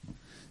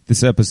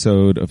This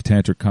episode of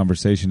Tantric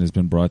Conversation has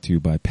been brought to you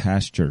by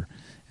Pasture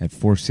at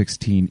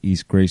 416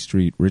 East Gray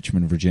Street,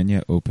 Richmond,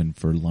 Virginia, open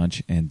for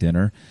lunch and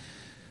dinner.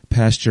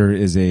 Pasture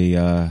is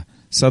a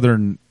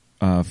southern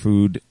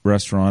food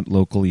restaurant,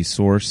 locally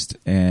sourced,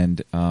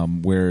 and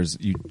whereas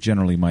you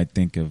generally might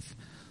think of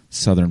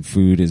southern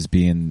food as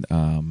being,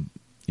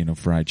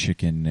 fried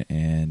chicken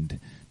and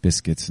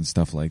biscuits and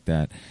stuff like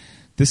that.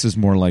 This is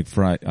more like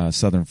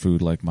southern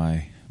food, like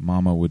my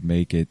mama would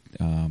make it.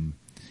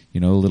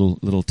 A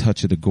little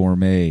touch of the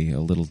gourmet,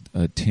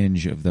 a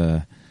tinge of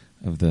the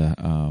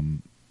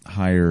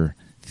higher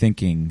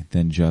thinking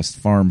than just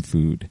farm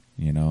food.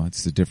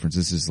 It's the difference.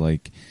 This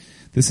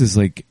is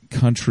like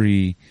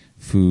country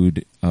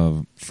food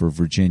for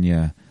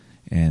Virginia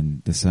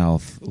and the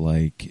South.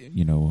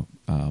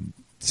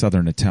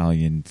 Southern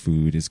Italian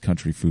food is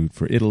country food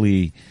for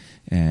Italy,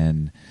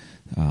 and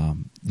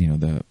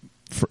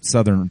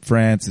Southern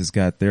France has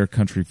got their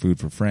country food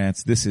for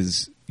France. This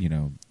is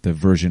the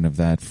version of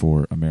that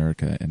for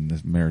America and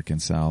the American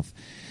South.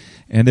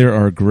 And there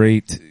are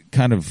great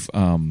kind of,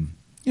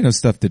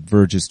 stuff that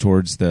verges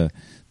towards the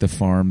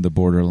farm, the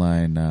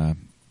borderline,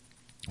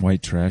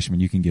 white trash. I mean,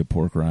 you can get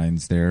pork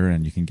rinds there,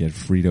 and you can get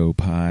Frito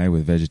pie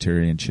with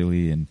vegetarian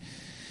chili and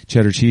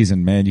cheddar cheese.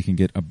 And man, you can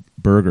get a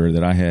burger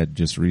that I had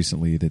just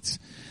recently that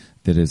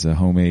is a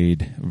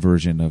homemade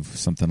version of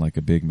something like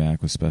a Big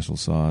Mac with special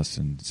sauce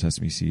and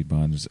sesame seed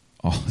buns.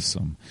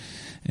 Awesome.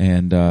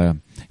 And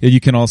you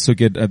can also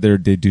get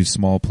they do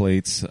small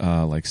plates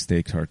like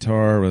steak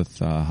tartare with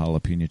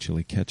jalapeno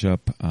chili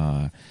ketchup,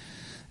 and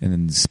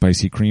then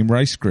spicy cream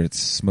rice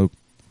grits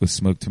with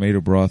smoked tomato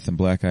broth and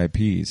black-eyed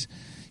peas.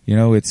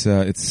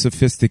 It's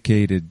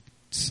sophisticated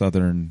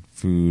southern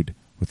food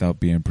without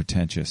being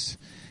pretentious,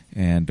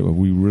 and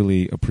we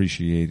really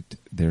appreciate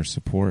their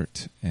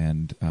support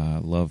and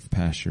love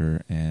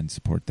Pasture and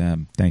support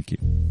them. Thank you.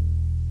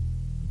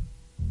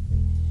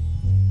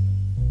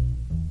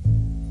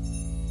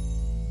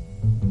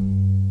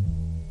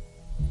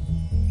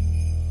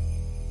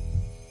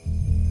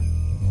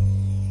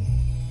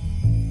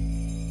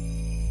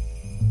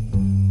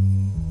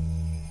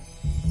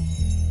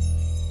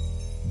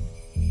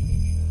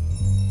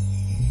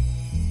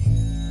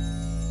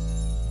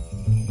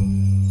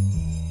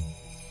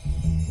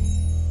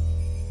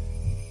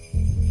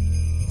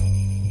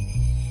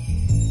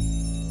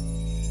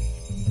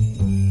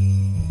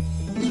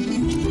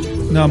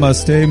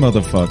 Namaste,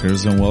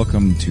 motherfuckers, and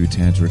welcome to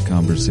Tantric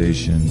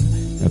Conversation,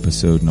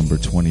 episode number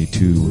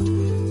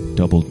 22,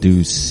 Double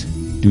Deuce,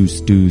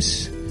 Deuce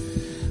Deuce.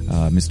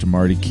 Mr.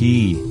 Marty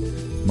Key.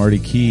 Marty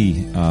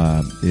Key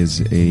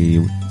is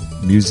a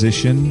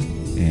musician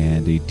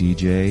and a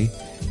DJ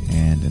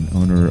and an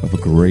owner of a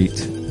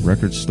great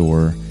record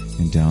store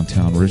in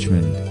downtown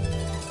Richmond.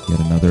 Yet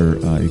another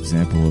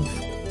example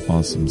of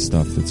awesome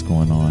stuff that's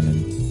going on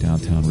in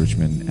downtown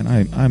Richmond, and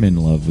I'm in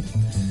love with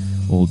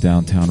old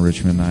downtown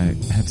Richmond. I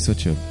have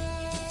such a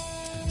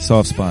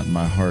soft spot in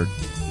my heart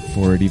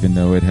for it, even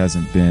though it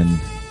hasn't been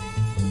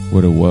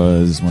what it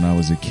was when I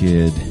was a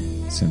kid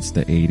since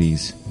the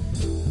 80s.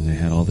 And they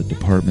had all the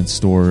department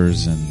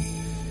stores and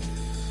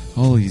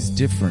all these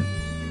different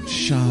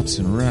shops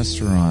and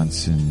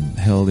restaurants, and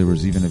hell, there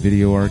was even a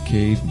video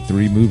arcade and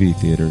 3 movie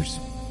theaters.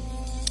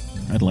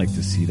 I'd like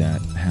to see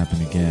that happen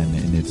again,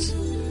 and it's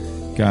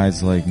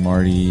guys like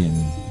Marty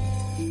and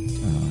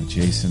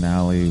Jason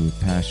Alley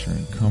with Pasture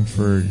and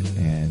Comfort,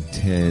 and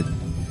Ted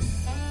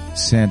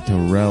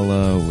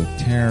Santarella with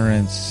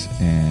Terrence,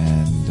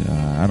 and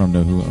I don't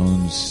know who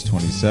owns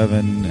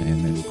 27,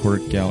 and then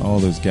Quirk Gallery, all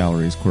those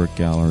galleries, Quirk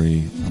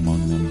Gallery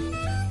among them.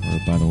 Or,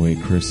 by the way,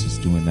 Chris is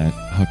doing that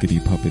Huckity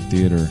Puppet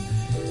Theater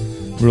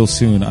real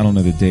soon. I don't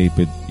know the date,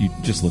 but you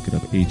just look it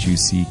up, Huckiddy.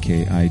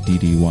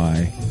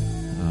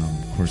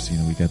 Of course,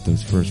 we got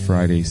those First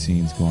Friday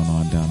scenes going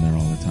on down there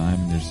all the time,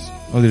 and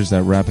there's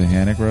that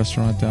Rappahannock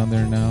restaurant down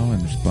there now,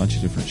 and there's a bunch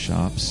of different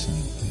shops. And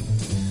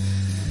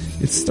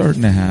it's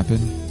starting to happen.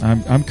 I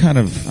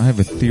have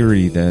a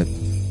theory that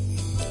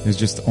there's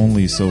just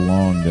only so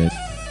long that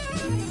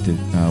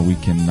we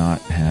cannot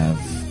have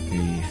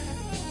a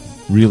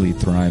really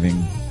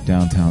thriving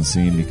downtown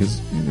scene,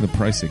 because the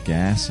price of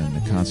gas and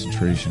the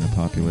concentration of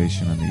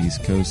population on the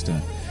East Coast,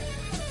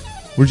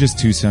 we're just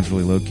too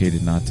centrally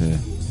located not to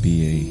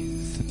be a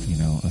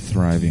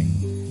thriving,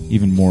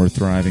 even more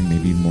thriving,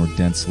 maybe even more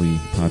densely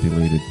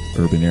populated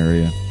urban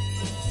area.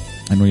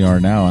 And we are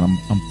now, and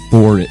I'm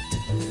for it.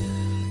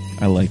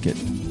 I like it.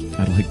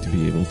 I'd like to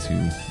be able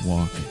to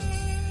walk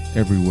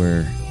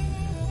everywhere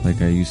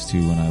like I used to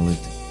when I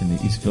lived in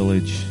the East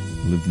Village,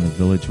 lived in the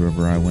village.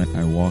 Wherever I went,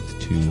 I walked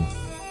to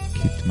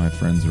keep my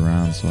friends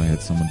around so I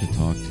had someone to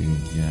talk to.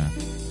 Yeah,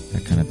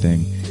 that kind of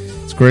thing.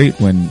 It's great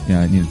when,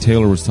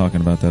 Taylor was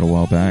talking about that a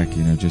while back,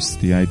 just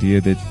the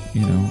idea that,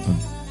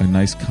 a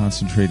nice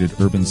concentrated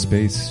urban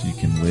space, you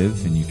can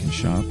live and you can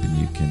shop and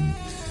you can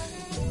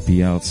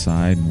be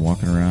outside and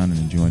walking around and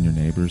enjoying your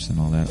neighbors and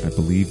all that. I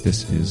believe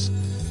this is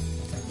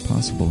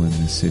possible in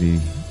this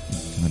city,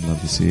 and I'd love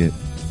to see it.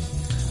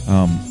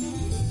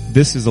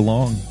 this is a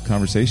long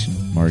conversation,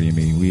 Marty and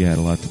me. We had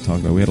a lot to talk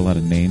about. We had a lot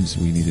of names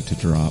we needed to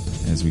drop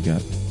as we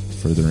got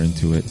further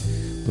into it.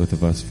 Both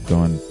of us have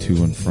gone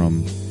to and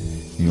from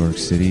New York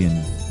City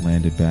and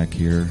landed back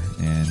here,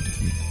 and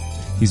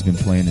he's been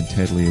playing in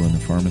Ted Leo and the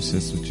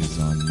Pharmacist, which is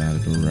on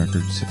Matador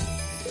Records,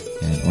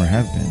 or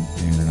have been.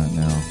 Maybe they're not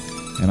now.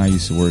 And I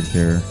used to work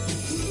there.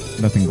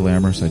 Nothing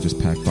glamorous. I just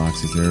packed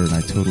boxes there, and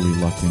I totally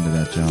lucked into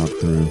that job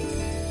through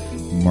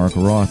Mark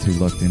Roth, who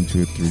lucked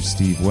into it through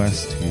Steve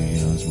West, who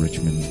is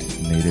Richmond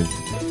native,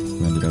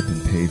 who ended up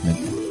in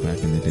Pavement back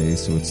in the day.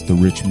 So it's the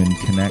Richmond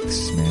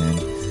Connects, man.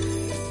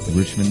 The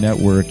Richmond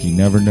Network. You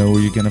never know where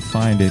you're going to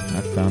find it.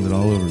 I found it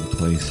all over the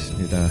place.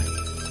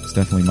 It's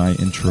definitely my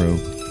intro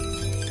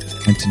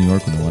into New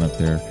York when I went up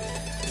there.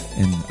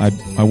 And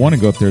I want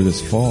to go up there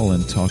this fall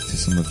and talk to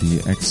some of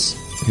the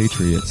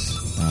expatriates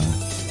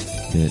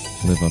that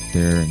live up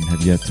there and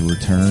have yet to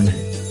return,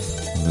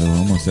 although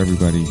almost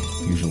everybody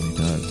usually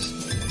does.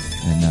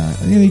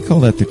 And you call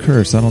that the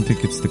curse. I don't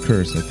think it's the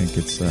curse. I think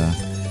it's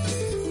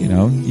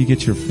you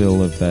get your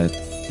fill of that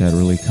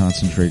really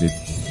concentrated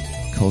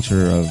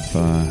culture of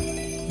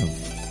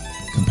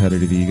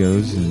competitive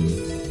egos and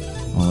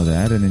all of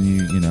that, and then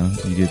you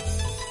get,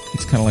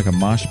 it's kind of like a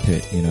mosh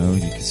pit. You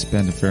can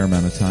spend a fair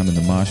amount of time in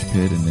the mosh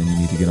pit, and then you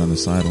need to get on the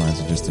sidelines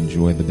and just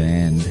enjoy the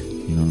band.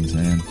 You know what I'm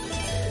saying?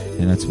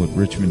 And that's what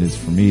Richmond is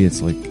for me.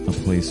 It's like a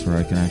place where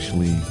I can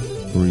actually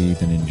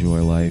breathe and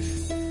enjoy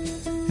life.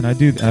 And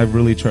I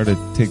really try to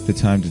take the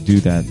time to do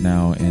that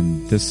now.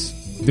 And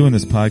doing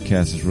this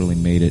podcast has really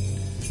made it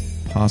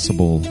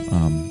possible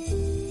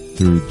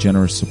through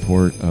generous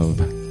support of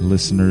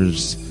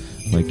listeners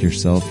like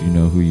yourself. You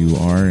know who you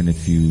are, and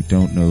if you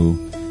don't know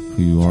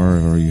who you are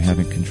or you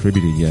haven't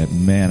contributed yet,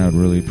 man, I'd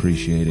really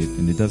appreciate it.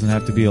 And it doesn't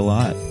have to be a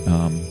lot.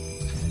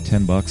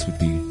 $10 would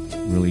be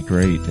really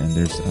great. And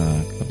there's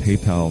a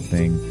PayPal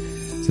thing.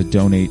 It's a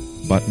donate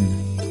button.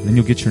 And then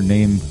you'll get your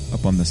name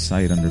up on the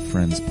site under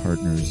friends,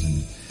 partners,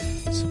 and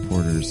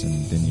supporters,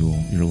 and then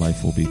your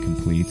life will be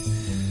complete.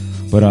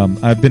 But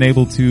I've been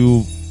able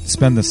to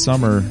spend the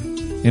summer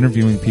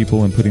interviewing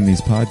people and putting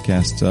these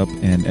podcasts up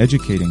and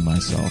educating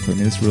myself. I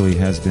mean, this really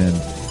has been,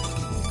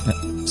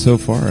 so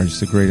far,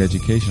 just a great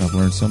education. I've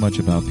learned so much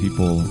about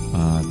people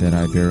that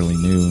I barely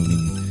knew. I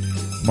mean,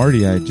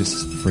 Marty, I had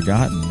just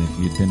forgotten if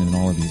you'd been in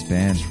all of these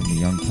bands from the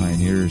Young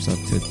Pioneers up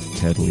to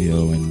Ted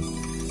Leo, and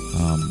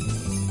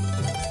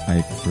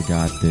I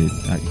forgot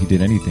that he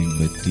did anything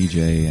but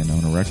DJ and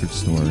own a record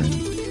store, and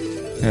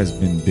has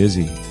been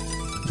busy.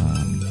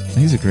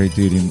 He's a great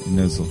dude. He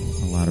knows a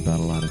lot about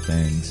a lot of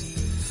things.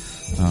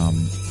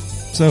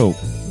 So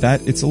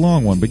that it's a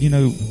long one, but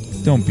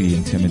don't be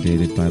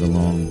intimidated by the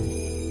long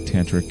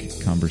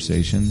tantric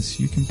conversations.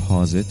 You can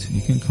pause it.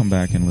 You can come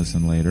back and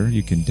listen later.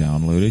 You can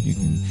download it.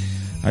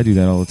 I do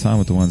that all the time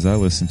with the ones I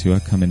listen to. I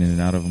come in and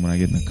out of them when I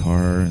get in the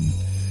car and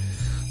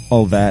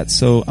all that.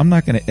 So I'm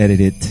not going to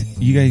edit it.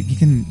 You guys,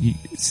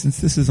 since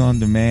this is on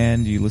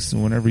demand, you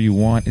listen whenever you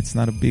want. It's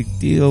not a big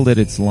deal that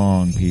it's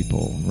long,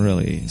 people,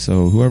 really.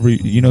 So whoever,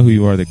 you know who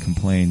you are that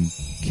complain,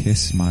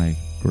 kiss my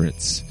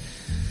grits.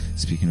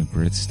 Speaking of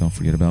grits, don't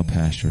forget about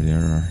Pasture.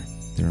 They're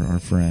our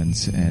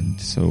friends, and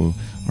so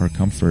our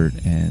comfort,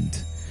 and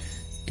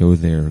go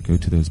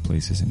to those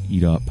places and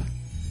eat up.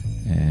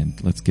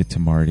 And let's get to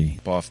Marty.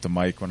 Off the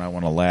mic when I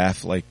want to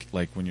laugh, like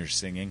when you're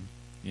singing.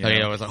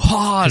 I was like,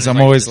 oh, because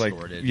I'm always like,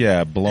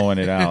 blowing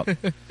it out.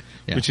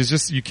 Yeah. Which is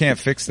just, you can't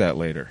fix that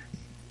later.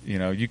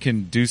 You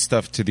can do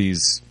stuff to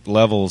these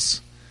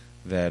levels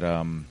that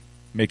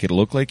make it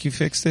look like you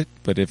fixed it,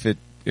 but if it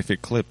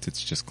clipped,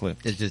 it's just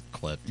clipped. It's just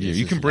clipped. Yeah,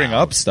 you can bring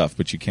up stuff,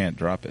 but you can't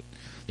drop it.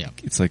 Yeah.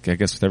 It's like, I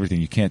guess with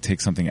everything, you can't take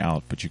something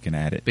out, but you can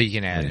add it. But you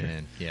can add later. it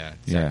in. Yeah,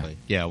 exactly.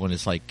 Yeah, when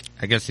it's like,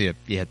 I guess you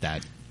hit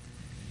that,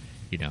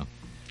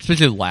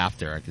 especially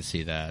laughter, I could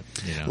see that.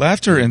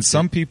 Laughter, and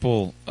some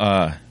people,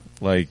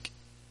 like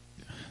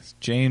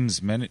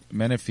James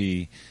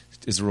Menifee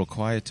is a real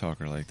quiet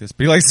talker like this,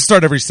 but he likes to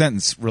start every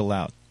sentence real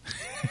loud.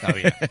 Oh,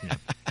 yeah.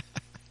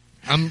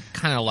 I'm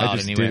kind of loud I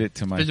just anyway. did it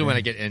to my especially when thing.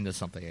 I get into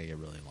something, I get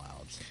really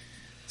loud.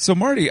 So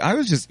Marty, I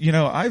was just,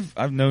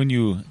 I've known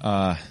you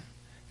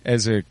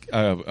as a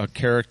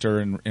character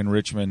in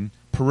Richmond,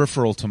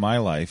 peripheral to my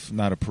life,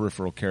 not a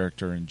peripheral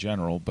character in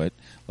general, but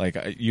like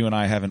you and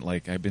I haven't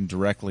I've been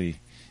directly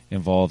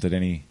involved at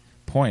any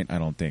point. I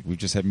don't think we've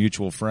just had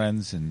mutual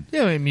friends and we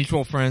had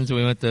mutual friends.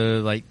 We went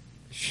to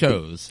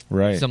shows,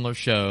 right? Similar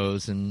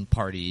shows and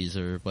parties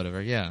or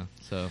whatever. Yeah.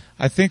 So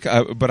I think,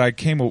 I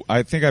became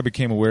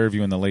aware of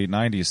you in the late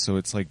 '90s. So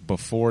it's like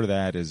before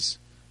that is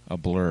a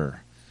blur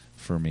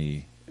for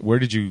me.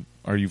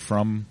 Are you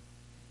from?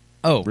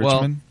 Oh,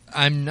 Richmond? Well,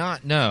 I'm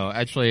not. No,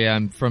 actually,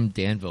 I'm from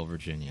Danville,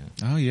 Virginia.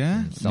 Oh,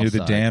 yeah? South Near the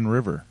side. Dan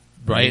River.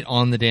 Right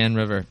on the Dan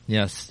River.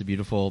 Yes, the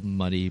beautiful,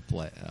 muddy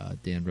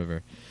Dan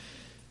River.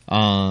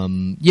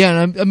 And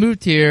I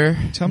moved here.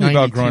 Tell me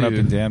about growing up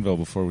in Danville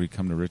before we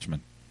come to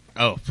Richmond.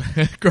 Oh,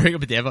 growing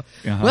up in Danville.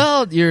 Uh-huh.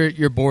 Well,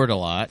 you're bored a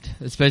lot,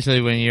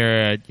 especially when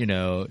you're a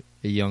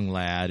young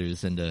lad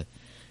who's into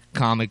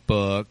comic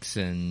books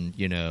and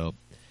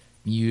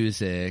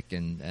music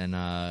and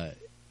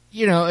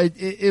you know,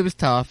 it was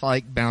tough. I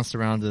like bounced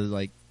around to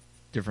like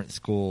different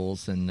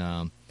schools,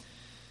 and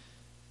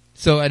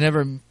so I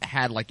never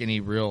had like any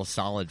real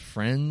solid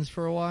friends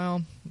for a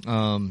while.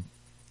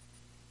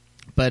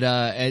 But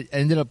I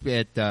ended up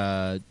at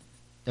a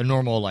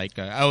normal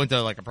I went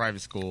to like a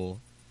private school,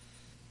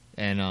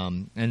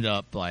 and ended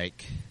up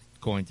like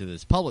going to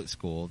this public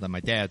school that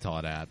my dad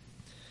taught at.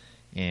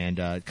 And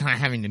kind of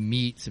having to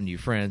meet some new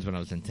friends when I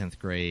was in 10th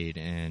grade,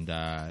 and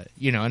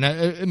you know, and I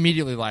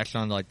immediately latched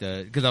on to like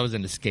because I was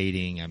into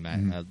skating.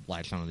 I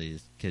latched on to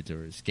these kids who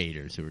were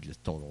skaters who were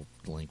just total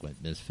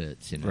delinquent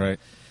misfits, you know. Right.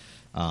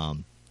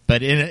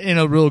 But in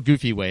a real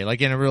goofy way, like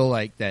in a real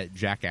like that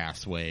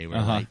jackass way, where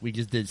like we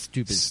just did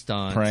stupid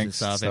stunts, pranks,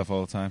 and stuff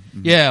all the time.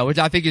 Mm-hmm. Yeah, which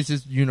I think is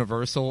just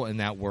universal in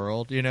that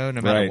world, you know.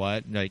 No matter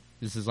what, like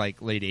this is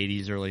like late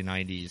 80s, early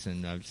 90s,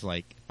 and I was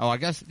like, oh, I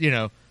guess you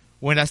know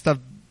when that stuff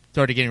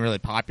started getting really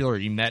popular, or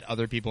you met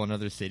other people in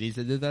other cities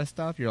that did that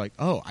stuff, you're like,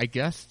 oh, I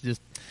guess just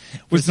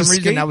for some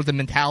reason that was the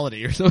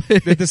mentality or something.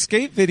 Did the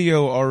skate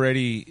video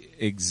already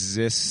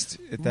exist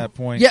at that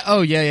point? Yeah,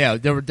 oh, yeah.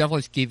 There were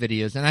definitely skate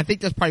videos, and I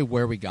think that's probably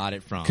where we got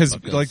it from. Because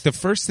like the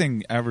first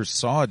thing I ever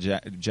saw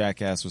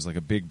Jackass was like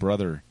a Big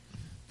Brother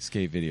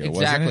skate video,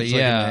 exactly, wasn't it?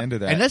 Yeah. Like end of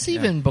that. And that's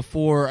even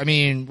before, I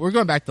mean, we're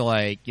going back to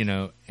like, you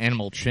know,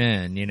 Animal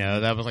Chin, you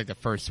know, that was like the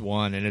first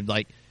one, and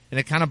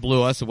it kind of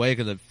blew us away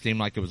because it seemed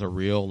like it was a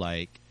real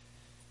like,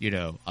 you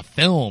know, a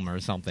film or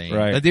something.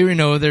 Right. But they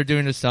were, they're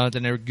doing a stunt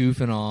and they were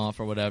goofing off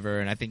or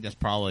whatever, and I think that's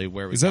probably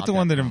where we got Is that the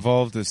one that from.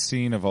 involved the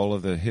scene of all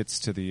of the hits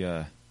to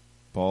the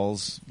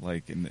balls,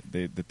 like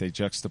that they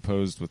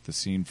juxtaposed with the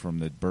scene from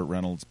the Burt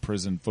Reynolds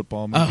prison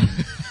football movie?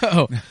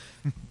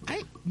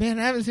 I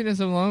haven't seen it in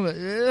so long, but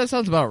that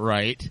sounds about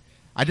right.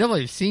 I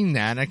definitely have seen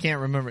that, and I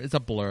can't remember. It's a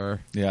blur.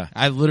 Yeah.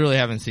 I literally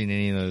haven't seen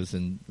any of those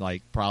in,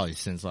 like, probably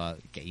since,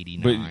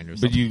 89 or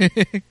something.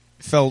 But you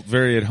felt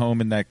very at home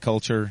in that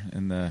culture,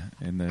 in the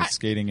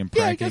skating and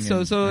pranking. Yeah, I guess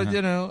so. So,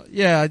 you know,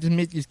 I just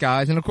meet these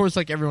guys. And, of course,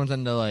 like, everyone's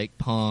into, like,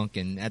 punk.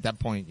 And at that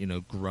point, you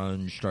know,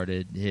 grunge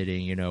started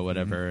hitting, you know,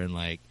 whatever. And,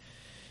 like,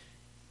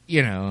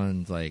 you know,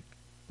 and, like...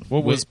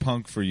 What was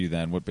punk for you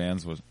then? What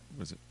bands was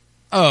it?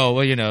 Oh,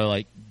 well, you know,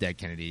 like Dead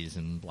Kennedys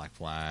and Black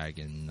Flag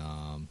and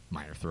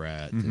Minor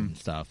Threat and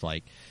stuff.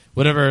 Like,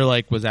 whatever,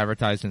 like, was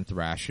advertised in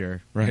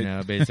Thrasher, you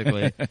know,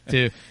 basically,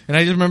 too. And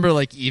I just remember,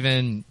 like,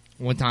 even...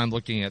 one time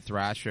looking at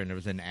Thrasher, and there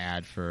was an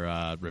ad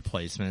for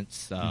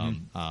Replacements,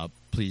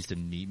 Pleased to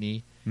Meet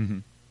Me. Mm-hmm.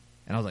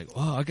 And I was like,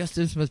 well, I guess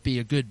this must be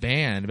a good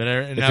band. But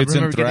if it's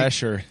in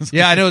Thrasher.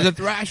 Yeah, I know it's in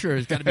Thrasher.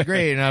 It's got to be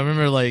great. And I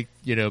remember, like,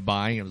 you know,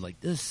 buying it. I was like,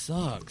 this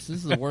sucks. This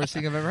is the worst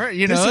thing I've ever heard.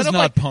 You know, this is not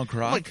like, punk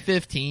rock. I'm like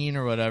 15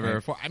 or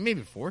whatever. Right.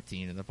 Maybe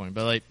 14 at that point.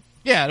 But, like,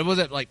 yeah, it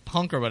wasn't, like,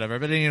 punk or whatever.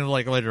 But then, you know,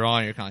 like, later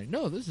on, you're kind of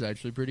like, no, this is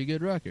actually a pretty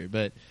good record.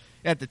 But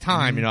at the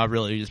time, you know, I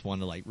really just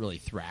wanted, like, really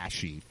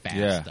thrashy,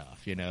 fast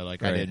stuff. You know,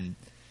 like, I didn't...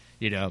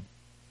 You know,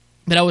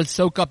 but I would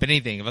soak up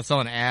anything if I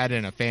saw an ad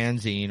in a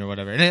fanzine or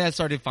whatever. And then I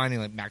started finding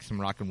like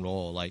Maximum Rock and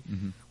Roll. Like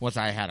once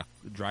I had a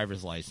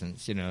driver's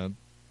license, you know,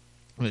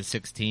 when I was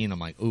 16, I'm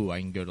like, ooh, I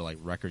can go to like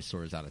record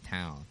stores out of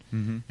town,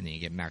 and then you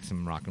get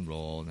Maximum Rock and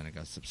Roll, and then I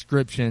got a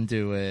subscription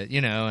to it,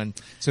 you know. And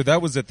so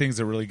that was the things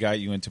that really got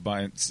you into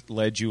buying,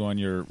 led you on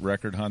your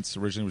record hunts.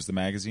 Originally, was the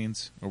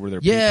magazines, or were there?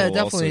 Yeah,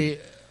 people definitely.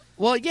 Also...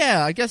 Well,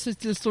 yeah, I guess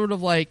it's just sort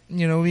of like,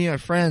 you know, me and my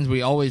friends,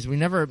 we only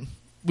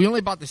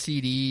bought the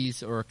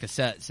CDs or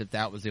cassettes if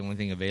that was the only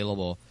thing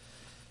available.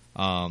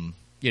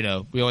 You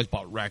know, we always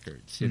bought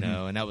records, you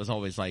know, and that was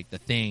always like the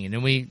thing. And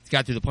then we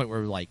got to the point where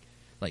we were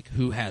like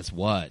who has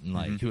what, and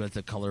like who has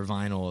the color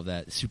vinyl of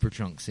that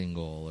Superchunk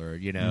single, or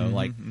you know,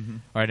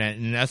 or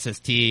and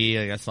SST,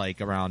 I guess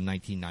like around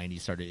 1990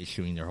 started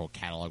issuing their whole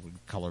catalog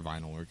with color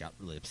vinyl. We got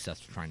really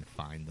obsessed with trying to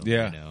find them, you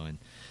know, and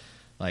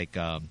like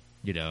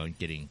you know, and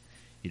getting,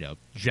 you know,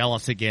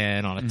 Jealous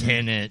Again on a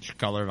 10-inch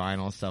color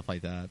vinyl, stuff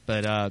like that.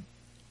 But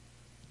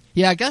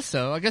yeah, I guess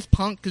so. I guess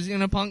punk, because, you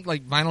know, punk,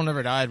 like, vinyl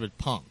never died with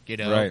punk, you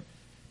know? Right.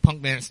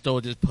 Punk bands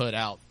still just put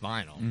out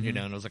vinyl, you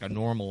know, and it was like a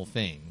normal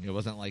thing. It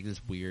wasn't like this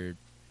weird,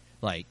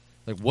 like,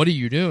 what are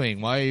you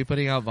doing? Why are you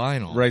putting out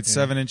vinyl? Right,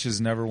 7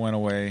 inches never went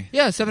away.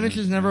 Yeah, 7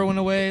 inches never went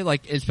away,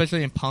 like,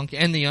 especially in punk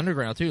and the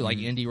underground, too, like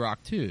indie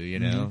rock, too, you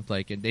know?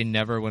 Like, they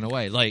never went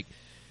away. Like,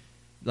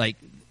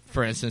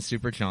 for instance,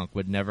 Superchunk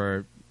would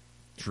never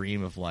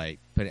dream of like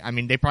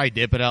they probably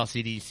did put out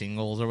CD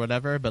singles or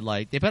whatever, but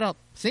like they put out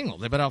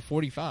singles, they put out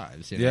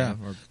 45s, you know?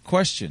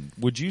 Question,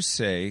 would you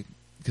say,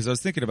 because I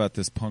was thinking about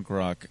this punk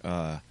rock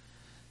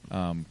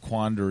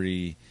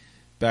quandary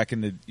back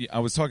in I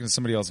was talking to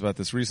somebody else about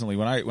this recently.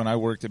 When I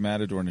worked at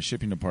Matador in the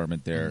shipping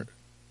department there,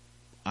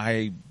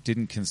 I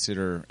didn't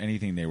consider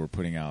anything they were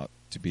putting out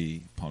to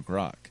be punk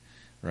rock,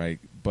 right?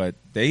 But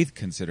they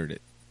considered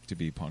it to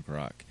be punk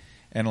rock.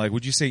 And, like,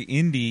 would you say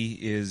indie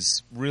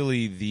is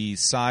really the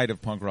side of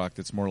punk rock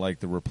that's more like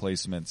the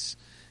Replacements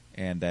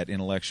and that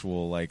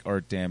intellectual, like,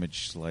 Art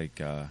Damage,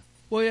 like...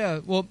 Well,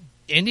 yeah. Well,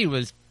 indie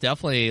was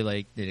definitely,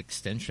 like, the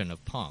extension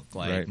of punk.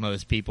 Like,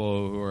 most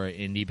people who are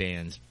indie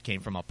bands came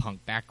from a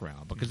punk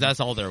background because that's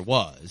all there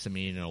was. I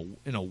mean,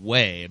 in a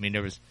way. I mean,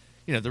 there was...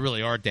 the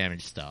really art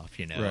damage stuff,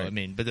 Right. I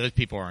mean, but those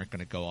people aren't going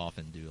to go off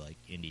and do like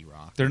indie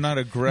rock. They're not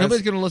aggressive.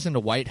 Nobody's going to listen to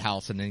White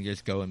House and then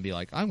just go and be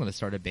like, I'm going to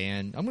start a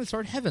band. I'm going to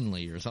start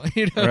Heavenly or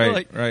something, Right,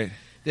 like, right.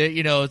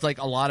 It's like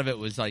a lot of it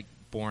was like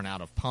born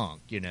out of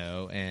punk,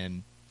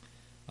 and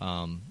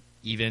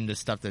even the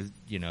stuff that,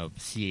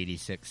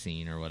 C86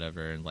 scene or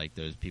whatever, and like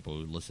those people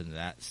who listen to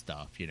that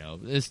stuff,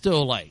 it's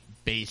still like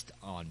based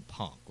on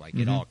punk. Like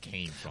it all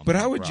came from But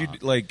punk how would you, rock.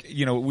 like,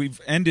 we've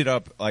ended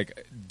up,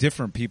 like,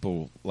 different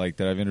people, like,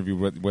 that I've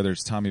interviewed, whether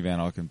it's Tommy Van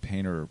Auken,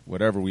 Painter, or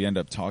whatever, we end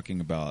up talking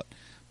about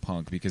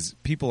punk because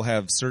people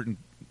have certain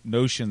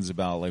notions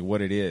about, like,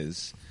 what it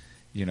is.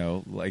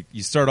 Like,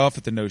 you start off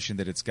with the notion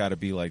that it's got to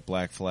be like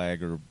Black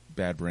Flag or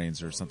Bad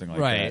Brains or something like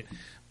Right. that.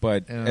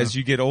 But as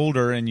you get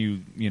older and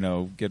you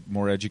get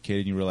more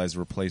educated, you realize the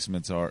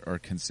replacements are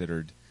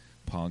considered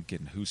punk,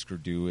 and Husker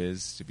Du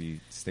is to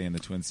stay in the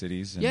Twin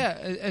Cities. And Yeah,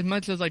 as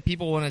much as like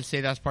people want to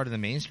say that's part of the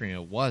mainstream,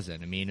 it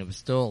wasn't. I mean, it was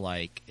still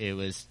like it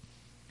was,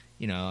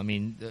 I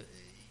mean,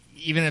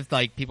 even if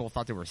like people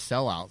thought they were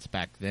sellouts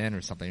back then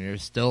or something, it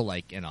was still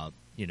like in a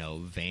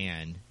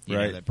van,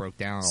 Right. that broke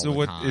down all So the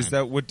what time. is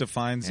that? What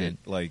defines And-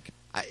 it? Like,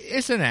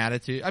 It's an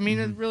attitude. I mean,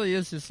 Mm-hmm. it really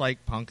is just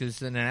like punk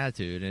is an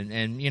attitude,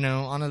 and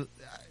on a,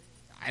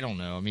 I don't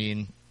know. I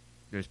mean,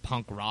 there's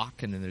punk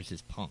rock, and then there's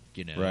just punk.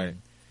 Right.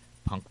 And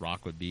punk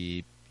rock would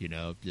be,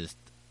 just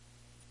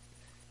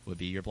would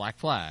be your Black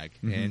Flag,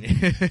 and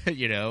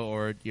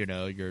or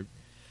your,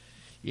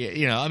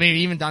 I mean,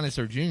 even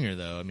Dinosaur Jr.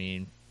 though. I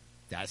mean,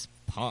 that's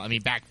punk. I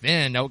mean, back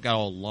then that got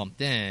all lumped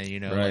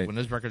in. Right. Like when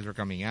those records were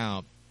coming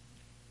out,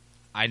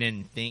 I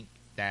didn't think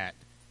that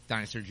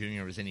Dinosaur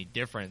Jr. was any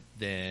different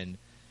than,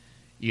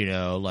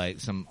 like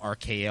some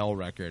RKL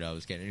record I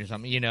was getting or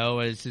something.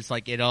 It's just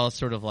like it all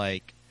sort of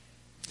like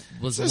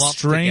was it's a lumped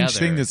strange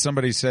together. thing that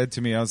somebody said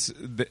to me.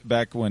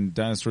 Back when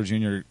Dinosaur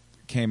Jr.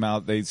 came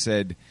out, they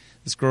said,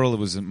 this girl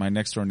was my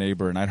next door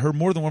neighbor, and I'd heard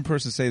more than one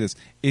person say this: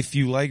 if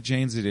you like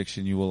Jane's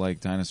Addiction, you will like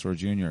Dinosaur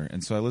Jr.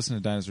 And so I listened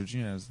to Dinosaur Jr.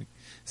 and I was like,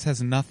 this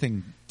has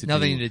nothing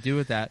to do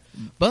with that.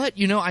 But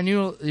I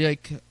knew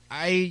like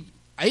I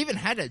even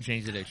had that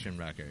Jane's Addiction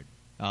record,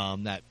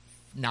 that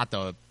not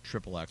the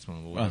Triple X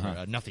one, but whatever,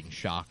 Uh-huh. Nothing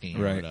Shocking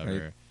Right, or whatever.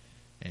 right.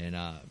 And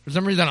for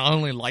some reason, I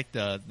only liked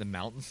the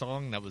Mountain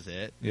song. That was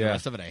it. Yeah. The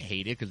rest of it I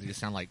hated because it just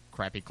sounded like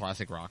crappy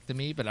classic rock to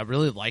me. But I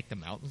really liked the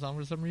Mountain song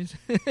for some reason,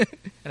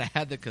 and I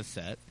had the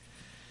cassette,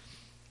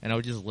 and I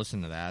would just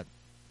listen to that.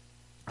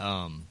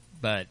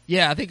 But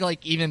yeah, I think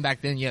like even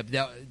back then, yeah,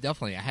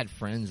 definitely, I had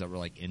friends that were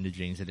like into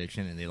Jane's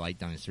Addiction, and they liked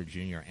Dinosaur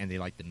Jr. and they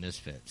liked the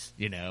Misfits,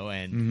 and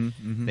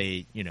Mm-hmm.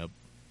 they,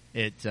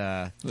 it.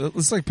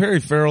 It's like Perry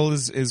Farrell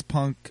is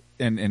punk,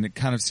 and it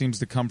kind of seems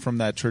to come from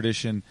that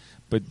tradition,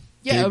 but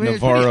Yeah, Dave I mean, it's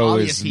pretty Navarro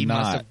obvious is he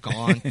not. must have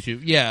gone to.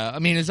 Yeah, I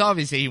mean, it's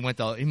obvious that he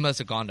must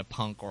have gone to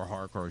punk or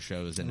hardcore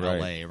shows in Right.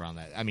 L.A. around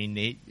that. I mean,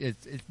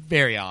 it's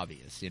very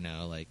obvious,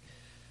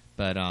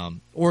 but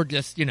or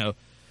just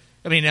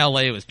I mean,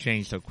 L.A. was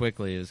changed so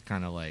quickly. It was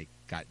kind of like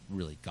got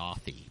really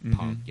gothy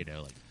punk, like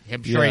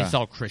I'm sure Yeah. he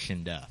saw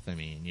Christian Death. I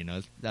mean,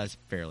 that's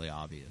fairly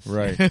obvious,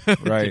 Right, to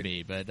right.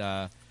 me,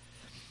 but.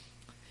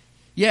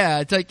 Yeah,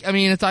 it's like, I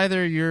mean, it's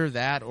either you're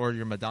that or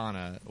you're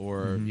Madonna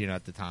or,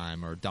 at the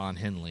time, or Don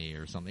Henley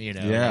or something,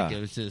 Yeah. Like, it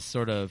was just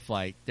sort of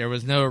like, there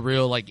was no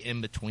real, like,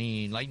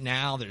 in-between. Like,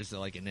 now there's,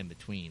 like, an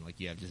in-between. Like,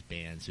 you have just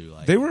bands who,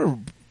 like... They were,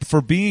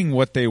 for being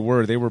what they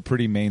were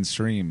pretty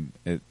mainstream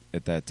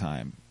at that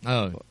time.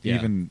 Oh, yeah.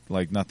 Even,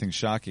 like, Nothing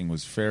Shocking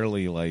was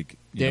fairly, like,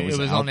 it was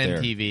out on there.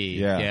 MTV.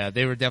 Yeah.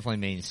 They were definitely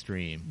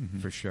mainstream,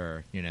 for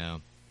sure,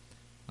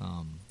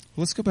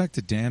 Let's go back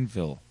to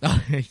Danville.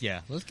 Yeah,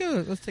 let's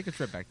take a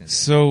trip back then.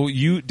 So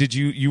you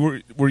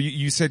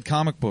said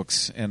comic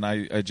books, and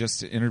I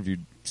just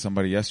interviewed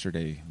somebody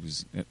yesterday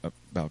who's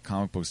about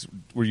comic books.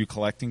 Were you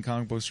collecting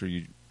comic books, or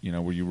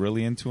were you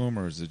really into them,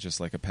 or is it just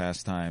like a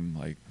pastime?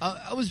 Like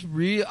I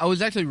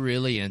was actually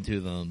really into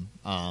them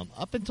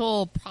up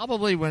until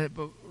probably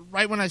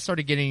right when I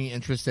started getting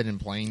interested in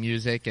playing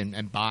music and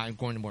going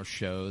to more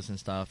shows and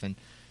stuff. And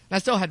I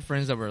still had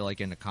friends that were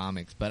like into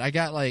comics, but I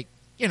got like,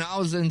 I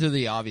was into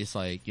the obvious,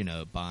 like,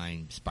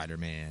 buying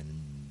Spider-Man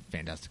and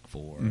Fantastic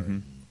Four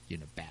and,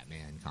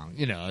 Batman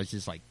comics. I was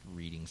just like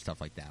reading stuff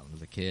like that when I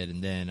was a kid.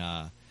 And then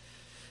I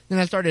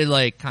started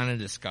like kind of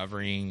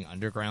discovering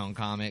underground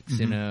comics,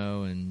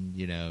 and,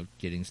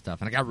 getting stuff.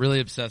 And I got really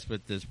obsessed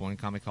with this one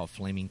comic called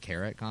Flaming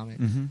Carrot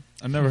Comics.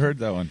 I've never heard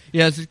that one.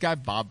 Yeah, it's this guy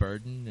Bob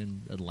Burden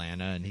in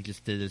Atlanta, and he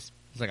just did this.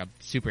 It's like a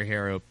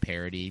superhero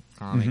parody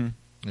comic.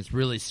 It's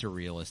really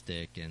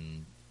surrealistic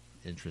and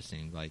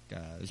interesting, like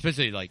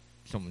especially like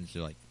someone's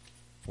like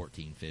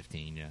 14,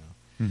 15,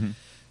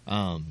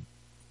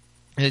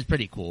 it's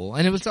pretty cool,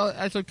 and it was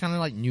also kind of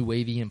like new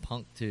wavy and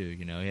punk too.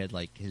 He had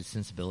like his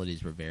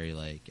sensibilities were very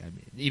like, I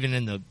mean, even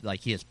in the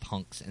like he has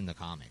punks in the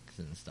comics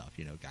and stuff.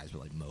 Guys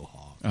with like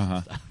mohawks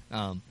and stuff.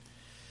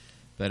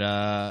 But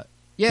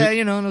yeah,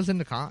 and I was in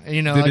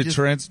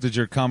the Did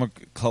your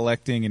comic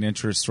collecting and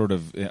interest sort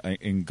of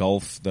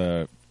engulf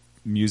the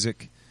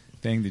music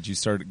thing? Did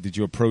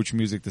you approach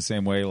music the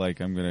same way? Like,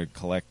 I'm going to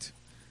collect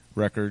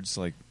records?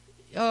 Like,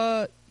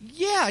 Yeah,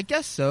 I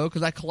guess so,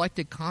 because I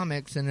collected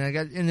comics, and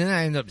then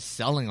I ended up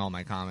selling all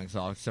my comics,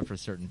 all except for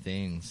certain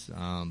things.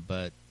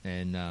 I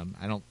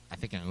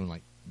think I own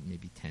like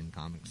maybe 10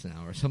 comics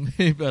now or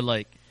something. But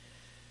like,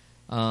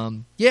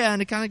 yeah,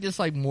 and it kind of just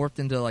like morphed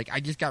into like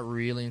I just got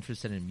really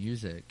interested in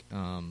music,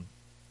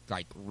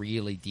 like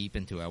really deep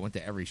into it. I went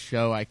to every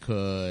show I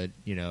could,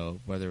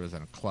 whether it was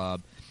in a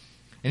club,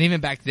 and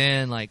even back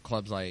then, like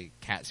clubs like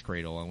Cat's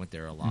Cradle, I went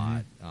there a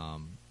lot.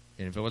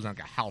 And if it wasn't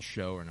like a house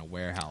show or in a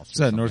warehouse. Is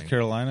that North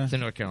Carolina? It's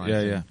in North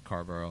Carolina. Yeah. In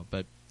Carborough.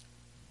 But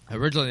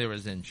originally it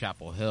was in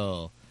Chapel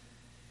Hill.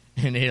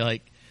 And they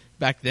like,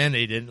 back then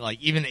they didn't,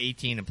 like, even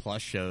 18 and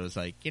plus shows,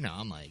 like,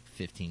 I'm like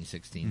 15,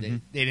 16. Mm-hmm.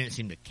 They didn't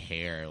seem to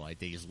care. Like,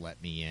 they just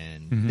let me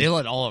in. Mm-hmm. They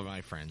let all of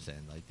my friends in.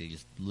 Like, they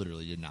just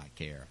literally did not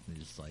care. They're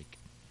just like,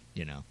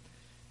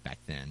 back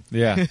then.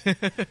 Yeah.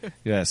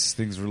 Yes,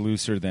 things were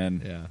looser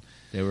then. Yeah.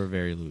 They were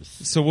very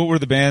loose. So what were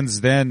the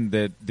bands then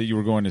that you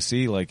were going to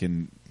see, like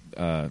in...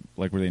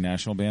 like were they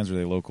national bands or were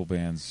they local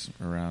bands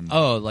around?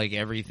 Oh, like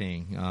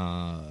everything.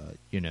 Went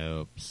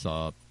to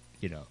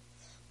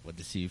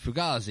see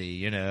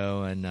Fugazi,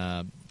 and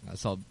I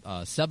saw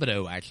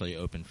Sebado actually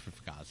open for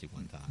Fugazi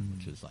one time,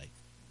 which was like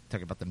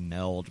talking about the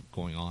meld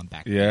going on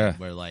back then,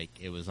 where like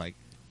it was like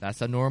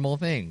that's a normal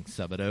thing.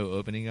 Sebado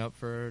opening up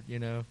for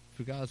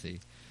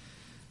Fugazi,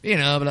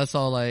 but I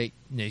saw like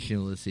Nation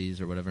of Ulysses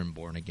or whatever and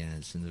Born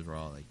Against, and those were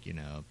all like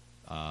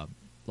a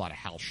lot of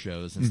house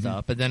shows and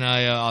stuff. But then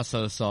I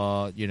also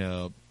saw,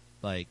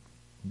 like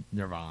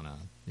Nirvana,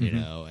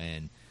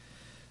 and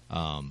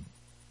saw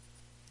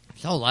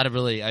a lot of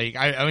really.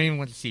 I even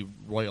went to see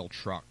Royal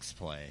Trucks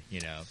play.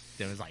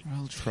 There was like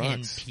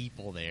 10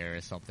 people there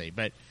or something.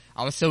 But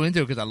I was so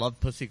into it because I love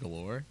Pussy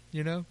Galore.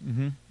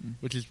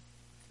 Which is,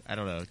 I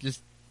don't know,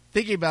 just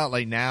thinking about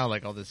like now,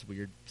 like all this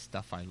weird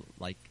stuff I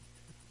like.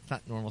 It's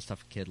not normal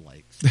stuff a kid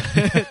likes,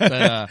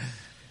 but.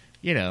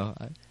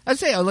 I'd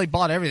say I like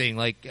bought everything.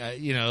 Like,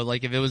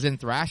 like if it was in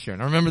Thrasher,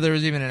 and I remember there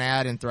was even an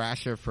ad in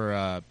Thrasher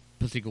for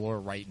Pussy Galore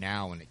Right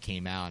Now when it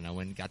came out, and I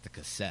went and got the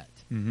cassette.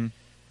 Mm-hmm.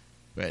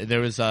 But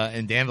there was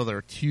in Danville there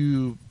were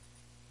 2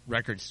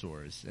 record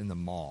stores in the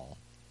mall,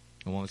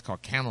 and one was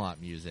called Camelot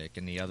Music,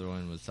 and the other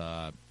one was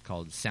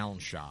called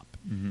Sound Shop.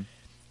 Mm-hmm.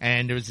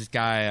 And there was this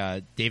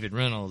guy David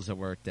Reynolds that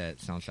worked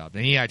at Sound Shop,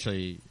 and he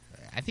actually,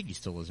 I think he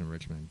still lives in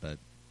Richmond, but.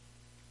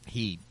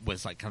 He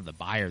was like kind of the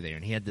buyer there,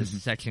 and he had this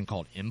section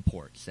called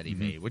imports that he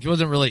made, which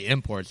wasn't really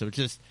imports. It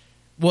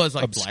was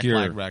like obscure,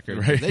 Black Flag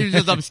records. Right? It was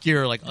just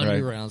obscure, like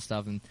underground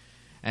stuff.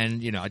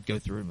 And I'd go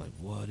through and like,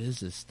 what is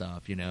this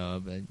stuff?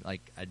 But,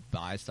 like I'd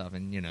buy stuff,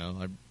 and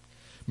I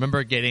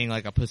remember getting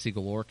like a Pussy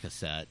Galore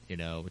cassette,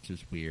 which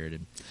was weird.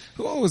 And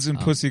who all was in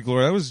Pussy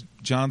Galore? That was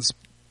John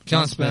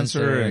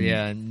Spencer,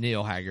 and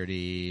Neil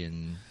Haggerty,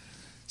 and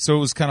so it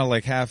was kind of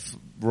like half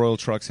Royal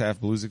Trucks, half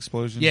Blues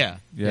Explosion. Yeah,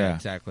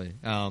 exactly.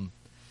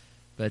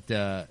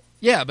 I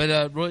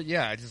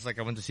just like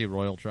I went to see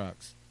Royal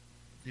Trucks,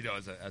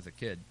 as a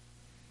kid.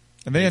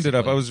 And they ended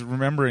up. I was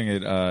remembering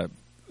it.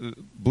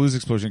 Blues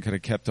Explosion kind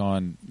of kept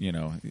on,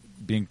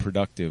 being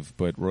productive,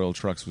 but Royal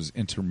Trucks was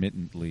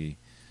intermittently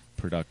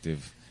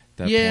productive. At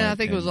that point. I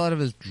think it was a lot of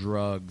his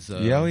drugs.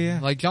 Yeah.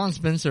 Like John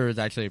Spencer is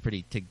actually a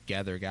pretty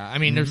together guy. I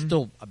mean, they're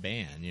still a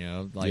band,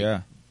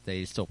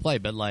 they still play,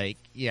 but like,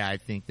 I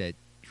think that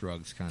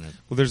drugs kind of.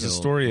 Well, there's a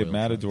story Royal at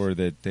Matador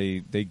Trucks.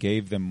 that they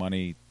gave them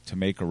money to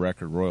make a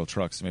record, Royal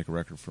Trucks, to make a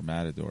record for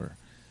Matador,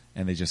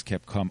 and they just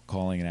kept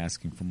calling and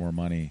asking for more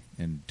money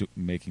and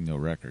making no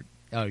record.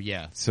 Oh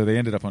yeah. So they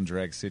ended up on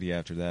Drag City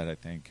after that, I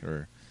think,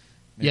 or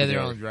they're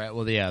on Drag.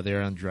 Well,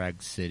 they're on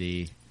Drag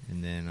City,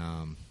 and then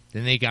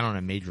they got on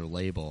a major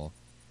label,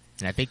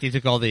 and I think they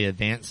took all the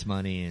advance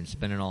money and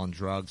spent it all on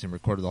drugs and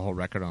recorded the whole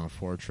record on a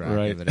 4-track,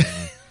 right?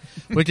 Evidently.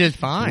 Which is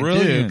fine,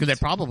 too, because it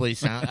probably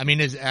sound. I mean,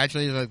 it's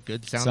actually a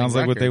good sounding. Sounds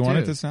like what they want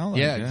too. it to sound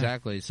like. Yeah,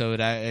 exactly. So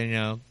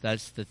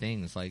that's the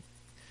thing. It's like,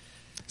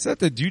 is that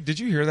did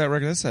you hear that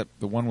record? That's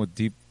the one with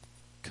Deep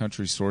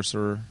Country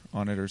Sorcerer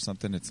on it or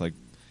something. It's like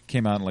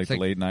came out in like the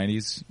late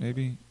 '90s,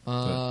 maybe. Is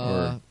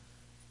that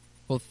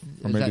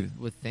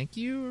with Thank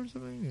You or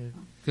something?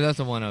 Because that's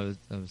the one I was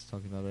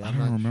talking about. I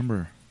don't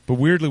remember. But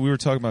weirdly, we were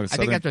talking about. I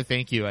think after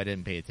Thank You, I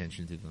didn't pay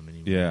attention to them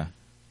anymore. Yeah.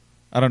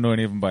 I don't know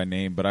any of them by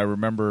name, but I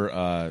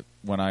remember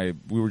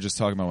we were just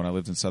talking about when I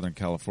lived in Southern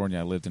California.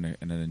 I lived in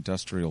an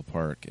industrial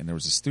park, and there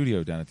was a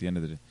studio down at the end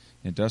of the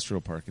industrial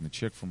park, and the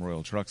chick from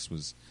Royal Trucks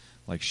was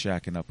like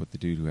shacking up with the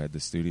dude who had the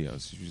studio.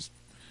 So she was just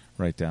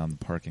right down the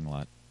parking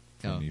lot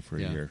from me for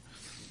a year.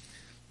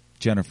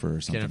 Jennifer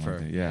or something like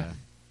that. Yeah.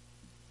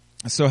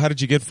 So how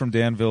did you get from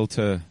Danville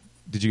to?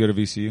 Did you go to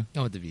VCU? I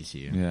went to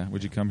VCU. Yeah.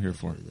 What'd you come here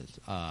for?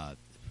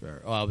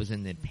 I was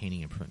in the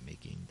painting and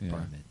printmaking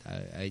department.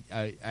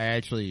 I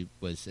actually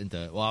was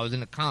into. Well, I was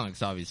into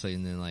comics, obviously,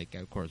 and then like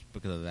of course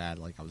because of that,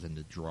 like I was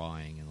into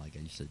drawing and like I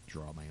used to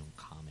draw my own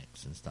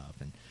comics and stuff,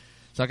 and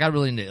so I got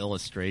really into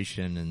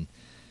illustration and.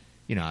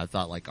 I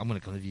thought like I'm going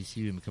to come to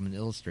VCU and become an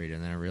illustrator,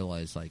 and then I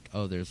realized like,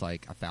 oh, there's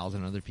like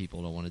 1,000 other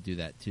people that want to do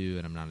that too,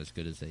 and I'm not as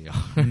good as they are.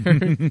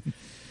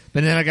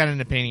 But then I got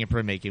into painting and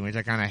printmaking, which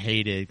I kind of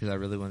hated because I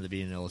really wanted to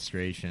be in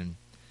illustration.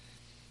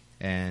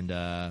 And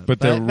but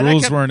the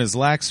rules weren't as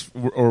lax,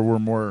 or were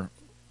more.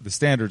 The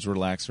standards were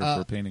laxer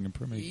for painting and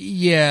printmaking.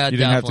 Yeah, you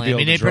didn't have to be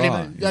able to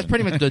draw. That's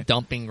pretty much the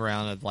dumping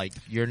ground of like,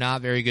 you're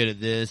not very good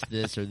at this,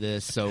 or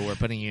this, so we're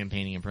putting you in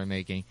painting and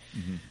printmaking.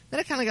 Mm-hmm. Then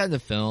I kind of got into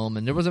film,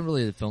 and there wasn't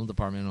really the film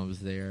department when I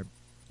was there.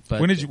 But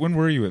when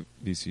were you at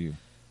VCU?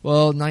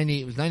 Well,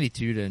 it was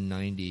 92 to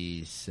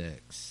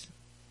 96.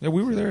 Yeah,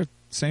 we were there at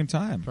the same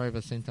time. Probably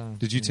about the same time.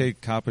 Did you take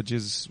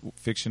Coppedge's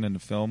fiction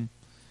and film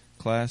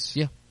class?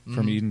 Yeah.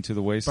 From Eden to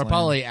the Wasteland? But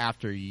probably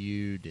after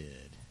you did.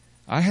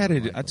 I had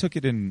it. I took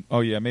it in.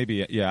 Oh yeah,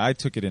 maybe. Yeah, I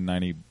took it in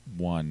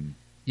 91.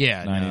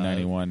 Yeah,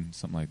 91,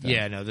 something like that.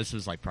 Yeah, no, this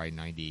was like probably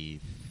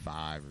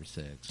 95 or 6.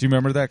 Do you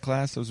remember that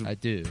class? That was I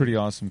do. Pretty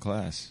awesome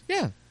class.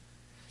 Yeah,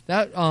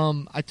 that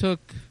I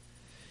took.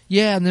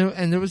 Yeah,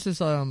 and there was this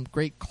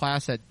great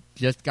class that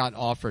just got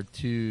offered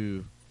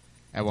to.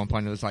 At one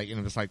point, it was like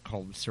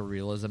called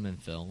Surrealism in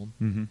Film,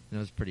 and it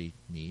was pretty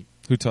neat.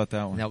 Who taught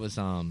that one? And that was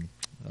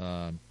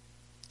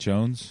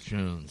Jones.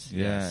 Jones.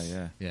 Yeah,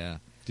 yes. Yeah.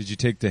 Did you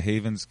take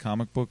DeHaven's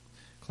comic book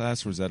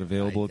class? Was that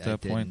available at that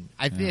point?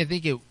 I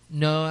think it.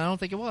 No, I don't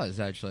think it was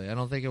actually. I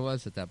don't think it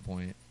was at that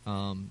point.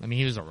 I mean,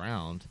 he was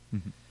around.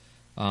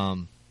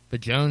 But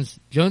Jones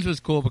was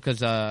cool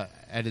because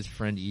at his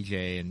friend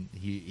EJ, and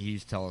he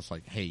used to tell us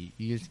like, hey,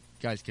 you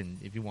guys can,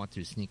 if you want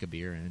to, sneak a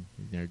beer in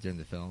during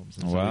the films.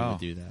 And so we would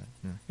do that.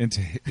 Yeah.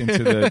 Into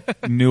the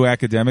new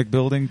academic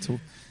building.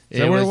 Is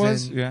that where it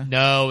was? Yeah.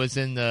 No, it was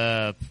in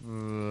the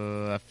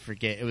I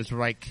forget. It was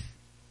like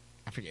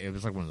it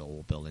was like one of the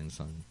old buildings.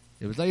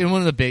 It was like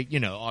one of the big,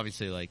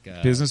 obviously like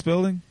business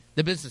building.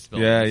 The business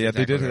building. Yeah,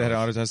 exactly they did that.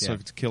 I was to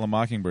Kill a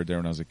Mockingbird there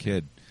when I was a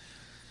kid.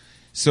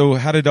 So,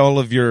 how did all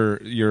of your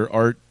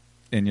art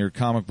and your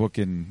comic book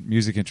and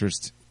music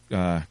interest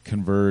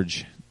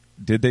converge?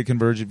 Did they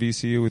converge at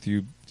VCU with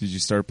you? Did you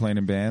start playing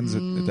in bands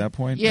at that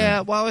point?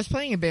 Yeah, well, I was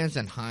playing in bands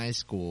in high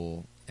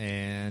school,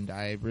 and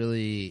I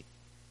really,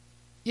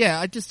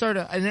 I just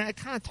started, and I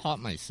kind of taught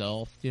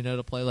myself,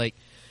 to play. Like,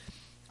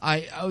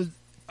 I was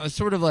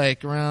sort of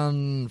like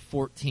around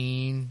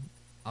 14.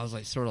 I was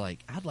like, sort of like,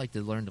 I'd like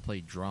to learn to play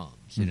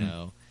drums, you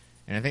know.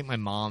 And I think my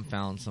mom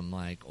found some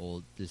like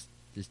old this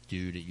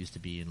dude that used to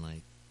be in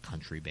like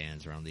country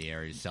bands around the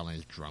area selling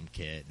his drum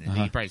kit, and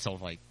he probably sold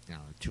for like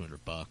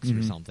 $200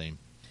 or something.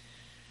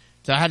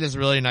 So I had this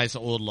really nice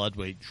old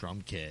Ludwig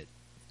drum kit,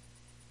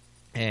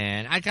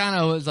 and I kind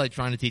of was like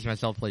trying to teach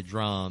myself to play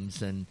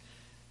drums, and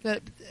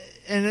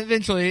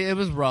eventually it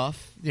was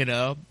rough,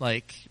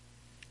 like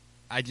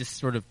I just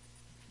sort of,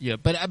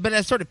 but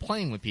I started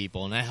playing with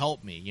people, and that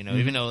helped me,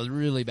 even though it was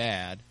really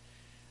bad.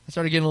 I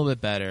started getting a little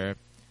bit better,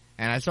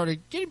 and I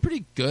started getting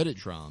pretty good at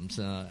drums,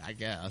 I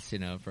guess,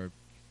 for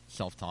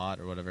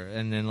self-taught or whatever.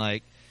 And then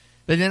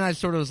but then I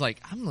sort of was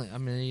like,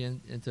 I'm really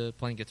into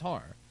playing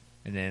guitar.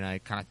 And then I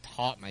kind of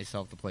taught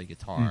myself to play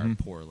guitar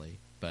poorly,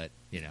 but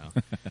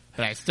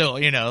but I still,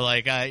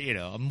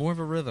 I'm more of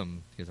a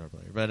rhythm guitar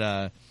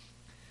player.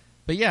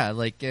 But yeah,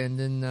 and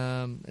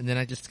then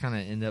I just kind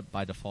of end up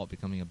by default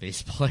becoming a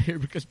bass player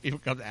because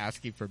people come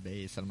asking for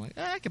bass, and I'm like,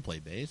 I can play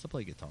bass, I'll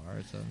play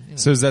guitar.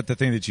 So is that the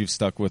thing that you've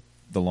stuck with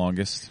the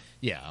longest?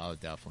 Yeah, oh,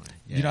 definitely.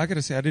 Yeah. I got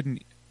to say,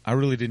 I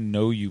really didn't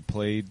know you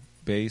played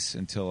bass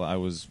until I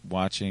was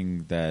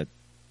watching that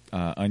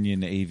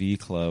Onion AV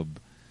Club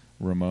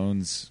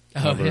Ramones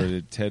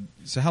cover. Ted.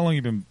 So how long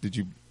you been?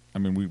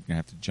 We're gonna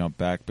have to jump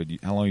back, but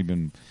how long you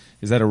been?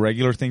 Is that a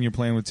regular thing you're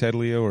playing with Ted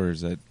Leo, or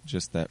is that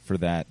just that for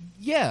that?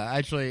 Yeah,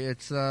 actually,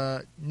 it's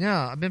I've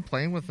been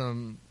playing with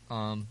them.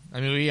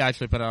 We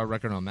actually put out a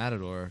record on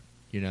Matador,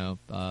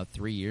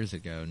 3 years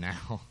ago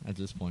now at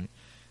this point,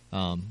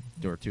 or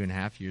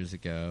 2.5 years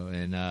ago,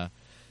 and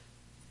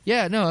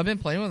I've been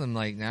playing with them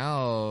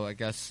now I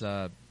guess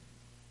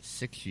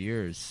 6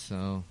 years.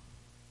 So.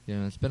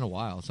 It's been a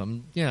while, so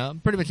I'm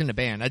pretty much in the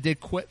band. I did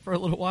quit for a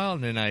little while,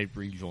 and then I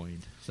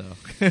rejoined. So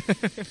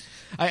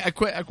I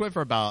quit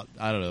for about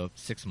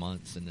 6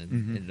 months, and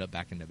then ended up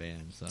back in the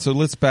band. So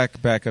let's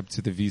back up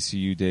to the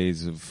VCU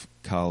days of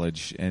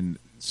college, and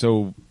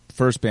so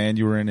first band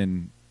you were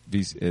in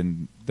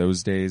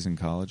those days in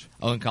college.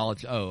 Oh, in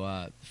college.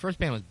 The first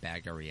band was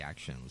Bad Guy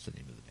Reaction. Was the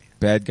name of the band?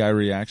 Bad Guy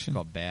Reaction. It's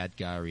called Bad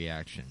Guy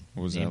Reaction.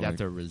 What was named that? Named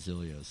after a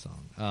Resilio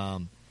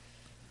song.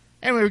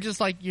 And we were just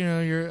like,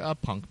 you're a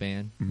punk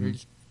band. We were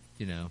just,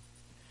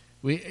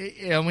 we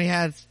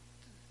had,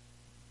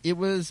 it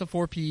was a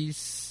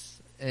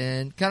 4-piece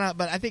and but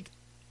I think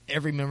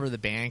every member of the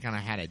band kind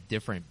of had a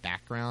different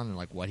background and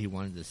what he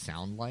wanted to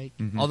sound like.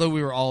 Although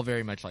we were all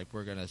very much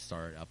we're going to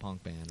start a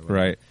punk band. Or whatever.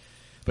 Right.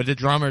 But the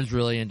drummer's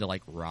really into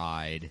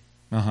Ride,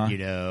 and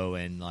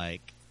and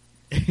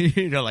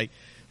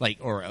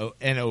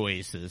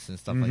Oasis and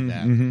stuff like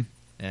that.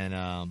 And,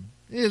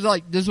 it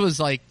was this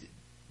was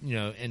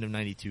end of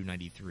 92,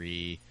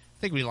 93.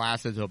 think we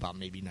lasted until about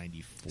maybe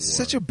 94.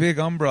 Such a big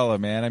umbrella,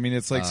 man. I mean,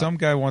 it's like some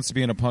guy wants to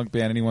be in a punk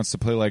band and he wants to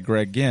play like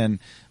Greg Ginn.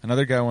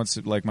 Another guy wants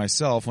to, like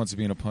myself, wants to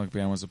be in a punk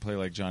band, wants to play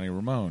like Johnny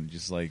Ramone,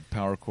 just like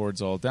power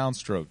chords all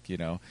downstroke, you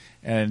know.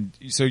 And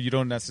so you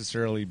don't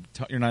necessarily,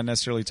 you're not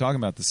necessarily talking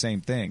about the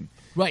same thing.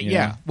 Right, you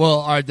yeah. know?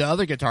 Well, the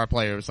other guitar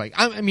player was like,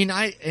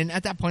 and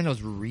at that point I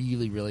was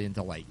really, really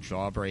into like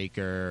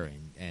Jawbreaker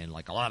and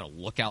like a lot of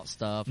Lookout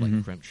stuff,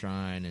 like Crimp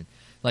Shrine and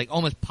like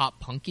almost pop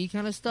punky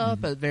kind of stuff,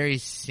 but very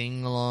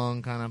sing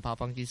along kind of pop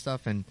punky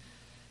stuff. And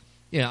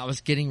you know, I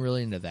was getting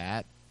really into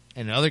that.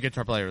 And the other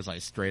guitar player was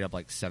like straight up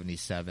like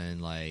 77,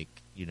 like,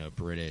 you know,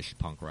 British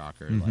punk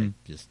rocker, like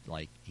just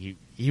like he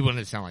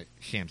wanted to sound like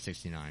Sham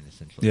 69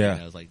 essentially. Yeah, you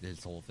know, it was like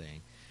his whole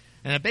thing.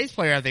 And the bass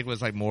player I think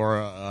was like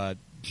more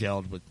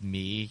gelled with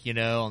me, you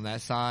know, on that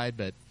side.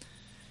 But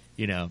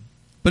you know,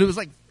 but it was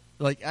like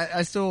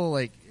I still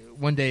like.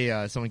 One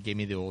day, someone gave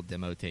me the old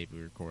demo tape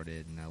we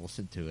recorded, and I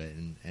listened to it,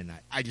 and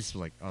I just was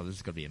like, "Oh, this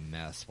is gonna be a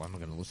mess. Why am I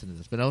gonna listen to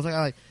this?" But I was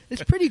like,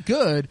 "It's pretty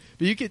good."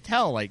 But you could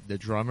tell, like, the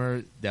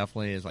drummer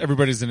definitely is like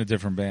everybody's in a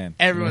different band.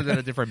 Everyone's in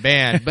a different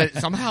band, but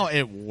somehow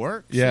it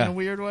works in a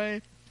weird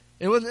way.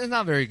 It's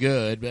not very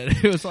good,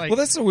 but it was like. Well,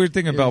 that's the weird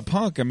thing about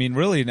punk. I mean,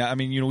 really, I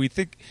mean, you know, we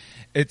think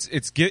it's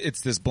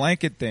this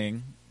blanket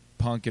thing.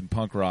 Punk and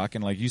punk rock,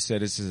 and like you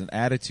said, this is an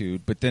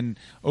attitude. But then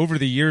over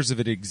the years of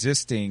it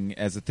existing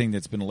as a thing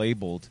that's been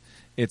labeled,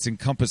 it's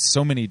encompassed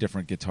so many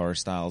different guitar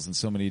styles and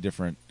so many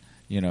different,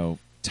 you know,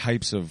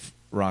 types of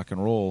rock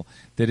and roll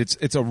that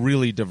it's a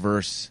really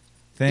diverse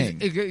thing.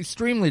 It's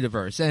extremely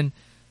diverse, and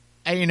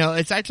you know,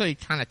 it's actually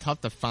kind of tough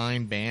to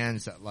find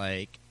bands that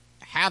like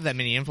have that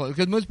many influences,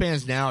 because most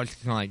bands now are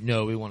just kind of like,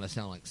 no, we want to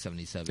sound like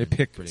 77. They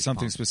pick British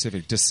something punk.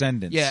 specific.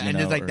 Descendants, yeah, and you know,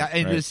 it's like that.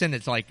 And right.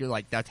 Descendants, like you're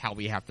like that's how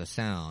we have to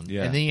sound.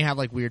 Yeah. And then you have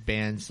like weird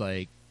bands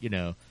like you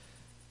know,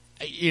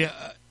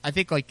 I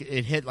think like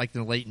it hit like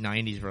in the late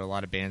 90s where a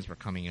lot of bands were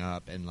coming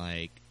up and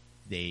like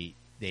they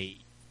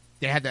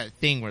had that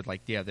thing where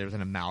like there was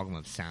an amalgam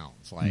of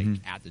sounds like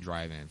at the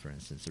drive-in, for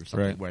instance, or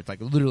something where it's like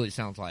it literally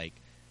sounds like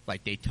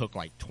they took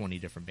like 20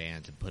 different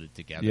bands and put it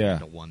together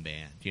into one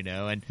band, you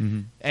know,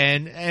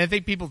 and I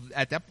think people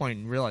at that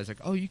point realize like,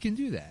 oh, you can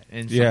do that,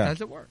 and sometimes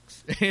it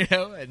works, you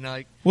know, and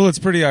like, well, it's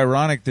pretty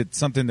ironic that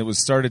something that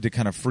was started to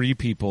kind of free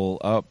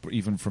people up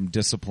even from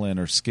discipline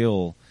or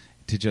skill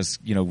to just,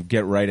 you know,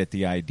 get right at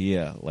the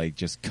idea, like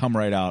just come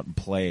right out and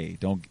play.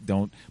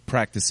 Don't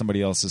practice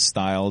somebody else's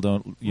style.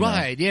 Don't you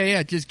know?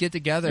 Yeah, just get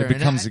together. It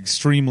becomes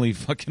extremely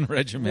fucking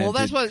regimented. Well,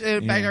 that's what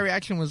Bad Guy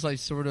Reaction was like,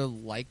 sort of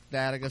like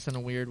that, I guess, in a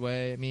weird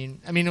way. I mean,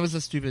 it was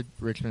a stupid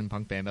Richmond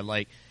punk band, but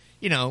like,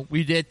 you know,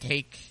 we did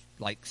take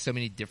like so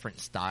many different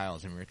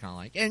styles, and we were kind of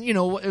like, and you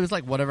know, it was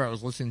like whatever I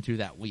was listening to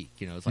that week.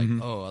 You know, it's like,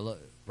 oh, I love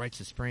Rites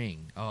of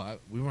Spring. Oh,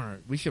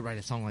 we should write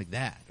a song like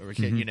that, or we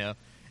should, you know.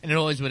 And it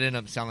always would end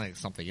up sounding like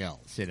something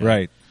else, you know?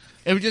 Right.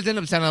 It would just end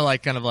up sounding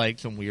like kind of like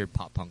some weird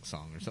pop punk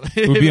song or something.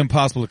 It would be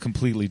impossible to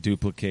completely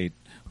duplicate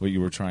what you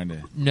were trying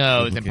to.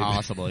 No, it's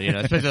impossible. You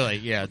know,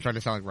 especially like trying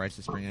to sound like Rites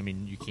of Spring. I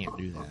mean, you can't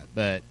do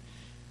that.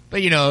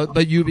 But you know,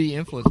 you'd be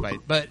influenced by it.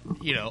 But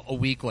you know, a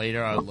week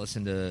later, I would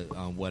listen to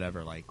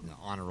whatever, like the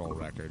Honor Roll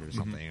record or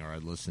something, or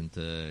I'd listen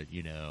to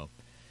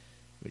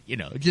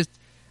just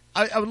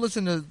I would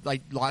listen to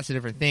like lots of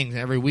different things.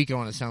 And every week, I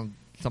want to sound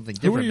something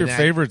different. Who were your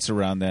favorites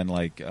around then?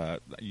 Like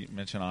you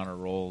mentioned Honor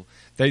Roll.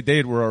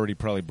 They were already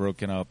probably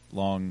broken up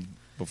long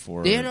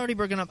before. They had already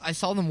broken up. I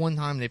saw them one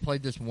time. They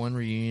played this one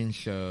reunion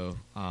show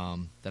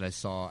that I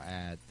saw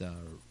at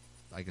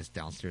I guess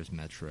downstairs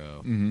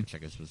Metro, which I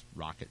guess was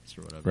Rockets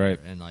or whatever. Right.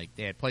 And like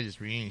they had played this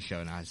reunion show,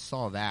 and I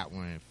saw that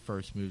when I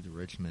first moved to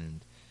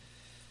Richmond.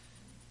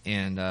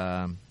 And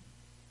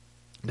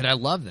but I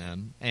love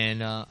them.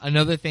 And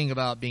another thing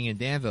about being in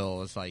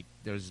Danville is like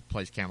there's this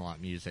place, Camelot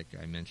Music,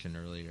 I mentioned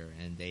earlier,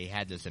 and they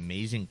had this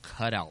amazing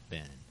cutout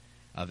bin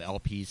of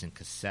LPs and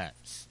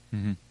cassettes.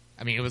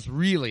 I mean, it was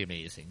really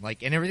amazing.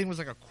 Like, and everything was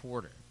like a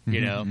quarter, you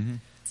know.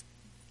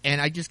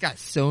 And I just got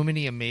so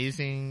many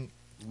amazing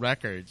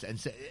records,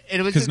 and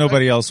it was because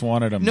nobody else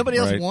wanted them. Nobody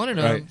else wanted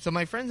them. Right. So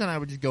my friends and I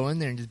would just go in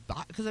there and just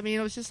buy. Because I mean,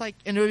 it was just like,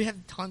 and we had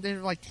they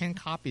had like 10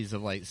 copies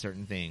of like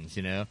certain things,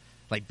 you know,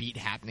 like Beat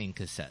Happening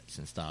cassettes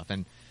and stuff,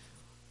 and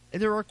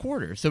they were a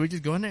quarter. So we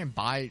just go in there and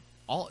buy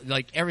all,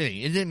 like everything.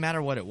 It didn't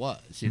matter what it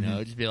was, you know.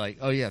 It'd just be like,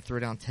 oh yeah, throw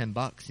down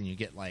 $10 and you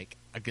get like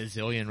a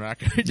gazillion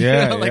records, you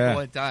know, like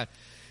one time.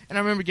 And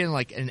I remember getting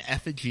like an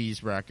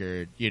Effigies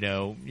record, you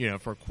know,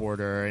 for a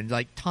quarter, and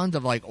like tons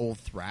of like old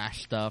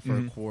thrash stuff for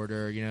a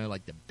quarter, you know,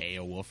 like the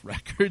Beowulf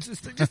records,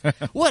 just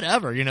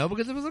whatever, you know,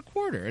 because it was a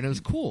quarter and it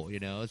was cool, you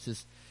know. It's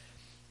just,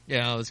 you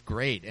know, it was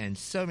great, and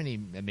so many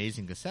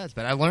amazing cassettes.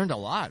 But I learned a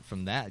lot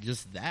from that,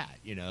 just that,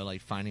 you know, like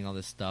finding all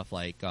this stuff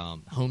like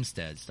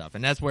Homestead stuff,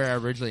 and that's where I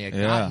originally had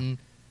gotten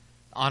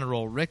Honor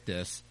Roll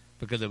Rictus,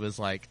 because it was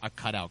like a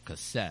cutout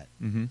cassette.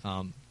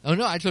 Oh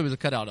no, actually it was a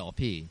cutout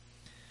LP.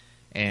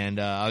 And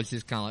I was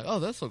just kind of like, oh,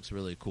 this looks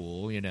really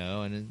cool, you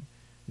know. And,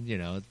 you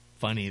know, it's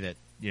funny that,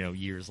 you know,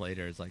 years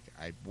later, it's like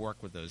I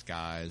work with those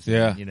guys.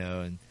 And, you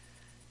know, and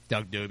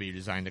Doug Doby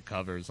designed the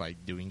covers, like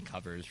doing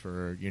covers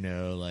for, you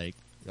know, like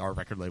our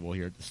record label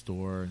here at the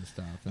store and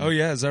stuff. And, Oh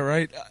yeah, is that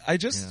right? I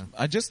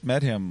just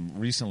met him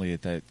recently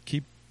at that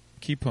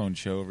Keepone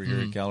show over here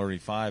at Gallery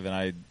 5,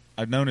 and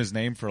I've known his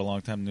name for a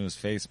long time, knew his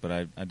face, but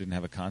I didn't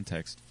have a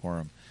context for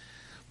him.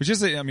 Which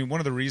is, I mean,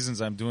 one of the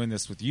reasons I'm doing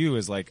this with you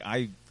is like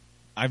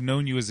I've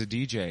known you as a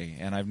DJ,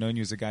 and I've known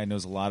you as a guy who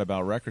knows a lot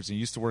about records. And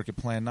you used to work at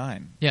Plan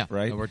 9, yeah,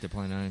 right? I worked at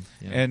Plan 9,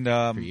 and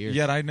for years.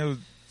 Yet I know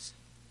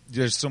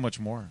there's so much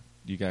more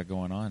you got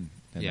going on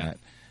than Yeah. that.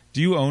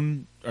 Do you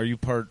own? Are you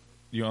part?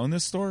 You own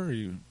this store? Or are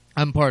you?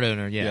 I'm part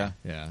owner. Yeah.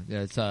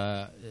 It's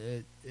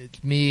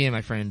it's me and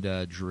my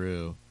friend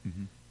Drew,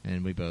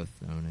 and we both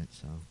own it.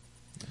 So.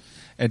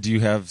 And do you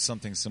have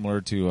something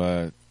similar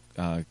to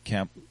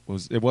Camp?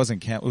 Was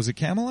it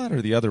Camelot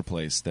or the other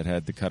place that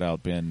had the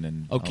cutout bin?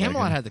 And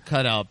Camelot had the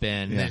cutout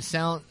bin. Yeah. And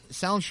then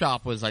Sound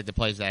Shop was like the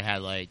place that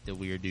had like the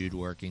weird dude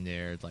working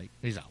there. It's like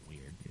he's not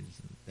weird,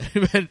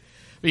 but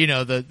you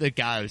know the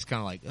guy was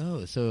kind of like,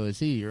 oh, so is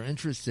he? You're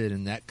interested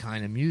in that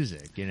kind of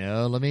music? You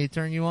know, let me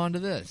turn you on to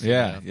this.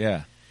 Yeah, you know?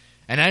 yeah.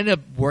 And I ended up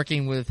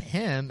working with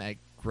him at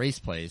Grace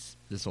Place.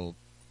 This old,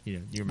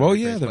 you remember Well,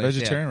 Grace yeah, the Place?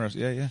 vegetarian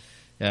restaurant. Yeah.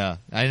 Yeah,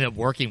 I ended up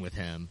working with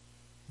him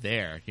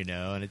there,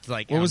 and it's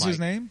like... What was his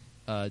name?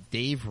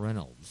 Dave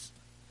Reynolds.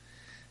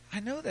 I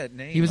know that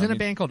name. He was in a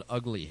band called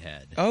Ugly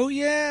Head. Oh,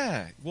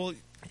 yeah. Well,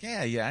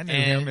 yeah, I knew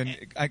him. And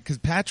because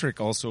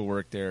Patrick also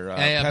worked there.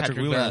 Patrick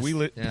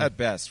Wheeler. Best. Pat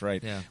Best,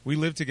 right. Yeah. We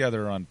lived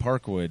together on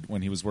Parkwood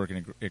when he was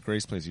working at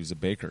Grace Place. He was a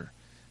baker.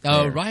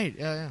 Oh, there. right.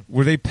 Yeah.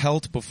 Were they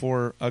Pelt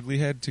before Ugly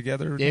Head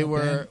together? They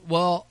were...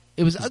 Well,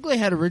 it was Ugly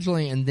Head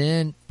originally, and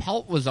then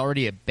Pelt was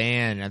already a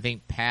band. I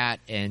think Pat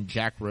and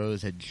Jack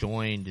Rose had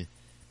joined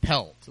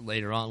Pelt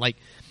later on. Like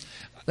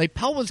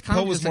Pelt was kind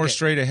Pelt of was more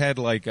straight ahead,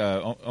 like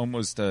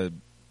almost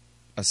an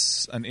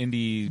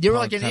indie. They were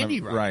like an kind indie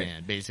of, rock right.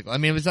 band, basically. I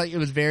mean, it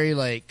was very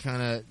like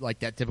kind of like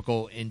that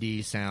typical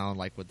indie sound,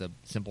 like with the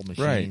Simple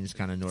Machines,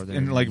 kind of northern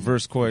and like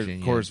verse,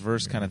 Virginia, chorus,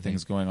 verse kind of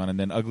things going on, and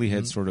then Ugly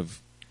Head sort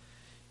of.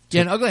 Yeah,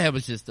 and Ugly Head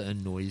was just a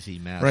noisy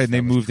mess. Right, and they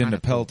that was moved into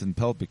kinda Pelt, cool. and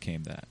Pelt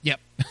became that. Yep,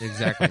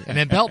 exactly. And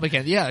then Pelt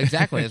became,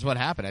 exactly. That's what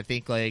happened. I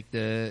think like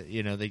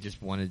they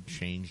just wanted to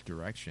change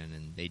direction,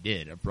 and they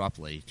did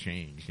abruptly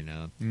change,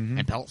 Mm-hmm.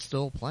 And Pelt's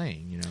still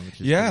playing, which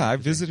is yeah, I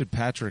visited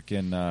Patrick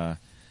in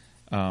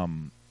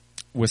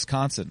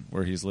Wisconsin,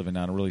 where he's living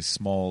now in a really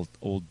small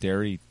old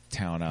dairy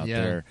town out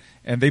there.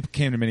 And they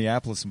came to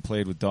Minneapolis and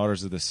played with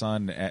Daughters of the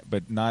Sun,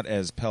 but not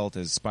as Pelt,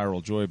 as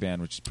Spiral Joy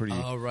Band, which is pretty.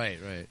 Oh, right.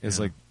 It's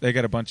like they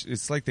got a bunch.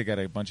 It's like they got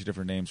a bunch of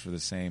different names for the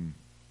same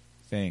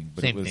thing,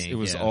 but it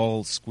was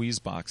all squeeze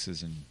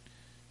boxes and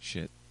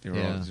shit. They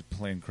were all just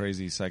playing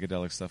crazy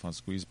psychedelic stuff on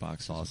squeeze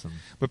boxes. That's awesome.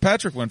 But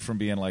Patrick went from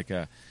being like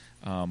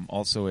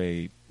also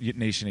a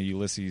Nation of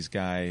Ulysses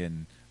guy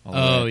and.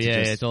 Oh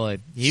yeah, totally.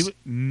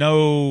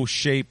 No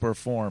shape or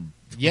form.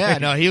 Yeah,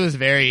 no, he was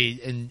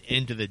very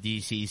into the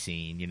DC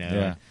scene,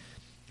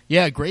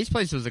 Yeah, Grace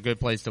Place was a good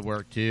place to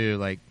work too.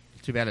 Like,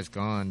 too bad it's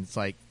gone. It's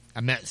like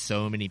I met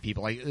so many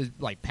people,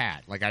 like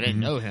Pat. Like I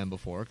didn't know him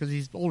before because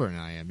he's older than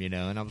I am,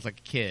 And I was like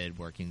a kid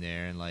working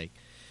there, and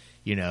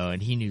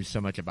and he knew so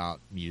much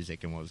about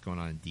music and what was going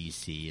on in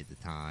DC at the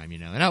time,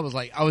 And I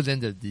was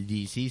into the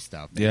DC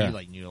stuff. But yeah,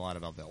 he knew a lot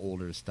about the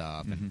older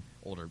stuff and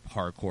older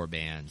hardcore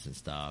bands and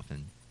stuff,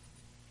 and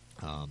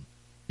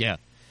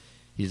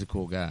he's a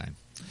cool guy.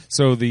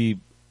 So the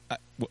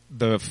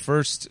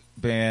first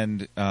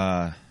band,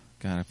 God,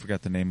 I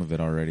forgot the name of it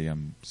already.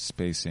 I'm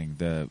spacing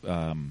the.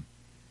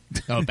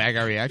 Bad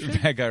Guy Reaction.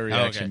 Bad Guy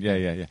Reaction. Oh,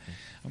 okay. Yeah.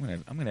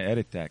 I'm gonna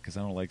edit that because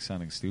I don't like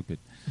sounding stupid.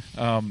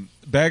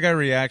 Bad Guy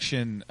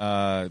Reaction.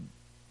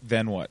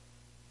 Then what?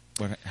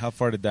 How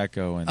far did that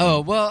go?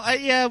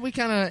 We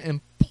kind of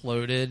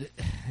imploded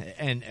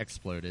and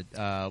exploded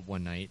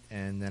one night,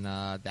 and then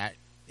that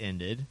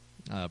ended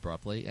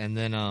abruptly, and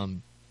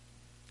then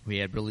we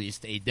had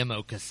released a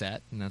demo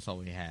cassette, and that's all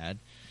we had.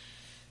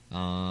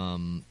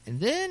 And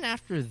then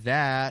after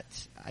that,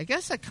 I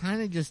guess I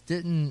kind of just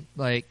didn't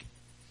I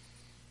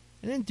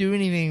didn't do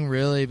anything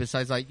really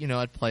besides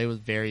I'd play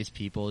with various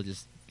people,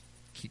 just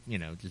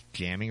just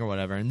jamming or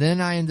whatever. And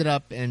then I ended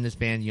up in this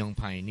band, Young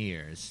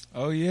Pioneers.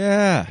 Oh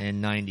yeah,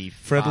 in '95.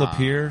 Fred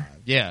Lapierre.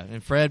 Yeah,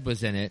 and Fred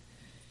was in it.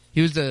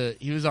 He was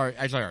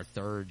our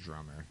third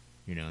drummer,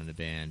 in the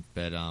band,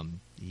 but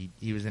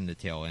he was in the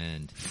tail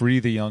end. Free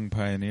the Young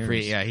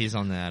Pioneers. Yeah, he's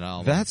on that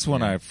album. That's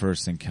when I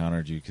first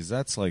encountered you, because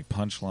that's like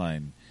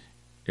Punchline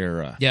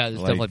era. Yeah, it's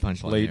definitely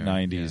Punchline late era.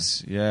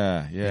 '90s.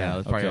 Yeah. I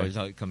was probably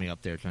always coming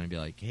up there trying to be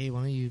like, hey,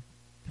 why don't you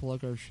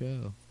plug our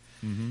show?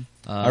 Mm-hmm.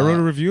 I wrote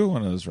a review of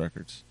one of those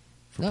records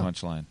for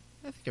Punchline.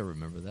 I think I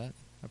remember that.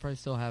 I probably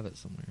still have it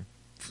somewhere.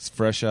 It's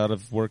fresh out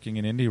of working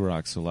in indie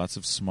rock, so lots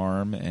of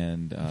smarm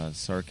and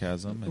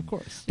sarcasm. Of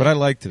course. But I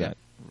liked that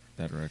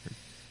record.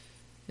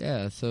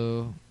 Yeah,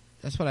 so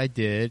that's what I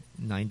did,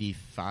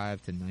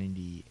 95 to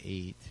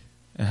 98.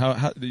 And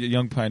how the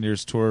Young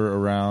Pioneers tour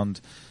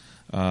around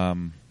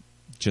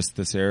just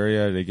this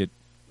area?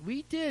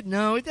 We did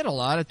a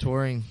lot of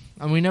touring.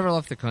 I mean, we never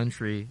left the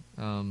country,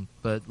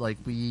 but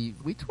we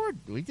toured.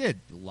 We did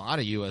a lot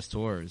of U.S.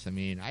 tours. I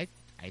mean, I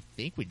I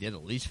think we did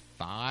at least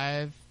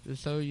 4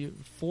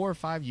 or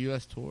 5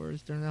 U.S.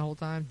 tours during that whole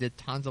time. Did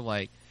tons of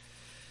like,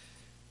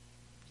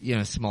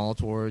 small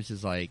tours,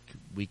 just like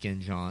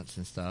weekend jaunts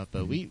and stuff.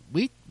 But we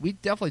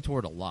definitely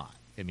toured a lot.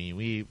 I mean,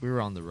 we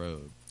were on the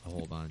road a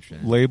whole bunch.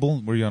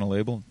 Label? Were you on a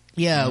label?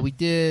 Yeah, we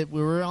did.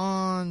 We were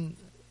on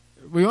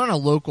a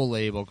local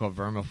label called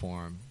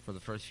Vermiform for the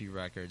first few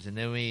records, and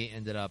then we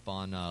ended up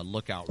on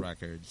Lookout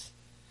Records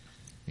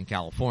in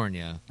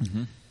California.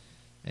 Mm-hmm.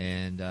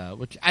 And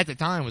which at the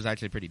time was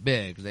actually pretty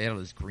big because they had all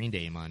this Green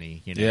Day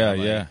money,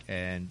 Yeah.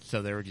 And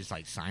so they were just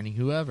like signing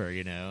whoever,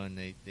 and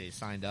they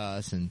signed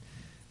us, and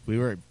we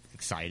were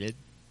excited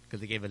because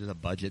they gave us a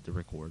budget to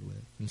record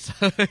with. And so,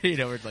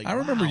 we're like, I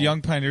remember wow.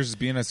 Young Pioneers as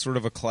being a sort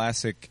of a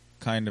classic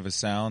kind of a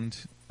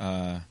sound.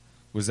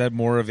 Was that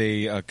more of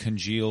a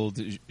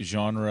congealed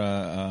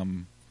genre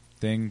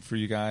thing for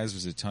you guys?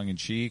 Was it tongue in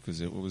cheek?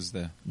 What was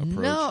the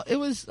approach? No, it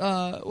was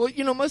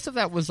most of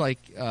that was like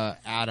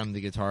Adam, the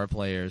guitar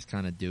player, is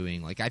kind of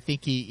doing. Like I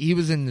think he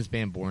was in this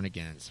band Born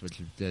Against, which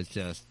is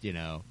just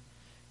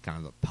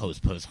kind of a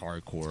post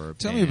hardcore.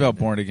 Tell me about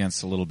Born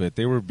Against a little bit.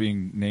 They were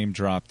being name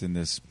dropped in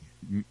this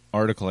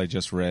article I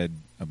just read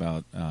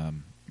about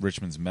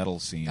Richmond's metal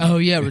scene. Oh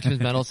yeah,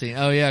 Richmond's metal scene.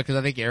 Oh yeah, because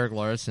I think Eric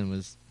Larson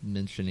was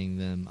mentioning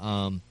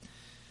them.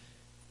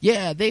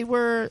 Yeah, they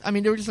were. I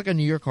mean, they were just like a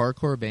New York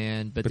hardcore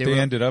band, but they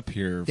ended up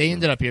here. They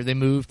ended up here. They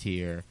moved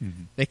here.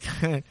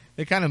 Mm-hmm.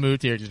 They kind of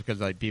moved here just because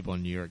like people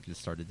in New York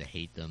just started to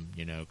hate them,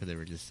 because they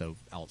were just so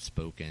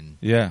outspoken.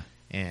 Yeah.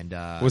 And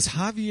was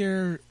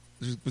Javier?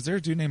 Was there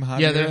a dude named Javier?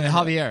 Yeah,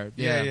 Javier.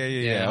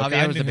 Yeah. Javier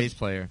Okay, was the bass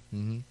player.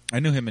 Mm-hmm.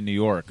 I knew him in New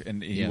York,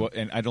 and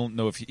and I don't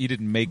know if he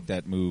didn't make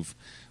that move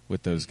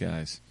with those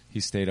guys. He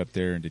stayed up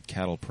there and did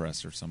Cattle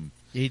Press or some.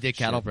 He did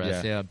Cattle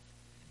Press. Yeah.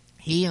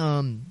 He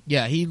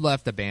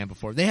left the band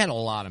before. They had a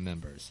lot of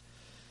members.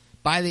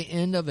 By the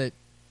end of it,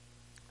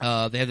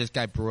 they had this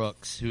guy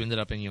Brooks who ended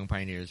up in Young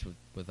Pioneers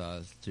with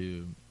us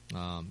too.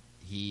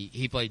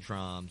 He played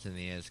drums, and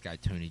they had this guy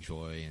Tony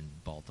Joy in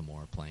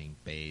Baltimore playing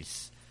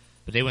bass.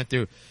 But they went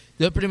through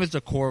pretty much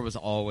the core was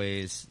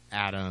always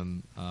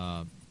Adam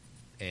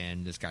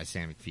and this guy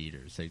Sam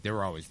McFeeters. They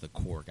were always the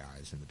core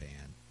guys in the band.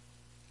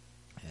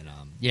 And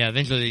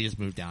eventually they just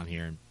moved down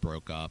here and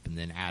broke up. And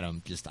then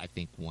Adam just I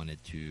think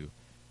wanted to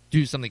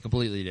do something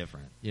completely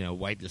different,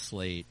 wipe the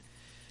slate.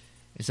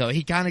 And so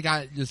he kind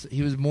of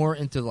he was more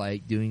into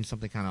like doing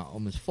something kind of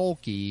almost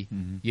folky,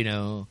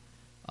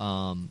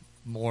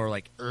 more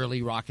like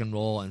early rock and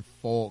roll and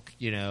folk,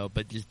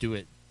 but just do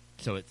it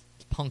so it's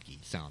punky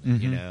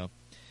sounding,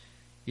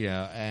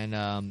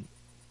 and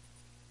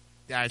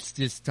that's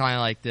just kind of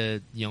like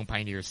the Young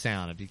Pioneer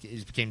sound.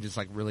 It became just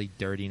like really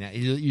dirty. Now he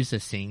used to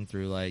sing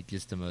through like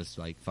just the most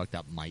like fucked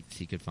up mics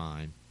he could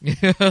find.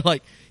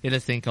 Like he had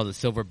this thing called the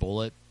Silver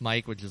Bullet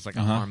mic, which is like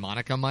a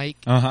harmonica mic.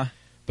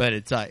 But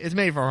it's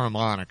made for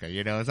harmonica.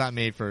 It's not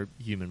made for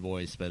human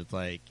voice, but it's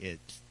like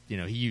it's. He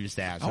used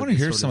that. I want to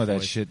hear some of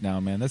that shit now,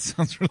 man. That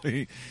sounds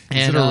really.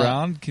 Is it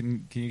around?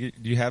 Can you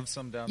do you have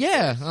some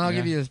downstairs? Yeah, I'll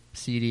give you a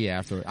CD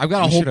afterwards. I've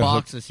got a whole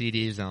box of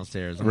CDs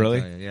downstairs. Really?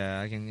 Yeah,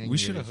 I can. We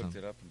should have hooked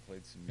it up and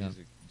played some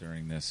music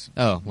during this.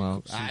 Oh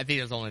well, I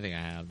think that's the only thing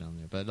I have down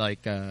there. But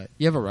like,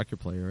 you have a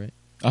record player,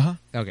 right?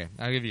 Okay,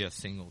 I'll give you a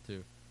single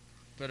too.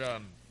 But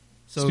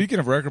so speaking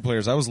of record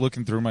players, I was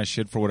looking through my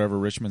shit for whatever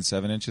Richmond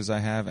 7-inches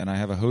I have, and I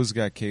have a Hose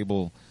Got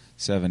Cable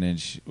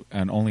 7-inch,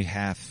 and only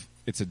half.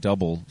 It's a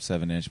double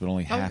 7-inch, but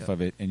only half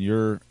of it. And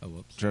you're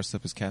dressed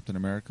up as Captain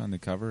America on the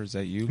cover. Is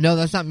that you? No,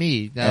 that's not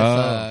me.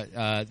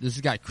 That's this is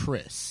a guy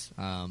Chris.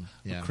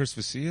 Chris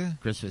Vesia.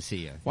 Chris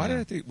Vesia. Why did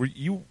I think? Were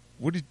you?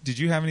 What did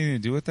you have anything to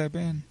do with that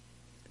band?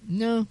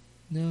 No.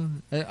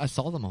 I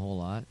saw them a whole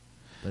lot.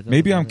 But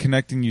maybe I'm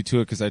connecting you to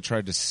it because I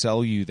tried to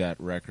sell you that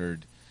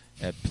record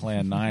at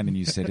Plan 9, and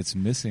you said it's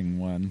missing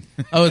one.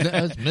 I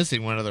was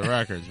missing one of the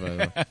records, by the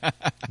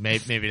way.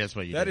 Maybe that's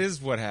what you did. That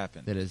is what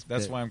happened.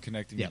 That's why I'm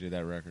connecting you to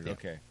that record. Yep.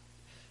 Okay.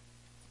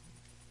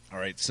 All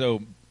right,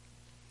 so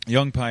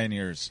Young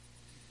Pioneers.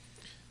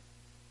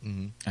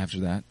 Mm-hmm. After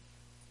that?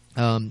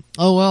 Young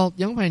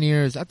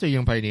Pioneers, after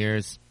Young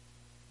Pioneers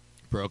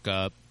broke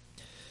up.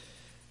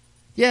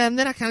 Yeah, and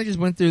then I kind of just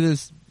went through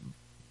this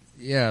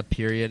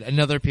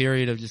another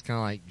period of just kind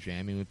of like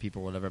jamming with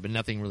people or whatever, but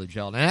nothing really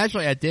gelled. And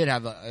actually I did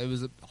have it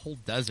was a whole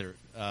desert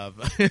of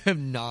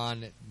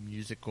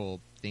non-musical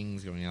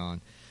things going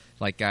on.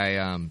 Like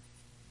I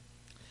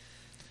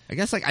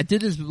guess like I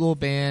did this little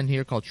band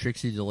here called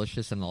Trixie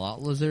Delicious and the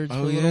Lot Lizards for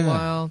a little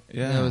while.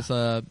 Yeah. And it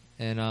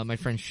was my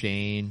friend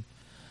Shane.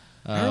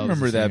 I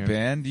remember that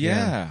band.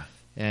 Yeah.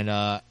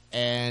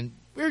 And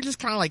we were just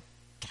kind of like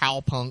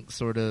cowpunk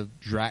sort of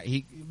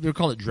drag. They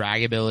called it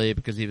Dragabilly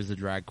because he was a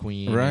drag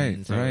queen. Right,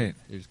 and so right.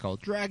 It was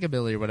called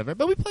Dragabilly or whatever.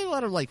 But we played a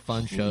lot of like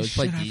fun shows.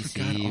 Played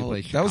DC.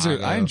 Played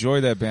Chicago. I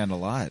enjoyed that band a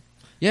lot.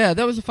 Yeah,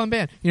 that was a fun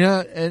band.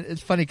 And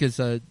it's funny because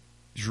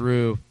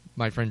Drew,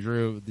 my friend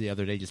Drew, the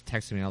other day just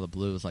texted me out of the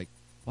blue. Was like,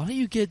 "Why don't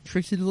you get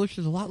Trixie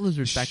Delicious and Lot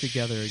Lizards back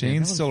together again?"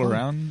 Shane's still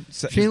around.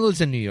 Shane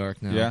lives in New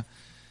York now. Yeah,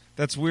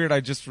 that's weird.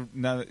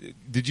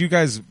 Did you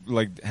guys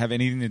like have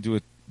anything to do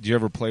with do you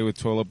ever play with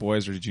Toilet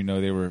Boys, or did you know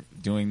they were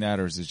doing that,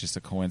 or is it just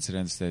a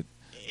coincidence that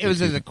It was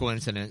just a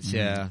coincidence.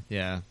 Yeah.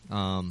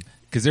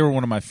 because they were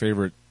one of my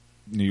favorite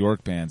New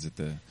York bands at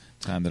the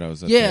time that I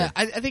was up Yeah,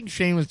 there. I think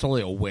Shane was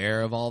totally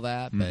aware of all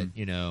that, but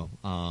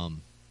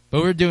but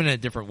we were doing it a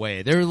different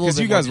way. They were a little 'Cause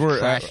bit you more guys were,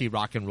 trashy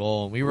rock and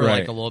roll, and we were Right.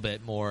 like a little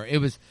bit more. It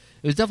was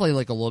definitely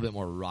like a little bit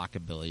more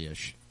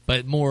rockabilly-ish,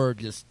 but more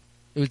just.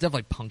 It was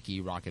definitely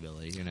punky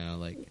rockabilly,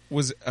 like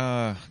Was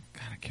God,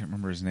 I can't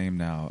remember his name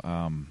now.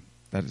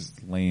 That is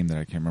lame that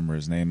I can't remember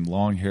his name.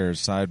 Long hair,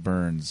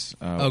 sideburns.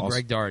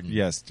 Greg Darden.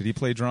 Yes, did he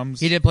play drums?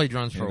 He did play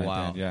drums for In a that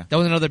while. band, yeah. That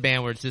was another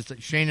band where it's just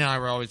like, Shane and I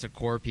were always the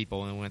core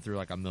people, and we went through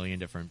like a million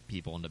different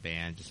people in the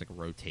band, just like a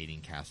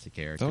rotating cast of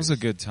characters. That was a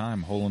good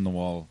time, hole in the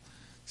wall,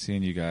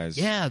 seeing you guys.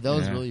 Yeah, that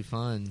was really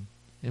fun,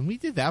 and we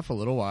did that for a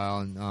little while,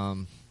 and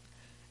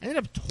I ended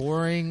up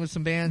touring with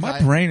some bands.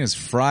 My brain is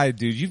fried,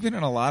 dude. You've been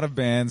in a lot of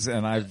bands,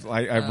 and I've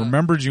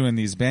remembered you in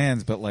these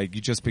bands, but like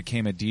you just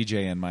became a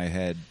DJ in my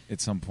head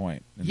at some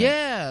point. And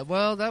Yeah,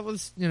 well, that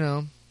was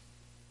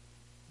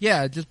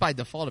just by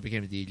default it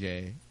became a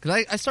DJ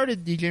because I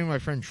started DJing with my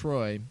friend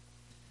Troy,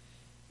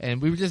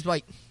 and we were just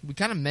like we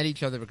kind of met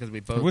each other because we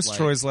both. What's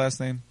Troy's last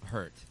name?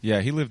 Hurt.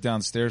 Yeah, he lived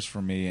downstairs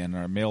from me, and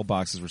our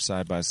mailboxes were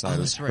side by side. Oh, It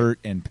was that's right. Hurt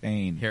and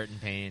Pain. Hurt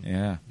and Pain.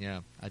 Yeah.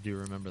 I do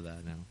remember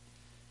that now.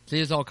 See,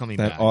 it's all coming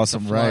That back.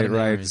 awesome, The flood right. of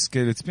memories. It's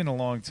good. It's been a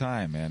long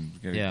time, man.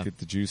 We gotta get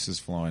the juices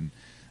flowing.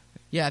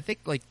 Yeah, I think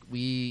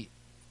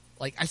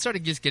I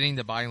started just getting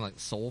to buying like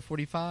Soul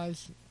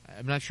 45s.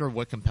 I'm not sure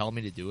what compelled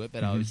me to do it,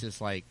 but I was just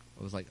like,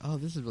 oh,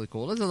 this is really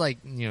cool. This is like,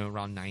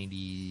 around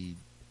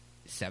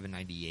 97,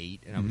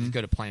 98, and I would just go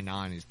to Plan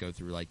 9 and just go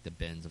through like the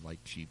bins of like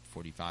cheap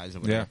 45s or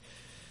whatever. Yeah.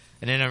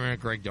 And then I remember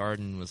Greg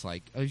Darden was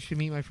like, oh, you should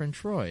meet my friend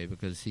Troy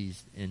because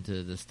he's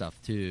into this stuff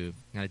too.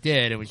 And I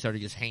did, and we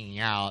started just hanging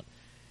out.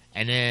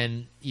 And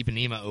then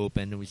Ipanema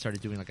opened, and we started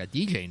doing like a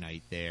DJ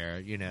night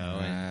there,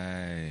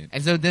 Right.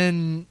 And so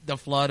then the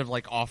flood of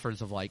like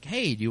offers of like,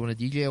 hey, do you want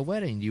to DJ a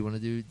wedding? Do you want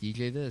to do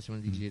DJ this? Do you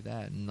want to DJ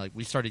that? And like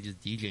we started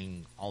just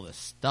DJing all this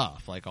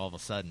stuff, like all of a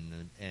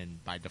sudden,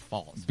 and by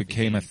default It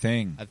became a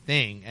thing. a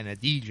thing, and a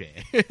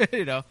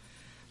DJ.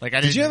 Like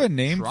I Did you have a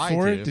name try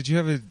for to. it? Did you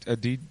have a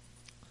D?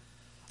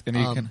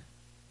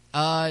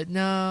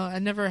 No, I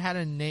never had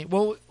a name.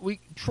 Well,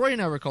 Troy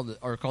and I are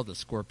called the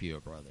Scorpio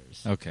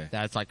Brothers. Okay.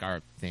 That's like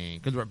our thing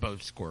because we're both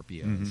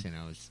Scorpios.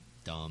 It's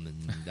dumb,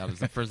 and that was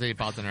the first thing that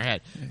popped in our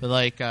head.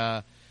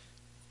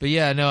 But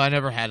yeah, no, I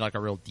never had like a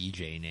real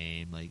DJ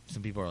name. Like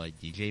some people are like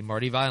DJ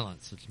Marty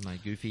Violence, which is my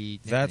goofy.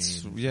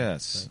 That's nickname.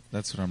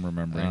 that's what I'm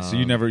remembering. So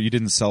you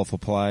didn't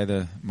self-apply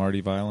the Marty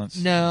Violence?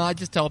 No, I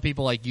just tell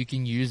people like you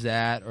can use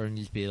that, or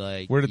just be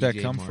like. Where did that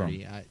DJ come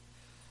Marty.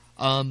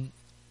 from?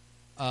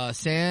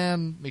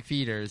 Sam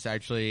McFeeters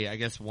actually, I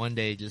guess one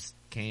day just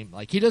came.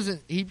 Like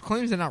he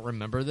claims to not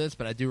remember this,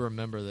 but I do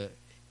remember that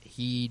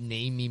he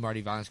named me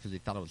Marty Violence because he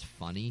thought it was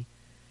funny.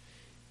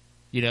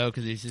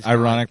 Because he's just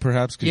Ironic,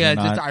 perhaps. 'Cause Yeah,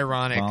 you're just not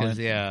ironic because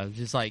violent?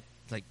 just like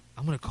it's like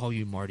I'm gonna call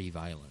you Marty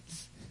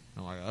Violence.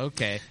 I'm like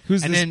okay.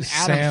 Who's and this then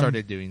Adam Sam?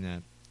 started doing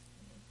that.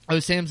 Oh,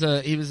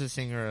 he was a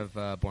singer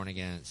of Born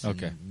Against,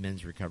 and Okay.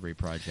 Men's Recovery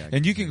Project.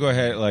 And you can go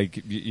ahead, like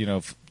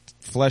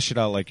flesh it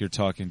out like you're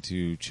talking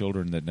to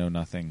children that know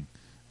nothing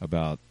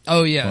about.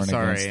 Oh yeah, Born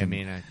sorry. Against I and-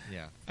 mean,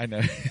 yeah. I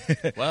know.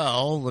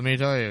 Well, let me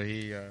tell you,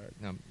 he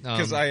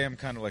Because I am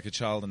kind of like a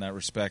child in that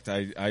respect.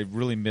 I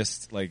really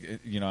missed,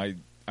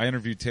 I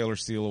interviewed Taylor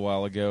Steele a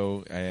while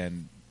ago,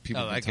 and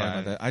people Oh, were that talking guy.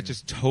 about that. I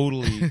just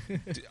totally,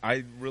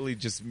 I really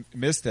just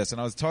missed this.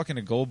 And I was talking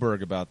to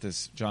Goldberg about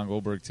this, John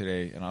Goldberg,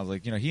 today, and I was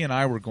like, he and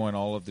I were going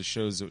all of the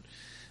shows,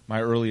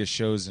 my earliest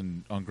shows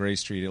on Gray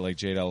Street at like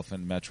Jade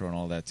Elephant, Metro, and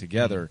all that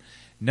together.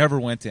 Never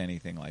went to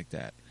anything like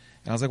that.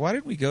 And I was like, why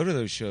didn't we go to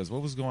those shows?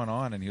 What was going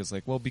on? And he was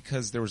like, well,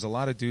 because there was a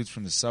lot of dudes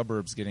from the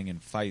suburbs getting in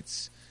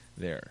fights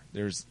there.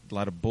 There's a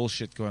lot of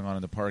bullshit going on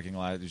in the parking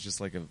lot. There's just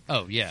like a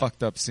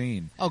fucked up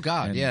scene. Oh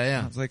God, And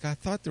yeah. I was like, I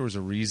thought there was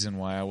a reason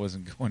why I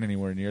wasn't going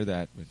anywhere near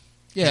that. But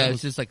Yeah,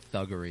 it's just like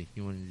thuggery.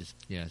 You want to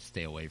just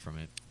stay away from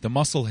it. the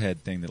musclehead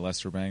thing that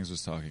Lester Bangs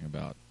was talking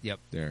about. Yep.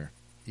 There.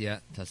 Yeah,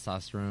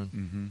 testosterone,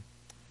 Mm-hmm.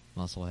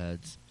 muscle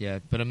heads. Yeah,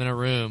 put them in a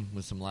room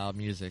with some loud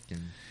music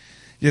and.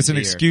 Yeah, it's an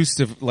Beer. excuse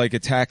to like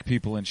attack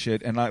people and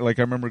shit. And I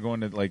remember going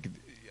to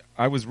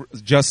I was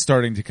just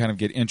starting to kind of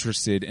get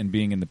interested in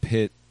being in the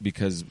pit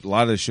because a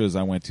lot of the shows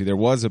I went to, there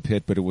was a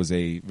pit, but it was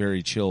a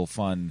very chill,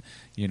 fun,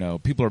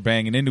 people are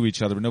banging into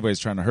each other, but nobody's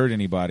trying to hurt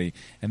anybody.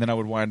 And then I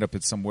would wind up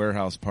at some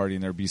warehouse party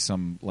and there'd be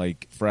some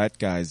like frat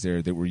guys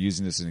there that were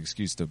using this as an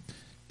excuse to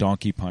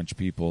donkey punch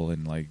people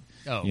and Of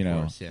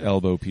course, yeah.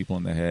 elbow people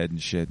in the head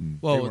and shit. And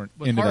they Well, weren't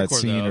with into hardcore that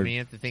scene. though, or, I mean, you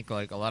have to think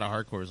like a lot of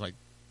hardcore is like,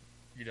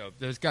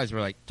 those guys were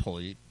like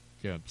totally,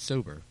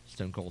 sober,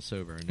 stone cold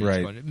sober, and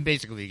Right.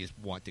 basically just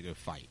want to go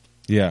fight.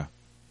 yeah.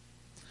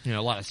 A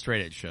lot of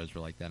straight edge shows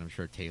were like that. I'm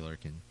sure Taylor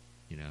can,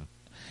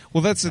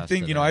 Well, that's the Contest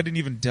thing. to You know, that. I didn't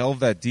even delve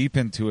that deep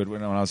into it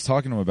when I was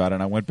talking to him about it.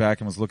 And I went back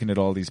and was looking at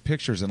all these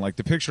pictures, and like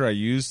the picture I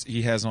used,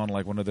 he has on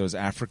like one of those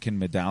African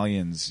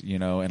medallions, you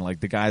know, and like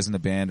the guys in the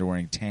band are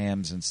wearing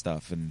tams and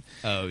stuff, and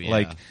Oh yeah,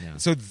 like yeah.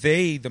 so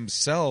they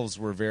themselves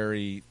were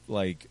very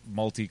like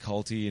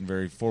multi-culty and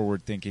very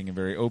forward-thinking and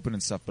very open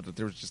and stuff. But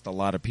there was just a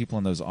lot of people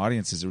in those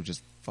audiences who were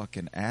just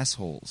fucking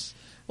assholes.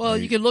 Well,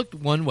 Like- you could look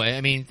one way.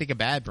 I mean, think of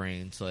Bad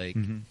Brains. Like,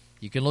 Mhm.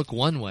 you can look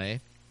one way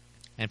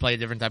and play a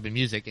different type of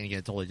music, and you get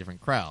a totally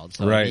different crowd.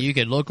 So Right. you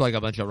could look like a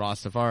bunch of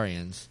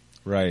Rastafarians,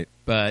 Right.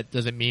 but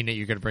doesn't mean that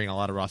you're going to bring a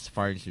lot of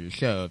Rastafarians to your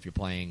show if you're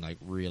playing like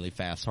really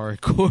fast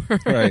hardcore.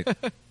 Right.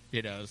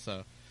 You know,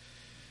 so.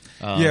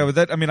 Yeah, but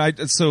that, I mean, I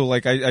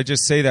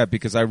just say that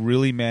because I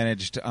really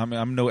managed.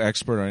 I'm no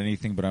expert on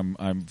anything, but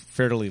I'm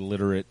fairly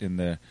literate in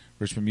the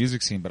Richmond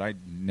music scene. But I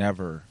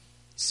never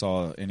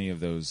saw any of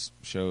those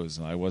shows,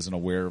 and I wasn't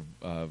aware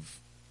of.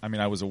 I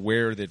mean, I was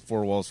aware that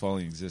Four Walls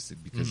Falling existed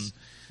because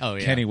Oh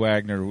yeah. Kenny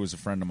Wagner, who was a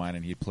friend of mine,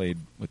 and he played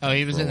with. Oh, them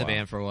he was for a in the while.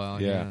 band for a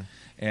while. Yeah.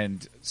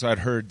 And so I'd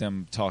heard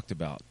them talked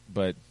about,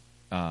 but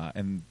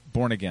and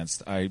Born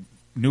Against, I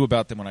knew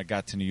about them when I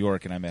got to New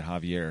York and I met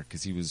Javier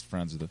because he was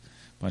friends with a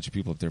bunch of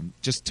people up there.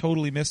 Just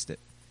totally missed it.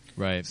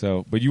 Right.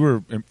 So, but you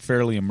were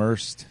fairly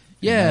immersed.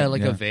 in Yeah, that,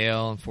 like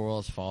Avail and Four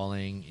Walls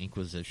Falling,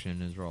 Inquisition,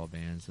 those were all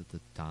bands at the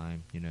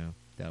time, you know,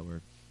 that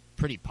were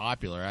pretty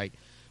popular.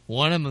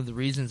 One of the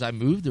reasons I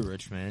moved to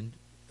Richmond,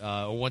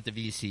 or went to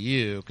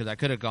VCU, because I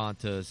could have gone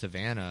to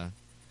Savannah,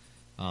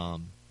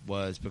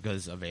 was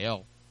because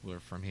Avail were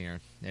from here,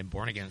 and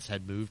Born Against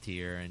had moved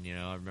here, and, you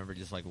know, I remember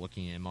just, like,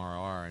 looking at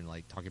MRR and,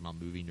 like, talking about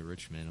moving to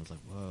Richmond. I was like,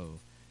 whoa,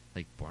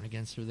 like, Born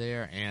Against are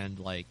there, and,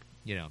 like,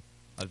 you know,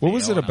 What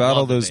was Avail, it and I about all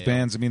loved those Avail.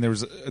 bands? I mean, there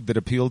was that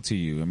appealed to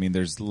you. I mean,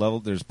 there's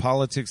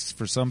politics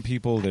for some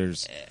people.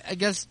 There's I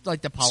guess,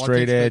 like, the politics.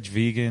 straight but- edge,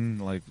 vegan,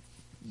 like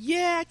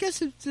Yeah, I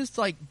guess it's just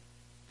like,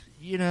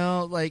 you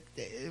know, like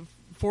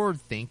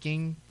forward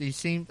thinking. They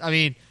seem. I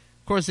mean,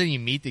 of course, then you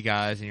meet the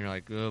guys and you're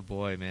like, oh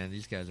boy, man,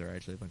 these guys are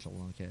actually a bunch of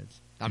lunkheads.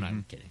 I'm not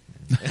kidding,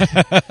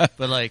 man.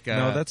 But like,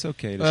 no, that's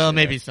okay. To well, say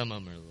maybe that. some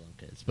of them are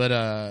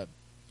lunkheads,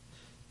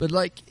 but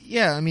like,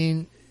 yeah, I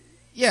mean,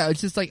 yeah,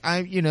 it's just like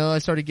I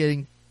started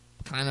getting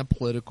kind of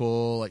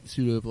political, like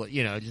pseudo,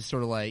 you know, just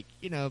sort of like,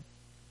 you know,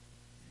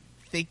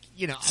 think,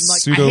 you know, I'm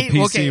like pseudo I hate,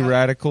 PC okay,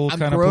 radical I'm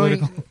kind of growing-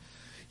 political.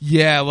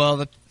 Yeah, well,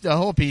 the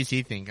whole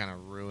PC thing kind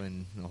of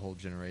ruined a whole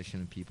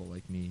generation of people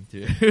like me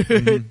too.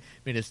 Mm-hmm. I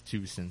mean, it's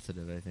too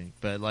sensitive, I think.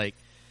 But like,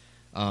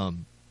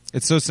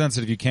 It's so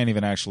sensitive you can't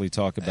even actually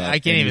talk about. I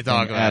can't even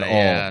talk anything about at it. all.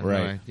 Yeah,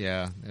 Right? no,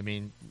 yeah. I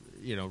mean,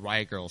 you know,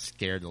 Riot Girl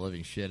scared the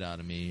living shit out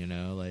of me. You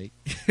know, like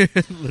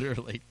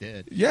literally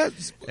did.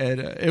 Yes.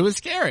 And it was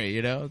scary,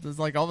 you know. It was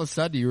like all of a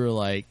sudden you were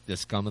like the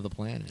scum of the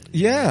planet.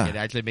 Yeah. It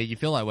actually made you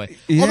feel that way.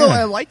 Yeah. Although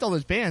I liked all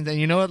those bands, and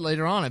you know what?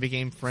 Later on, I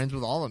became friends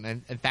with all of them.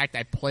 And in fact,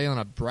 I play on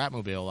a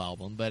Bratmobile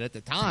album. But at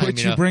the time, But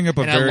you you know, bring up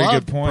a and very I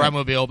loved good point.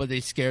 Bratmobile, but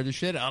they scared the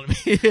shit out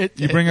of me.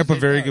 You bring up a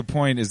very good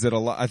point. Is that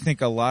I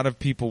think a lot of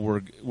people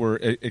were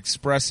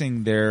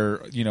expressing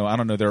their, you know, I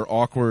don't know, their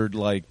awkward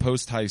like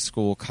post high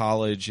school,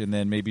 college, and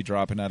then maybe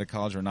dropping out of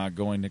college or not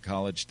going to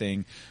college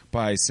thing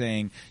by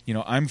saying, you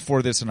know, I'm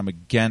for this and I'm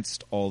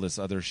against all this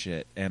other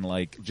shit, and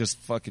like just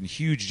fucking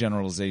huge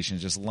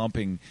generalizations, just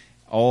lumping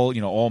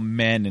all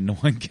men in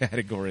one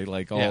category,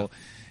 like all, Yeah.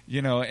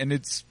 you know, and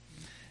it's,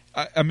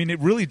 I mean, it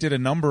really did a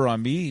number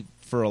on me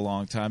for a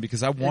long time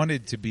because I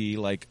wanted to be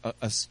like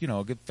a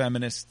good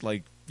feminist,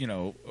 like, you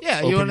know,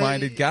 Yeah, you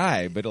open-minded wanna-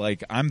 guy, but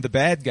like I'm the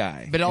bad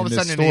guy. But all in of a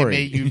this sudden, it story.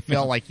 made you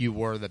feel like you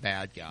were the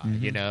bad guy,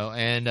 Mm-hmm. you know.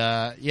 And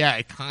yeah,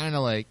 it kind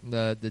of like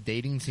the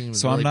dating scene was.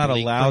 So really I'm not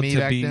bleak for allowed me to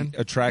back be then.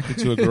 attracted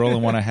to a girl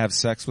and want to have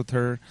sex with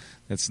her.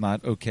 That's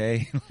not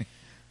okay.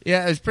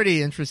 Yeah, it was a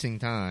pretty interesting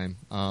time.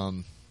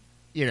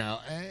 You know,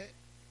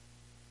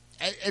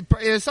 it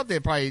was something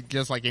that probably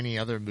just like any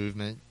other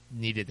movement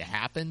needed to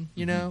happen.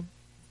 You know,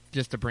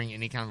 just to bring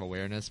any kind of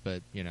awareness.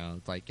 But you know,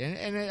 it's like,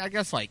 and I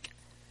guess like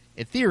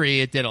in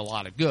theory, it did a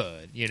lot of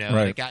good. You know,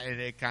 Right.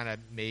 it kind of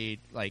made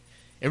like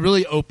it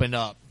really opened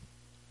up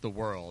the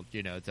world.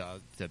 You know,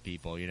 to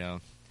people. You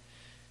know,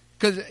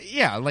 because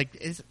yeah, like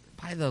it's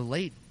by the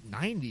late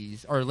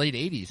 '90s or late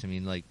 '80s. I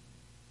mean, like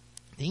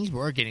things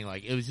were getting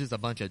like it was just a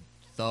bunch of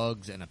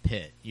thugs in a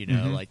pit, you know,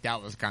 Mhm. like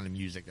that was kind of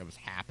music that was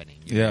happening,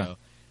 you Yeah. know.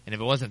 And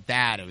if it wasn't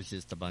that, it was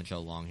just a bunch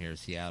of long hair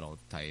Seattle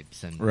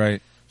types, and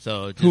Right.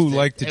 so just, Who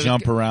like to it was-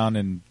 jump around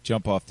and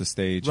jump off the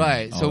stage. and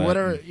right? all So that.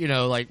 whatever, you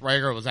know, like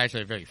Riot Girl was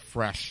actually a very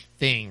fresh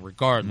thing,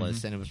 regardless,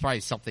 Mm-hmm. and it was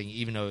probably something,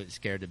 even though it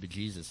scared the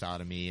bejesus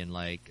out of me, and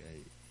like,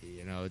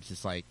 you know, it's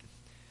just like.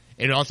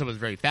 It also was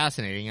very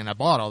fascinating, and I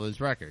bought all those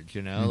records,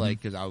 you know, Mhm.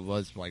 like because I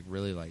was like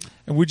really like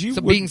And would you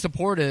being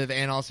supportive,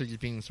 and also just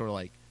being sort of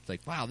like, it's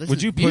like wow, this would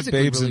is you put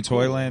musically Babes really in cool,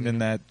 Toyland you in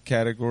know? that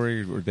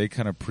category, or they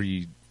kind of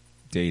predate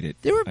it?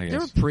 They were I they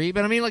were guess. pre,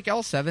 but I mean, like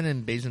L7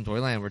 and Babes in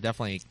Toyland were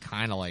definitely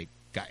kind of like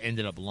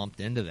ended up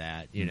lumped into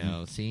that, you Mm-hmm.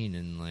 know, scene,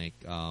 and like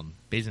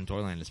Babes in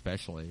Toyland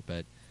especially.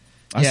 But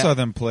I yeah. saw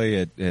them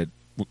play at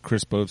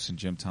Chris Bopes and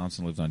Jim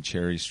Thompson lived on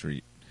Cherry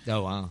Street.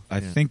 Oh wow! I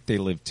think they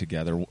lived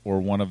together, or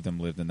one of them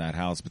lived in that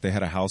house. But they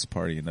had a house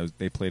party, and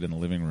they played in the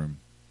living room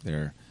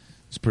there.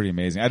 It was pretty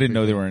amazing. I didn't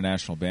know they were a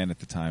national band at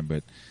the time,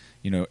 but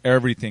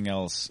everything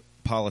else,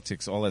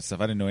 politics, all that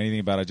stuff, I didn't know anything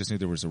about. I just knew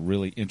there was a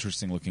really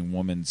interesting looking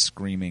woman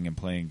screaming and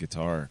playing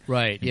guitar.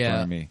 Right? In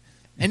front of me.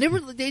 And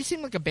they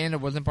seemed like a band that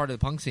wasn't part of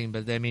the punk scene,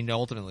 but they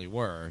ultimately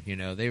were.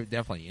 They were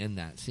definitely in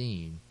that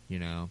scene.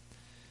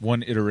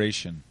 One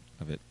iteration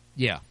of it.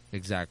 Yeah,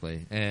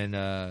 exactly. And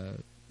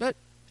but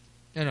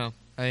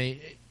I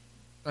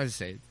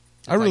say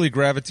I really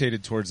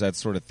gravitated towards that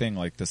sort of thing,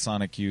 like the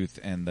Sonic Youth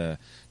and the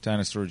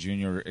Dinosaur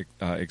Jr.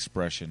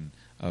 Expression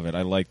of it.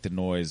 I liked the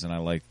noise, and I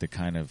liked the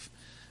kind of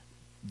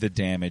the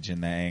damage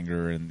and the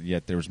anger, and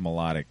yet there was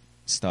melodic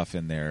stuff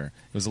in there.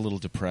 It was a little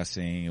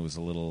depressing. It was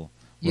a little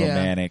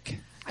romantic.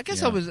 I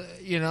guess I was,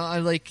 I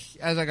like,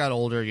 as I got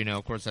older,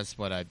 of course that's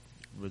what I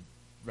would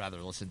rather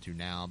listen to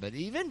now. But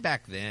even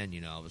back then,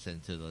 I was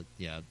into the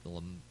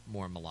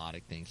more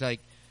melodic things. Like,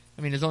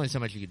 I mean, there's only so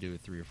much you could do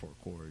with 3 or 4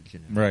 chords,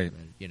 right?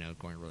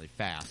 Going really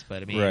fast.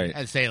 But I mean, right.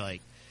 I'd say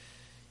like,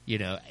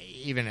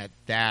 even at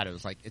that, it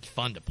was like it's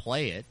fun to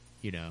play it,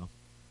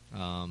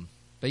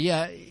 But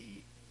yeah,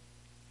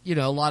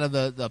 a lot of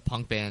the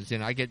punk bands,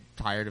 I get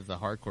tired of the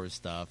hardcore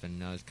stuff,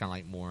 and I was kind of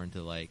like more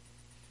into like,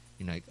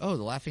 like, oh,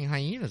 the Laughing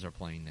Hyenas are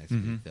playing next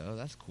week, though.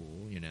 That's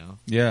cool,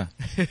 Yeah.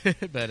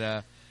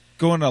 But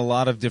going a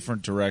lot of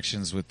different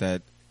directions with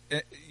that.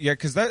 Yeah,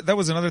 because that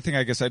was another thing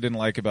I guess I didn't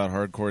like about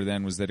hardcore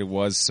then, was that it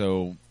was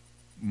so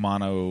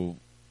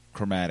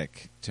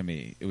monochromatic to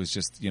me. It was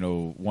just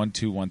 1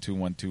 2 1 2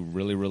 1 2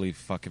 really really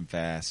fucking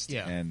fast,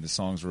 and the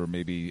songs were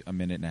maybe a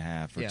minute and a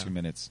half or 2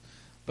 minutes.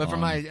 But for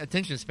my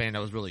attention span,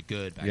 that was really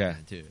good back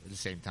then too. At the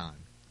same time,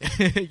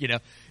 and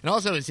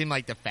also it seemed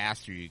like the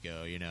faster you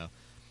go,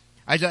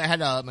 I had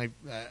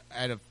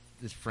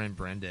this friend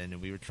Brendan,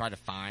 and we would try to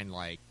find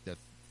like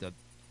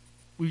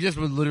we just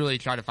would literally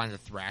try to find the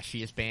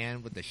thrashiest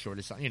band with the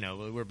shortest song.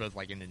 We were both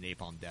like into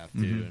Napalm Death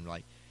too, and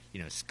like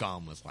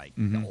Scum was like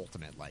the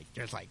ultimate. Like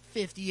there's like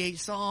 58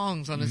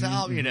 songs on this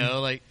album,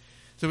 like.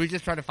 So we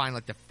just tried to find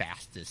like the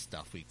fastest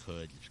stuff we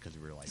could, because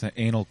we were like, it's an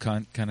anal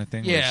cunt kind of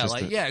thing.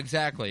 Yeah,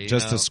 exactly.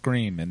 Just a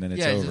scream and then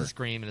it's over. Just a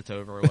scream and it's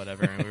over or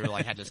whatever. And we were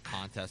like had this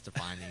contest of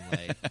finding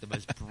like the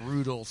most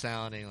brutal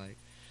sounding like.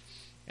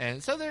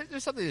 And so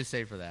there's something to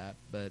say for that,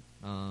 but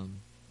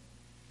I'm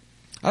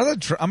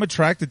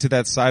attracted to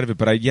that side of it,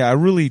 but I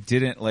really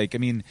didn't like. I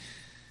mean,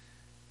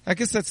 I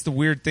guess that's the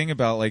weird thing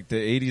about like the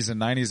 80s and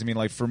 90s. I mean,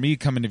 like for me,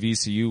 coming to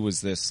VCU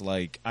was this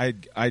like I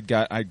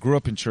grew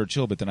up in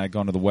Churchill, but then I'd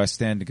gone to the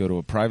West End to go to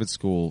a private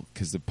school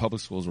because the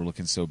public schools were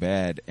looking so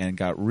bad, and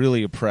got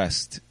really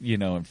oppressed,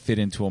 and fit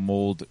into a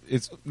mold.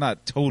 It's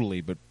not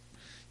totally, but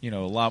a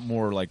lot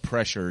more like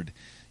pressured,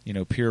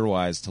 peer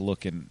wise, to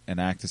look and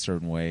act a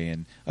certain way.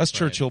 And us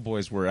Churchill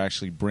boys were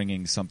actually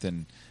bringing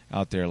something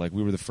out there. Like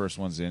we were the first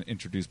ones to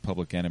introduce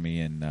Public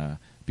Enemy and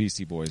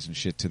Beastie Boys and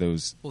shit to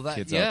those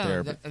kids out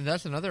there. And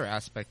that's another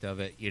aspect of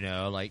it,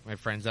 like my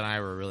friends and I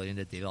were really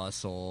into De La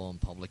Soul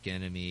and Public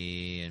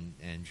Enemy and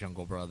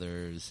Jungle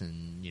Brothers,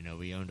 and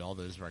we owned all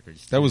those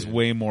records too. That was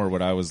way more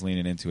what I was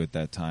leaning into at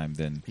that time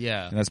than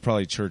and that's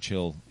probably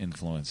Churchill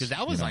influence, because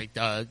that was like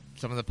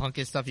some of the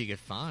punkest stuff you could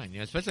find,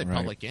 especially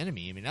Public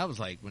Enemy. I mean, that was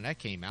like when that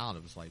came out,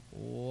 it was like,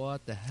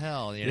 what the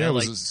hell, it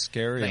was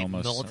scary, like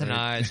almost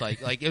militanized,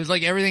 right? like it was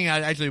like everything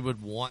I actually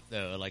would want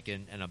though, like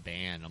in a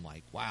band. I'm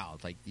like, wow,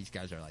 it's like these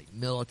guys are like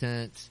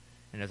militants,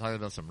 and they're talking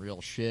about some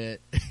real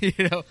shit.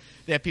 They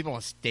have people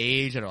on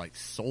stage that are like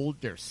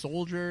they're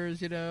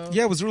soldiers.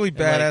 Yeah, it was really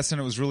badass,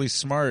 and it was really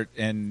smart,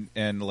 and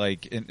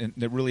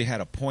it really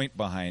had a point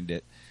behind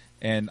it.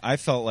 And I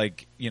felt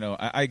like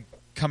I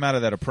come out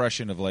of that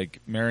oppression of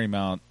like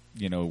Marymount,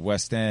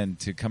 West End,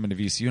 to come into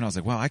VCU, and I was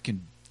like, wow, I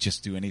can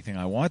just do anything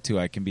I want to.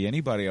 I can be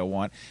anybody I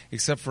want,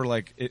 except for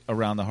like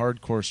around the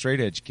hardcore straight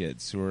edge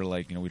kids who are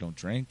like, we don't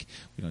drink,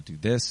 we don't do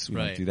this, we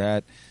don't do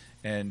that,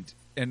 and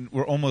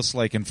we're almost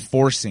like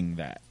enforcing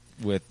that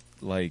with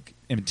like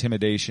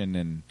intimidation,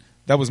 and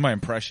that was my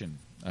impression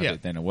of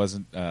it then. It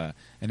wasn't an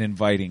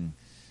inviting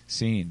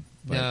scene.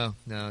 But,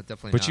 no,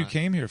 definitely but not. You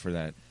came here for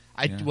that.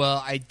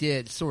 Well, I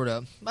did, sort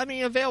of. I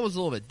mean, Avail was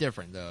a little bit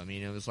different, though. I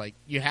mean, it was like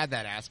you had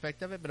that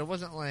aspect of it, but it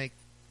wasn't like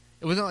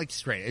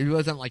straight. It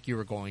wasn't like you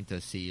were going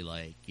to see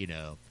like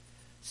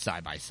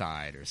Side by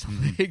Side or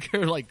something,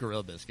 or like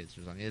Gorilla Biscuits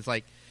or something. It's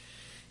like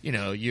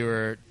you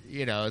were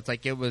it's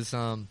like it was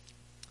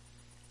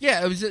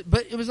yeah, it was,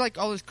 but it was like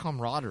all this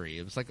camaraderie.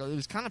 It was like, it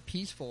was kind of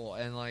peaceful,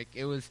 and like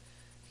it was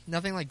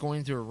nothing like going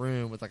into a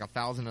room with like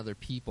 1,000 other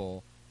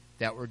people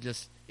that were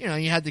just,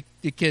 you had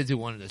the kids who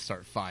wanted to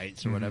start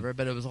fights or whatever,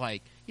 but it was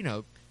like,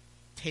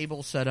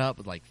 tables set up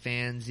with like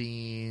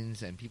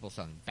fanzines and people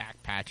selling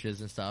back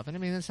patches and stuff. And I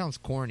mean, that sounds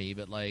corny,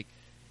 but like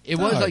it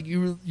was like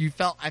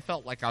I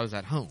felt like I was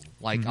at home.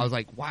 Like I was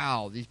like,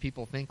 wow, these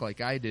people think like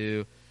I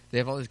do. They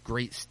have all this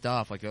great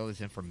stuff, like all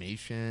this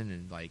information,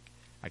 and like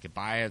I could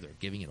buy it. They're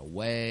giving it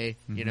away.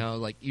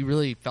 Like you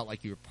really felt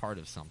like you were part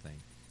of something.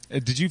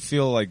 Did you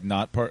feel like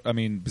not part? I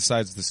mean,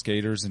 besides the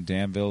skaters in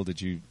Danville,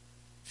 did you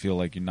feel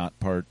like you're not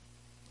part?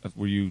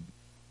 Were you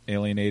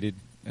alienated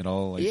at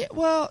all? Like, Yeah,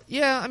 well,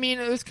 yeah. I mean,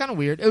 it was kind of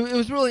weird. It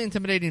was really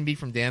intimidating to be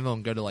from Danville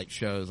and go to like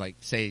shows, like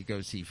say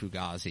go see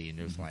Fugazi, and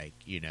there's like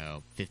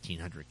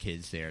 1,500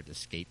 kids there at the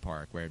skate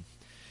park. Where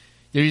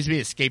there used to be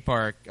a skate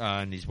park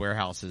in these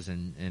warehouses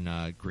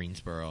in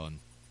Greensboro, and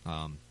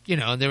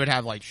and they would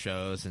have like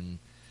shows and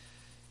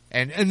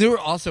there were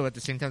also at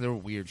the same time there were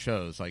weird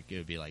shows. Like it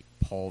would be like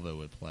Polvo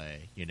would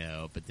play,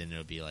 but then it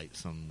would be like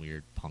some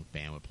weird punk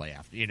band would play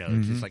after,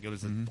 it's just like it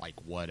was like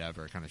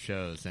whatever kind of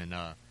shows and.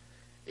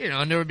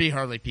 And there would be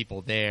hardly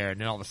people there, and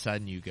then all of a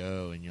sudden you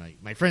go, and you're like,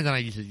 my friends and I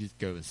used to just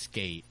go and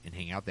skate and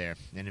hang out there,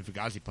 and if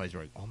Fugazi plays,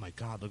 we're like, oh my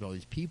god, look at all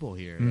these people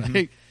here,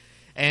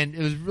 and it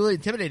was really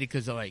intimidating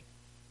because they're like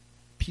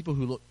people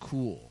who look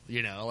cool,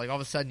 like all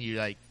of a sudden you're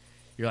like,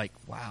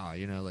 wow,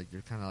 like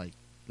they're kind of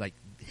like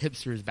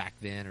hipsters back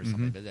then or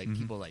something, but like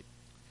people like,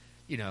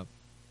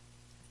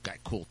 got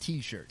cool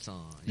T-shirts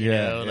on,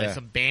 like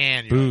some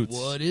band. Boots.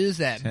 Like, what is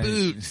that?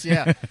 Boots,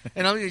 yeah.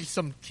 And I'm like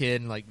some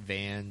kid in like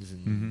Vans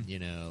and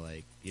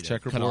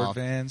checkerboard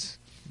Vans,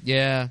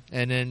 yeah,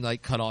 and then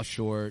like cut off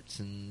shorts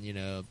and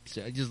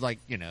so just like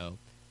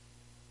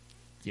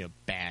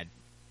bad,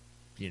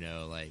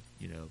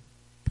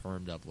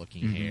 permed up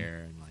looking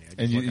hair and like.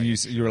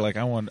 You were like,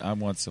 I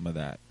want some of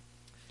that.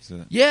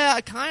 So. Yeah,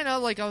 I kind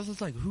of like. I was just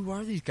like, "Who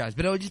are these guys?"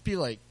 But I would just be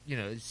like,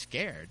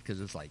 scared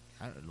because it's like,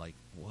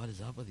 what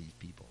is up with these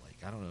people? Like,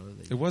 I don't know.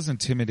 It was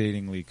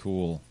intimidatingly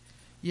cool.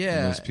 Yeah,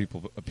 when those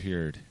people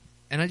appeared,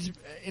 and I just,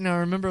 I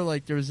remember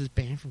like there was this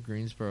band from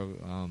Greensboro.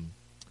 God,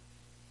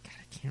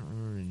 I can't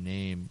remember the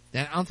name.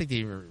 I don't think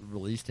they ever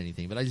released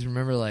anything, but I just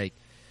remember like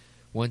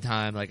one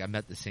time, like I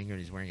met the singer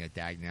and he's wearing a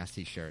Dag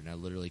Nasty shirt, and I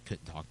literally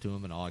couldn't talk to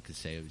him, and all I could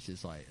say was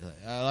just like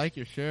I like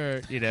your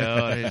shirt,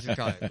 and he's just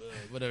kind of like,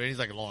 whatever. And he's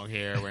like long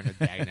hair, wearing a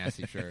Dag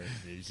Nasty shirt,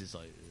 and he's just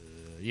like,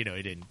 he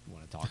didn't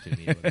want to talk to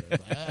me.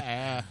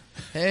 Like,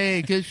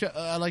 hey, good shirt.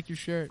 I like your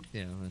shirt,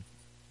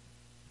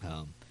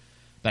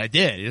 But I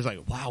did. He was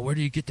like, wow, where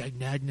do you get that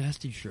Dag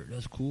Nasty shirt?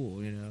 That's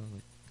cool,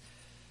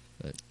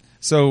 But.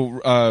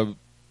 So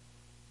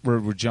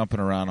we're jumping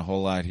around a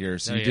whole lot here.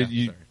 So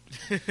you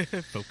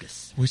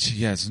focus. Which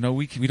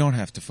we don't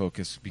have to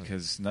focus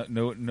because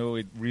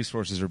no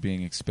resources are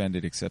being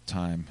expended except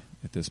time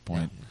at this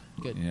point.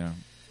 Good. Yeah.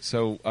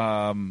 So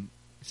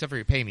except for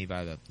you pay me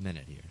by the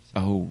minute here. So.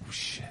 Oh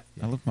shit!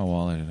 Yeah. I left my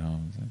wallet at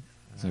home.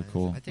 Is that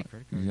cool? I take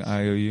credit cards.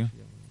 I owe you.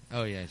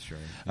 Oh yeah, sure.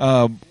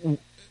 How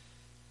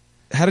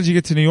did you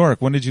get to New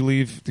York? When did you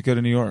leave to go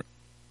to New York?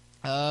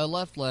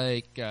 Left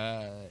like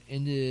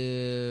end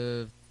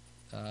of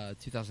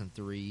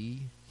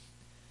 2003.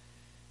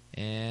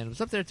 And was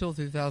up there till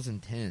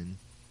 2010.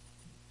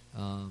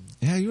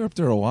 Yeah, you were up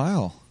there a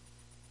while.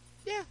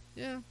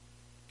 Yeah.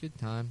 Good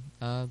time.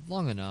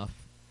 Long enough.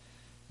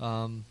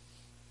 And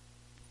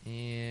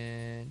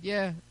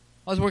yeah,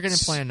 I was working in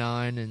Plan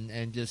 9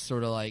 and just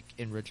sort of like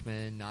in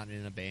Richmond, not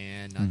in a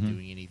band, not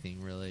doing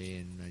anything really.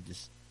 And I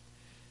just.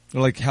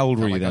 Like, how old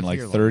were you then?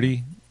 Like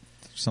 30?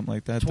 Something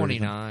like that?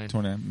 29.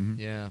 29. Mm-hmm.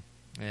 Yeah.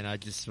 And I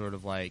just sort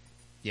of like,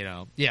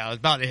 I was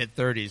about to hit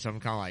 30, so I'm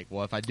kind of like,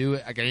 well, if I do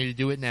it, I need to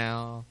do it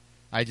now.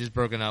 I just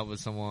broken up with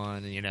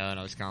someone, and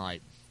I was kind of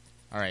like,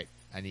 all right,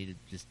 I need to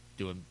just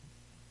do it.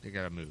 I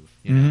gotta move,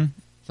 know.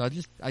 So I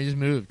just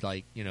moved,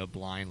 like,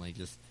 blindly.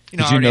 Just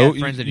Did I you had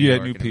friends in New you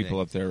York had new people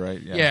up there, right?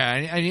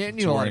 Yeah, I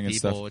knew a lot of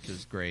people, stuff. which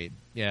was great.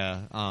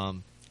 Yeah,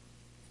 and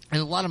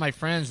a lot of my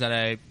friends that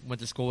I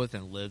went to school with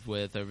and lived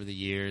with over the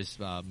years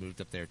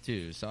moved up there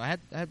too. So I had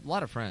a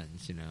lot of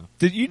friends,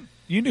 Did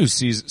you knew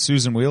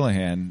Susan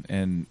Wheelahan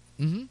and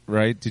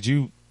right? Did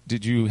you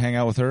hang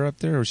out with her up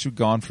there, or was she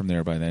gone from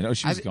there by then? Oh,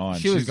 she was gone.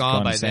 She was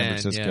gone by to San then.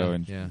 Francisco,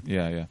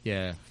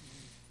 Yeah.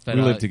 But,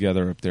 we lived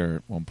together up there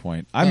at one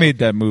point. I made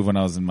that move when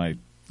I was in my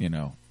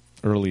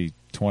early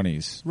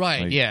 20s.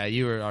 Right. Like, yeah,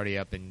 you were already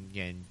up and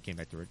came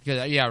back to work.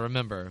 I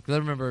remember. Because I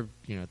remember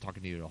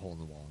talking to you at a hole in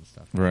the wall and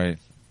stuff. Right.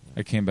 So, yeah.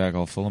 I came back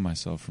all full of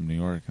myself from New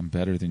York. I'm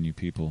better than you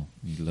people,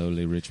 you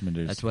lowly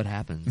Richmonders. That's what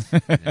happens.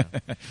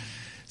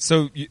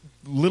 So a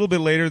little bit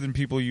later than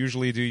people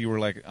usually do, you were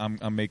like,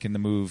 I'm making the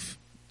move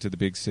to the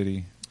big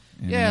city.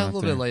 Yeah, a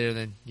little bit later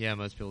than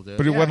most people do.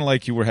 But it wasn't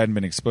like you hadn't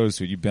been exposed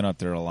to it. You've been up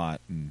there a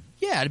lot. And,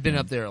 I'd been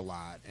up there a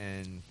lot,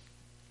 and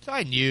so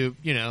I knew,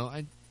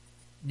 I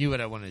knew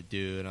what I wanted to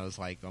do, and I was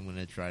like, I'm going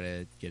to try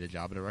to get a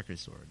job at a record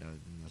store, and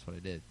that's what I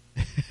did.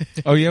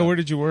 Oh yeah, where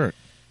did you work?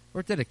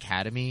 Worked at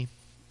Academy.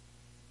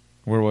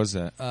 Where was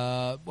that?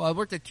 Well, I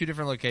worked at two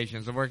different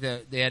locations.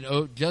 They had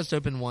just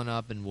opened one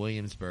up in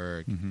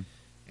Williamsburg,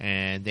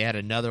 and they had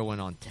another one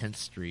on 10th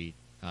Street,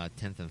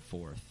 10th and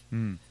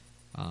 4th.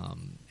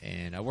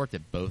 And I worked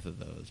at both of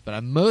those, but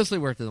I mostly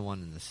worked at the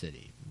one in the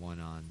city, one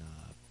on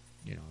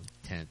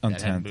 10th. On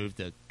that 10th. had moved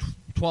to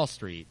 12th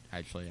Street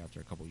actually after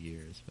a couple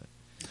years. But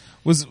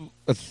was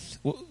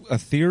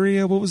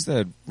Etheria? What was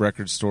that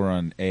record store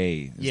on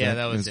A?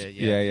 That was it.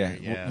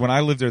 Yeah. When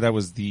I lived there, that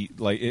was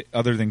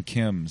other than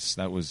Kim's,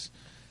 that was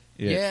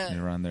it.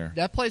 Yeah, around there.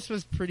 That place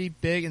was pretty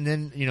big, and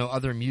then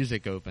Other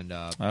Music opened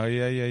up. Oh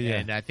yeah.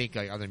 And I think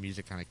like Other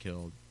Music kind of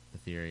killed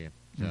Etheria.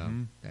 So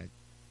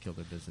kill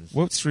their business.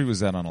 What street was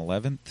that on?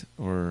 11th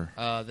or?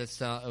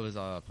 That's it was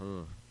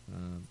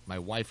my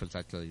wife was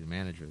actually the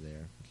manager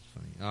there.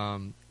 It's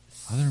funny.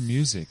 Other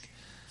music.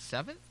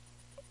 7th?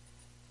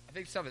 I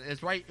think 7th.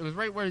 It's right. It was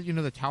right where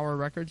the Tower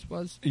Records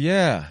was.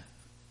 Yeah.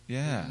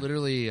 Yeah.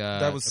 Literally.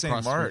 That was St.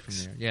 across the street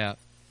Mark's. from there. Yeah.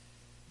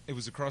 It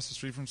was across the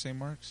street from St.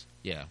 Mark's.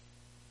 Yeah.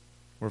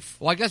 Or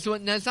Well, I guess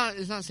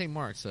it's not St.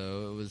 Mark's.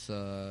 So it was.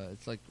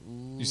 It's like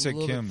You said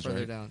little bit Kim's, further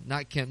right? down.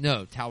 Not Kim.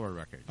 No, Tower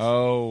Records.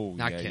 Oh,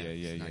 not yeah,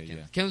 Kim's. Not yeah.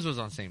 Kim's. Kim's was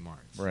on St.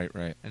 Mark's. Right.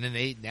 And then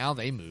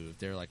they moved.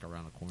 They're like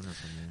around the corner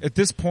from there. At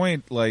this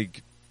point,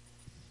 like,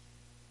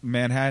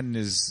 Manhattan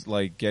is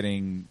like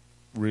getting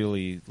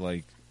really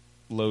like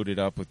loaded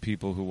up with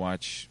people who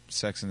watch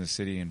Sex and the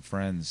City and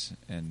Friends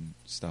and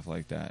stuff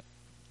like that.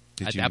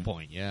 At that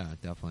point, yeah,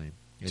 definitely.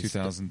 It's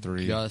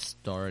 2003. Just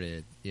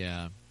started,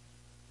 yeah.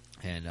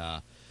 And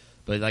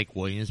but like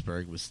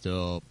Williamsburg was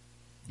still,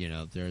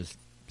 there's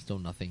still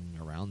nothing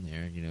around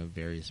there.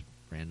 Various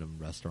random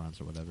restaurants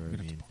or whatever. I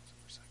mean,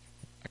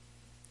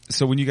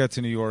 so when you got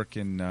to New York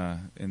in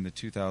the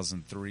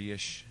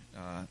 2003-ish,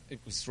 it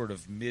was sort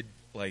of mid,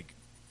 like,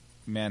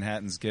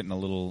 Manhattan's getting a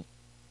little,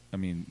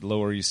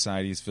 Lower East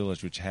Side, East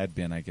Village, which had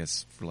been, I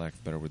guess, for lack of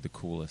a better word, the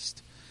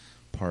coolest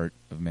part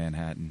of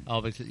Manhattan.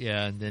 oh, because,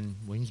 yeah, and then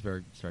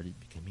Williamsburg started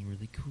becoming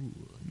really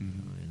cool.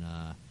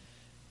 Mm-hmm.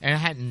 And I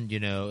hadn't,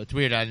 it's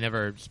weird. I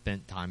never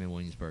spent time in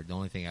Williamsburg. The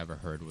only thing I ever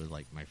heard was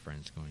like my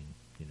friends going,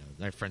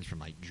 my friends from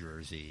like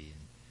Jersey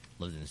and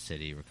lived in the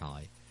city were kind of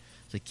like,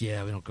 it's like,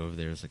 yeah, we don't go over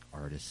there. There's like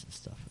artists and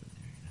stuff over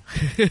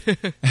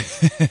there,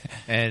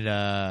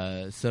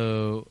 and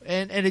so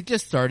it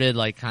just started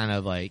like kind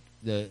of like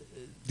the.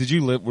 Did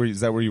you live? Is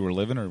that where you were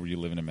living, or were you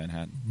living in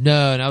Manhattan?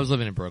 No, and I was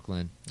living in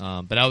Brooklyn,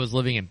 but I was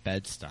living in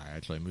Bed-Stuy.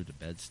 Actually, I moved to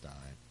Bed-Stuy.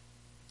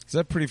 Is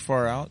that pretty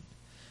far out?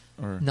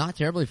 Or Not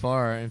terribly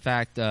far. In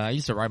fact, I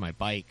used to ride my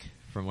bike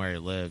from where I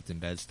lived in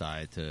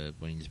Bed-Stuy to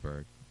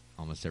Williamsburg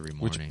almost every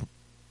morning.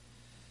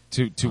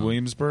 to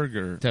Williamsburg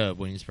or To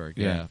Williamsburg,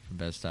 Yeah. yeah, from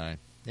Bed-Stuy.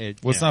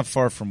 Well, it's not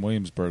far from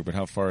Williamsburg, but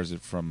how far is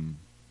it from?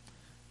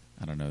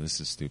 I don't know. This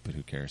is stupid.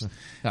 Who cares?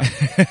 We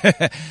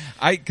away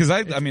had a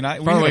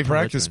from practice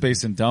Richmond.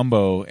 space in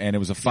Dumbo, and it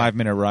was a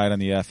 5-minute ride on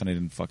the F, and I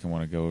didn't fucking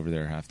want to go over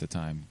there half the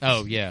time.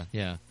 Oh, yeah.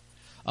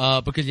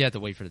 Because you have to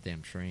wait for the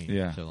damn train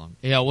Yeah. so long.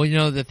 Yeah,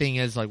 well, the thing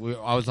is, like,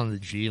 I was on the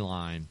G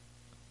line,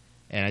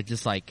 and I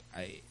just, like,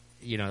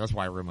 that's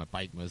why I rode my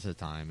bike most of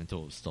the time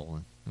until it was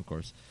stolen, of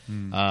course.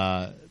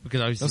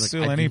 Because I was They'll just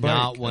steal like, I any do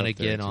not bike want to out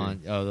there, get too.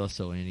 on. Oh, they'll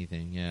steal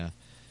anything, yeah.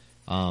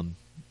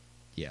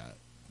 Yeah.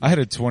 I had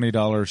a $20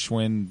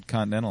 Schwinn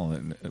Continental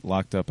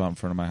locked up out in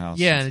front of my house.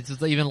 Yeah, and it's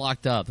just even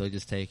locked up. They'll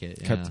just take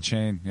it. Cut yeah. the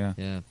chain. Yeah.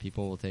 Yeah,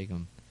 people will take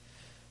them.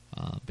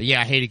 But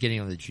yeah, I hated getting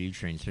on the G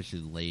train,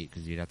 especially late,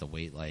 because you'd have to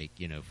wait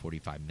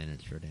 45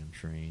 minutes for a damn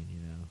train,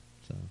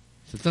 So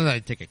sometimes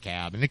I'd take a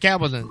cab, and the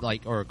cab wasn't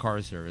or a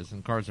car service,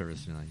 and car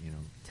service,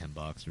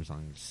 $10 or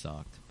something, which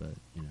sucked. But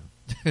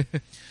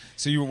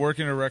So you were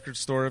working at a record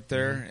store up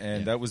there, Mhm.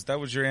 and Yeah. that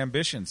was your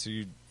ambition. So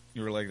you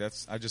were like,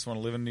 I just want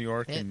to live in New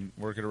York It- and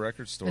work at a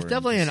record store. it's and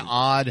definitely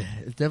just-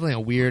 it's definitely a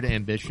weird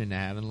ambition to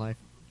have in life.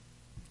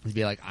 To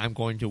be like, I'm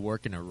going to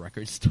work in a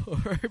record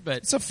store, but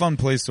It's a fun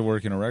place to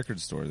work in a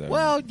record store, though.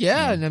 well,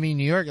 yeah, and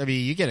New York.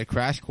 You get a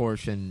crash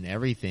course in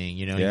everything.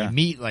 Yeah. You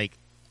meet like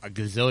a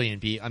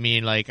gazillion people.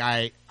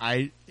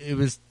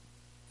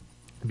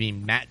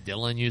 Matt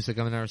Dillon used to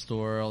come in our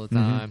store all the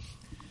time.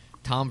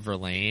 Tom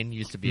Verlaine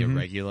used to be a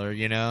regular,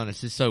 and it's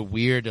just so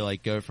weird to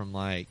go from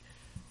Marquee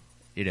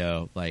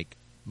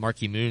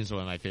Moon's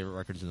one of my favorite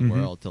records in the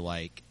world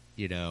to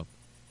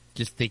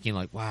just thinking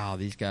wow,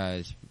 these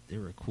guys, they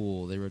were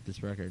cool. They wrote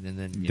this record, and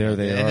then There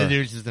they and are. then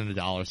they're just in the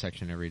dollar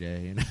section every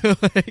day.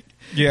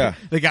 Yeah.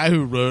 The guy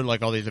who wrote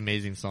all these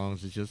amazing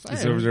songs is just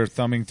He's over there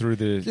thumbing through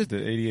the Just-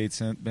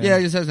 88-cent band. yeah,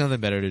 he just has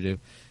nothing better to do.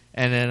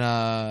 And then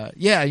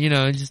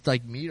and just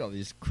meet all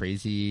these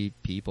crazy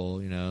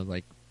people,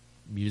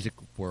 music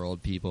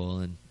world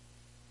people, and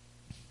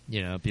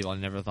people I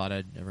never thought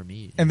I'd ever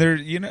meet. And there,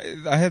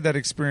 I had that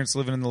experience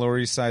living in the Lower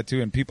East Side too,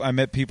 and I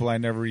met people I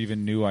never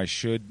even knew I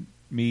should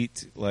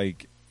meet.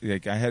 Like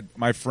I had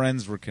my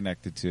friends were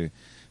connected to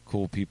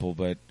cool people,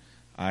 but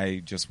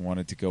I just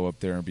wanted to go up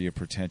there and be a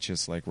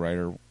pretentious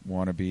writer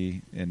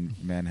wannabe in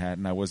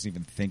Manhattan. I wasn't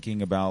even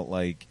thinking about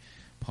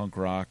punk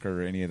rock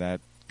or any of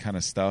that kind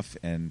of stuff,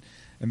 and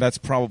that's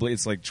probably,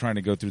 it's like trying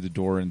to go through the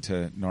door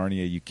into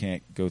Narnia. You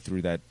can't go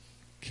through the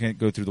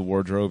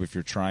wardrobe if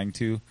you're trying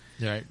to.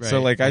 Right.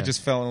 So I yeah. just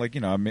felt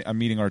I'm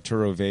meeting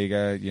Arturo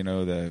Vega,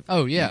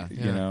 Oh, yeah,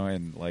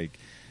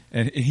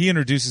 and he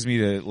introduces me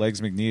to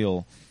Legs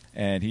McNeil,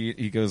 and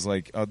he goes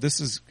oh, this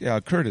is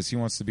Curtis. He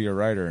wants to be a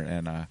writer,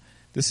 and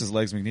this is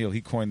Legs McNeil.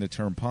 He coined the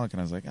term punk,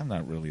 and I was like, I'm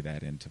not really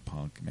that into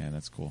punk, man.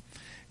 That's cool,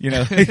 being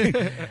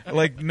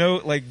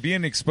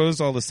exposed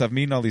to all this stuff,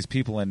 meeting all these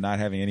people, and not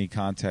having any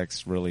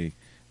context really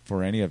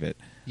for any of it.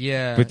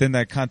 Yeah. But then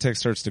that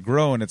context starts to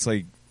grow, and it's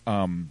the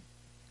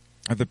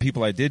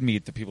people I did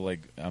meet, the people like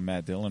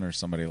Matt Dillon or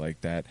somebody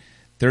like that,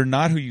 they're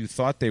not who you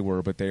thought they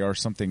were, but they are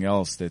something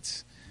else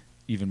that's,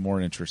 even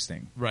more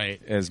interesting,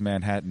 right? As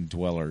Manhattan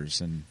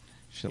dwellers and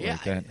shit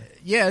like that.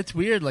 Yeah, it's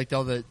weird, like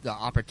all the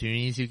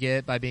opportunities you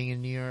get by being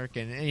in New York,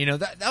 and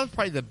that was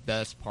probably the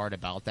best part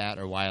about that,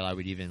 or why I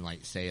would even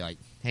like say like,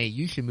 hey,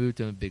 you should move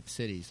to a big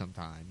city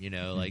sometime,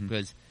 like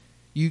because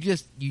you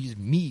just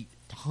meet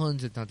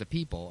tons and tons of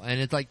people, and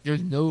it's like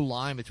there's no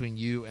line between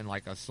you and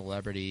like a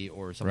celebrity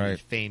or somebody who's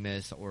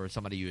famous or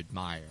somebody you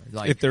admire.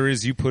 Like, if there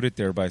is, you put it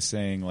there by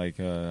saying like,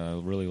 I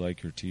really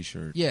like your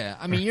T-shirt. Yeah,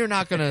 I mean, you're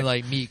not gonna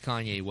like meet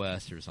Kanye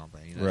West or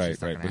something, right?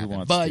 But who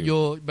wants but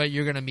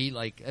you're gonna meet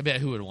like, I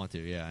bet who would want to?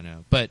 Yeah, I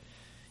know, but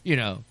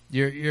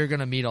you're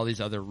gonna meet all these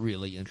other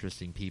really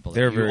interesting people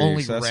They're that you very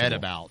only accessible. read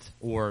about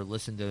or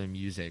listened to their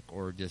music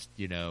or just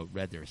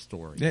read their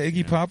stories. Yeah,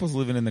 Iggy Pop was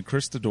living in the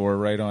Christador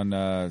right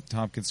on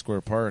Tompkins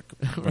Square Park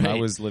when I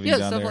was living down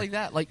stuff there. like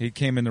that. Like he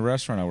came in the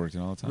restaurant I worked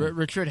in all the time.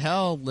 Richard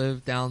Hell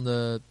lived down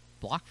the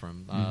block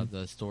from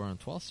the store on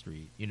 12th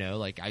Street.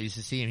 Like I used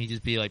to see him. He'd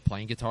just be like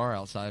playing guitar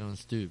outside on the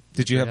stoop.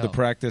 Did you have the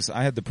practice?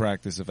 I had the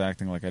practice of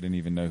acting like I didn't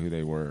even know who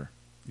they were.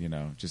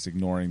 Just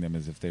ignoring them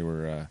as if they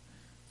were.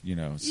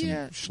 Some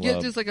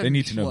schlub. Just like a they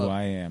need to know schlub. who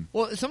I am.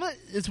 Well,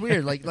 it's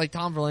weird. Like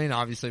Tom Verlaine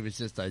obviously was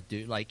just a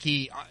dude. Like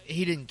he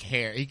didn't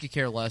care. He could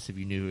care less if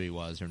you knew who he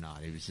was or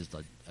not. He was just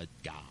a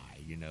guy.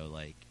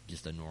 Like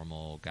just a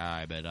normal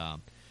guy. But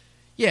and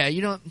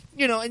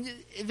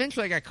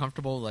eventually I got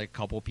comfortable with like a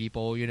couple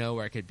people.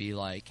 Where I could be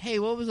like, hey,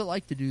 what was it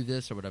like to do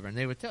this or whatever, and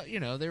they would tell.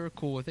 They were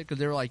cool with it because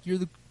they were like,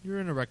 you're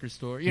in a record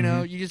store. You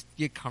just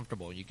get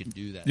comfortable and you can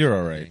do that. You're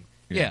all right. Thing.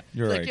 Yeah,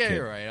 you're like, right. Yeah, kid.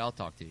 you're right. I'll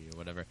talk to you.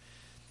 Whatever.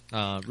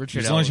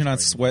 Richard, as long as you're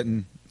not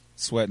sweating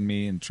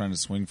me and trying to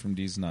swing from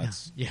these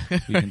nuts, we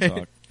can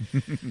talk.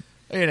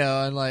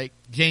 And like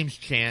James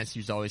Chance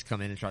used to always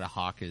come in and try to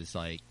hawk his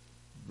like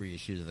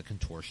reissues of the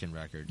Contortion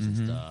records and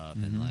stuff,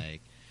 and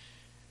like,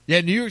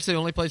 New York's the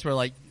only place where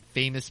like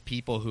famous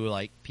people who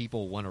like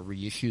people want to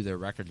reissue their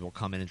records will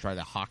come in and try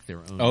to hawk their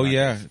own. Oh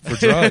records.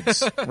 For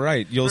drugs,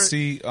 right? You'll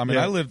see. I mean,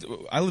 I lived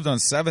on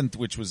 7th,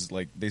 which was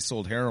like they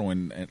sold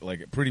heroin at,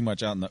 like pretty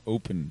much out in the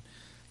open.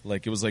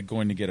 Like it was like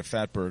going to get a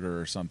fat burger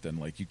or something.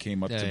 Like you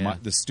came up to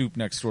the stoop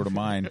next door to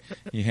mine,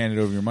 you handed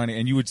over your money,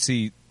 and you would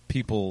see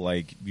people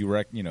like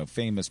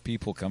famous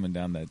people coming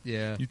down that.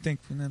 Yeah, you'd think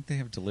they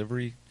have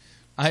delivery.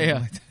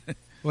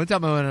 One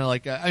time I went on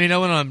I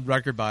went on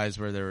record buys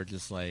where they were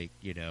just like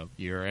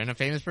you're in a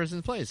famous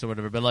person's place or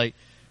whatever. But like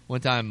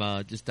one time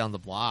just down the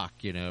block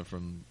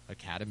from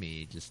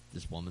Academy, just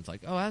this woman's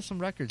like, oh, I have some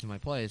records in my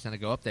place, and I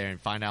go up there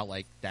and find out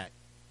like that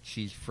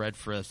she's Fred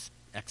Frith's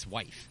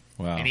ex-wife.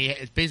 Wow. And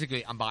it's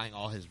basically, I'm buying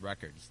all his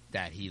records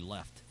that he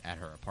left at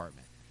her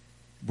apartment.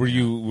 Were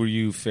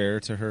you fair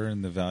to her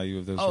in the value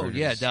of those records? Oh,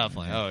 yeah,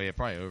 definitely. Yeah. Oh, yeah,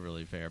 probably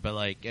overly fair. But,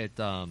 like,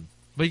 but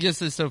it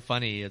just is so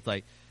funny. It's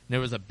like, there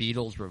was a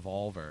Beatles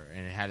revolver,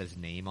 and it had his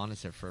name on it,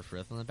 said Fred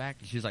Frith on the back.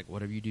 And she was like,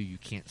 whatever you do, you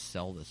can't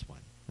sell this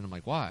one. And I'm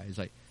like, why? He's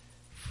like,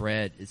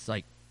 Fred, it's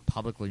like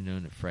publicly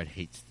known that Fred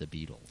hates the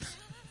Beatles.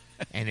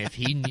 And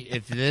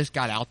if this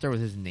got out there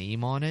with his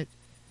name on it,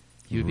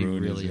 he would be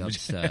really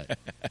upset.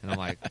 And I'm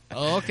like,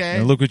 oh, okay.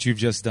 And look what you've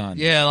just done.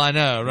 Yeah, I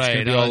know, right? It's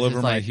going to be all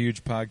over my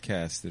huge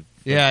podcast.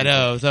 Yeah, I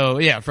know. So,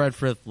 yeah, Fred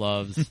Frith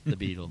loves the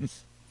Beatles.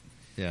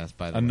 Yes,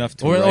 by the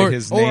enough way. to write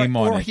his name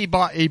on it. Or he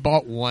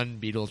bought one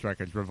Beatles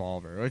Records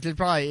revolver, which is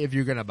probably, if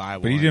you're going to buy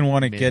one. But he didn't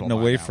want it getting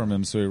away from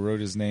him, so he wrote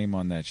his name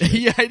on that shit.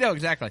 Yeah, I know,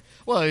 exactly.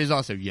 Well, he was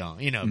also young.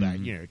 Back,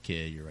 a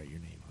kid, you write your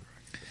name on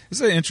it.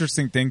 This is an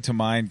interesting thing to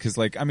mind, because,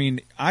 like, I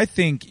mean, I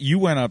think you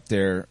went up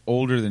there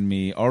older than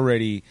me,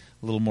 already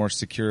a little more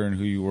secure in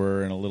who you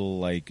were, and a little,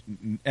 like,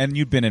 and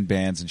you'd been in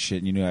bands and shit,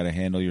 and you knew how to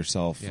handle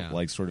yourself,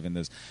 like, sort of in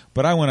this.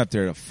 But I went up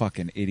there a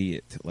fucking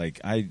idiot. Like,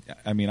 I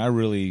mean, I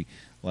really,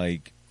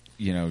 like,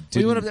 you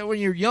went up there when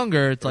you're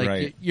younger. It's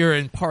like you're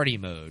in party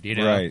mode,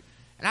 Right.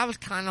 And I was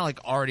kind of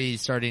like already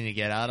starting to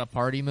get out of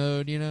party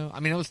mode, I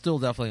mean, I was still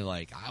definitely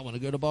like, I want to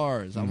go to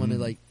bars. I want to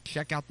like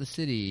check out the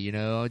city,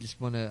 I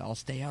just want to. I'll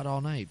stay out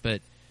all night.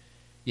 But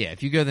yeah,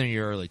 if you go there in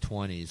your early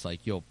 20s, like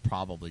you'll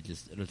probably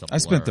just. I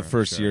spent the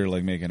first year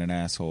like making an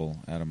asshole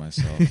out of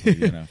myself,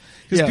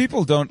 because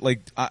people don't like.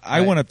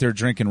 I went up there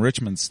drinking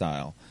Richmond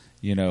style,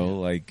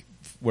 like.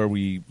 Where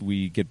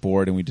we get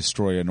bored and we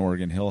destroy an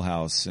Oregon Hill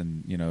house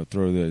and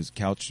throw the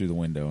couch through the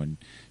window and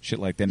shit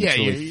like that. And it's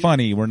really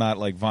funny. We're not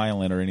like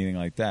violent or anything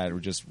like that. We're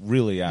just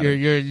really out.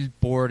 You're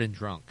bored and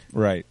drunk,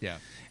 right? Yeah.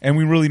 And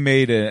we really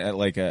made an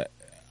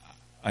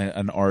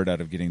art out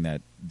of getting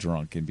that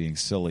drunk and being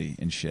silly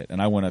and shit. And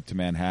I went up to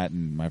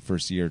Manhattan my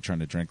first year trying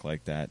to drink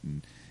like that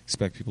and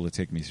expect people to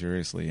take me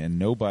seriously. And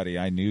nobody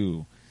I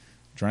knew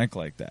drank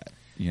like that.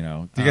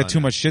 They got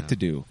too much shit to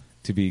do.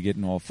 To be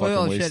getting all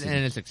fucking wasted.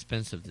 And it's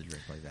expensive to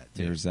drink like that,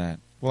 too. There's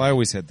that. Well, I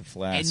always had the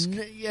flask.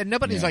 And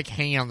nobody's like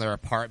hanging out in their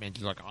apartment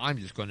just like, I'm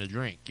just going to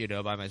drink,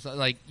 by myself.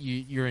 Like,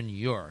 you're in New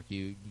York.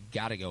 You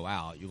got to go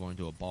out. You're going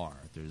to a bar.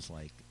 There's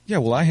like... Yeah,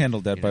 well, I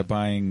handled that by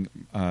buying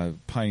a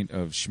pint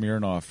of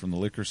Smirnoff from the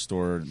liquor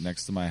store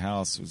next to my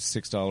house. It was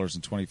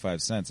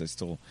 $6.25. I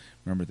still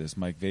remember this.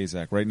 Mike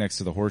Vazak, right next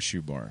to the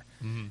Horseshoe Bar.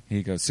 Mm-hmm.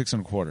 He goes,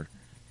 $6.25.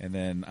 And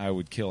then I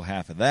would kill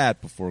half of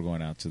that before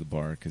going out to the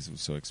bar because it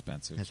was so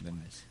expensive. That's and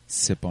then wise.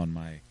 sip on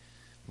my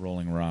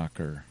Rolling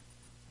Rock or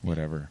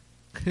whatever.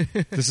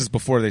 This is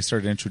before they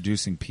started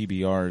introducing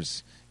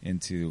PBRs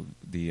into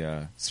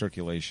the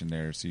circulation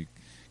there, so you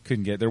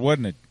couldn't get. There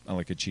wasn't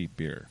like a cheap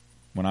beer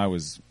when I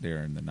was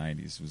there in the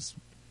 '90s. It was,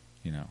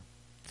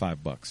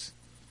 $5.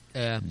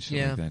 And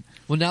shit like that.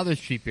 Well, now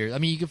there's cheap beer. I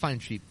mean, you can find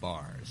cheap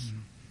bars,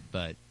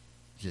 but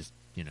just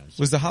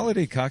Was the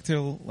Holiday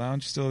Cocktail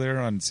Lounge still there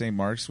on St.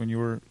 Mark's when you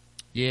were?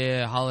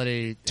 Yeah,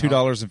 Holiday.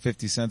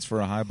 $2.50 for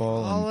a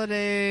highball.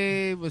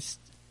 Holiday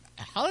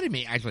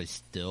may actually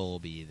still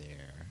be there.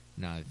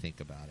 Now that I think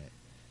about it,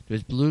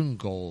 there's Blue and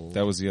Gold.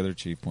 That was the other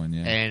cheap one,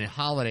 yeah. And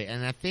Holiday,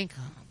 and I think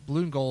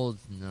Blue and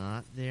Gold's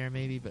not there,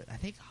 maybe, but I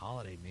think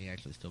Holiday may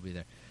actually still be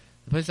there.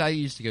 The place I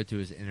used to go to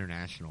is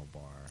International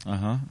Bar. Uh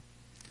huh.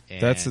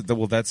 That's the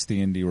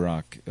indie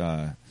rock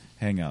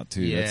hangout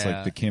too. Yeah. That's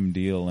like the Kim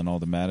Deal and all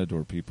the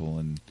Matador people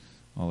and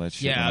all that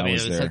shit. Yeah, when I mean,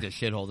 was it was there. like a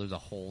shithole. There was a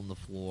hole in the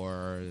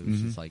floor. It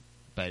was just like,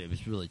 but it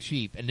was really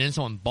cheap. And then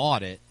someone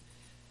bought it,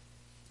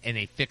 and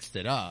they fixed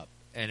it up.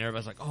 And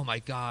everybody's like, "Oh my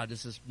god,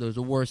 this is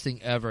the worst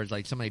thing ever." It's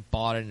like somebody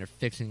bought it and they're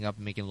fixing it up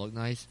and making it look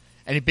nice.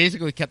 And it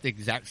basically kept the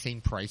exact same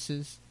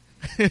prices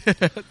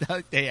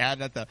that they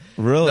had at the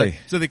Really?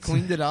 so they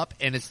cleaned it up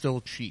and it's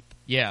still cheap.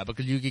 Yeah,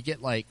 because you could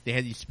get they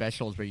had these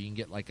specials where you can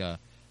get like a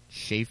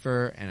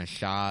Schaefer and a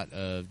shot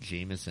of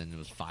Jameson. It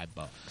was $5.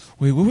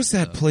 Wait, what was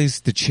that place?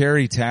 The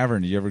Cherry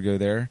Tavern. Did you ever go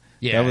there?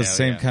 Yeah, that was the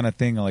same yeah. kind of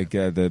thing, like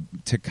the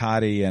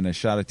Tecate and a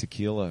shot of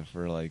tequila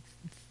for like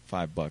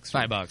 $5.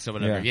 $5 or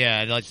whatever.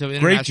 Yeah, like so.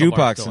 Great International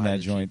Bar jukebox still in had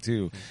that it joint cheap.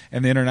 too,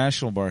 and the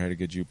International Bar had a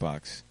good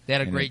jukebox. They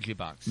had a And great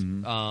jukebox,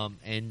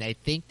 and I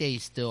think they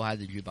still had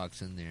the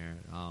jukebox in there.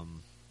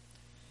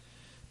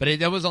 But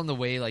that was on the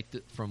way,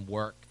 from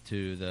work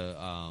to the,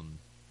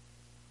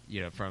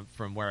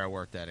 from where I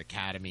worked at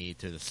Academy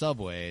to the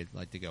subway,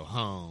 to go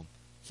home.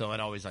 So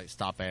I'd always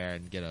stop there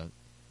and get a,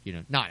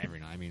 not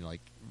every night. I mean,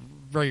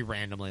 very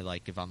randomly,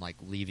 if I'm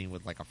leaving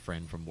with a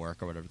friend from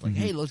work or whatever. It's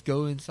hey, let's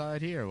go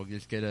inside here. We'll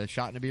just get a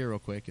shot and a beer real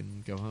quick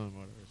and go home.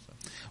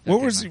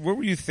 Whatever. So what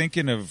were you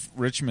thinking of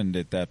Richmond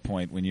at that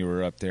point when you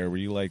were up there? Were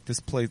you like,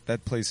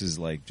 that place is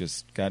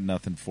just got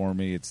nothing for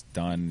me. It's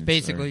done.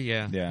 Basically,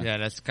 yeah.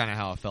 That's kind of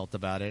how I felt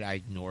about it. I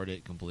ignored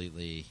it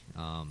completely.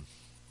 Lo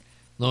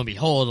and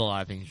behold, a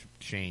lot of things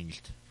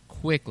changed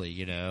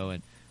quickly,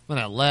 and when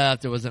I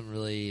left, there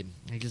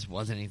just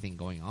wasn't anything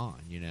going on,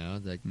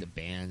 the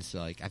bands,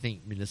 I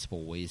think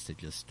Municipal Waste had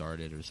just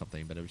started or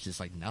something, but it was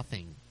just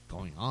nothing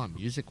going on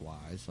music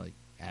wise,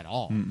 at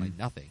all,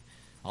 nothing.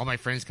 All my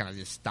friends kind of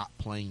just stopped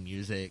playing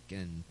music,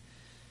 and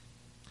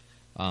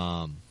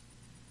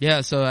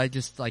so I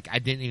just I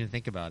didn't even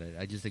think about it.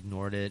 I just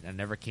ignored it. I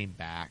never came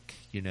back,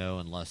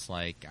 unless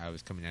I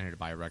was coming down here to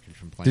buy a record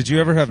from playing. Did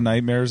you ever have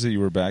nightmares that you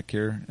were back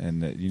here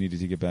and that you needed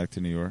to get back to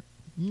New York?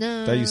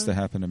 No, that used to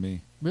happen to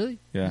me. Really?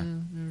 Yeah.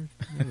 No,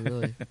 never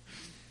really.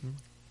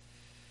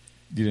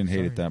 You didn't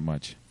hate it that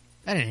much.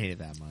 I didn't hate it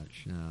that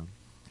much.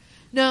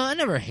 No, I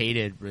never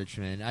hated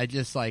Richmond. I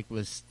just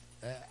was.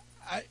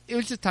 It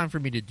was just time for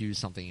me to do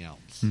something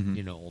else,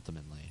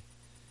 ultimately.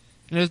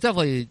 And it was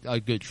definitely a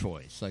good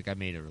choice. I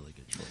made a really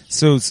good choice.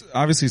 So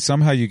obviously,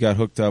 somehow you got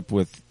hooked up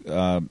with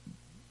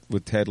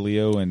Ted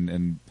Leo,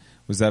 and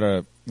was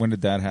that when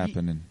did that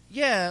happen?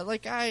 Yeah,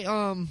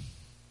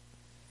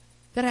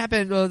 that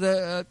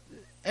happened.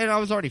 And I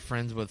was already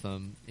friends with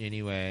him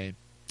anyway.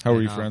 How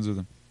were you friends with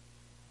him?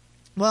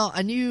 Well,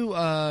 I knew.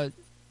 I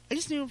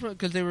just knew him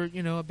because they were,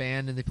 a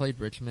band, and they played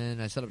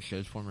Richmond. I set up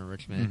shows for them in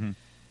Richmond.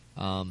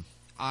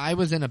 I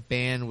was in a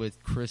band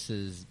with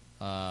Chris's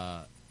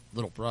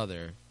little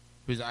brother,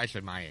 who's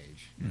actually my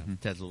age.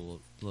 Ted's a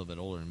little bit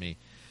older than me,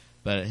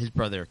 but his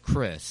brother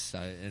Chris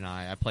and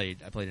I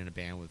played in a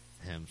band with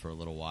him for a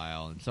little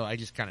while, and so I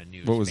just kind of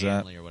knew his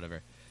family or whatever.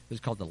 It was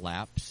called The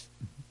Laps,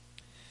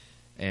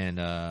 and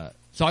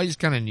so I just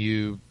kind of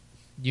knew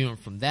him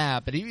from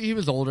that. But he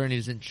was older, and he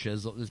was in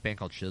Chisel, this band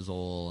called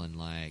Chisel, and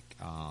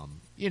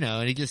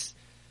and he just,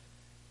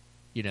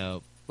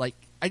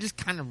 I just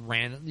kind of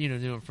knew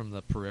him from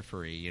the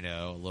periphery,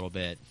 a little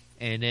bit.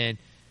 And then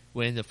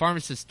when the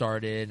Pharmacist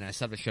started, and I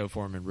set up a show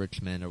for him in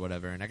Richmond or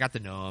whatever, and I got to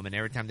know him, and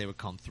every time they would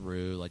come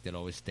through, they'd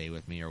always stay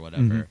with me or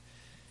whatever.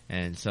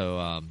 And so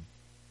I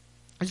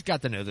just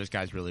got to know those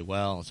guys really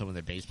well. And so when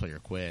their bass player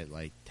quit,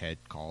 Ted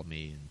called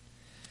me.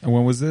 And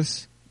when was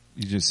this?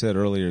 You just said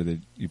earlier that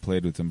you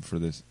played with him for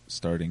this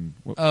starting.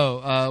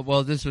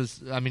 Well, this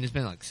was. I mean, it's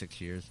been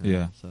 6 years now.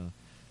 Yeah.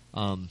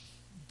 So,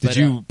 did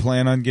you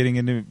plan on getting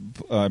into?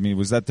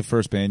 Was that the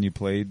first band you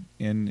played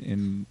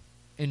in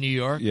New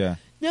York? Yeah.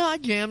 No, I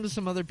jammed with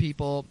some other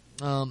people.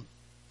 The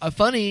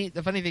funny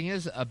thing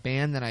is, a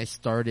band that I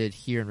started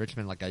here in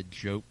Richmond, a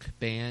joke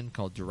band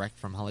called Direct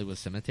from Hollywood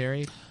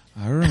Cemetery.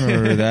 I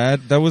remember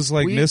that. That was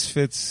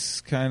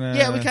Misfits kind of.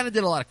 Yeah, we kind of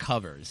did a lot of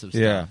covers of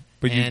stuff. Yeah,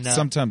 but you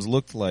sometimes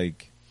looked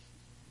like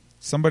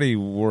somebody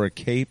wore a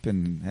cape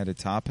and had a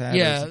top hat.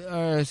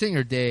 Yeah,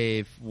 singer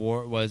Dave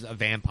was a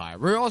vampire.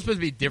 We were all supposed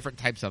to be different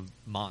types of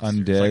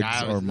monsters.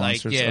 Undeads or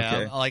monsters.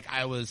 Yeah, okay.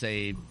 I was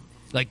a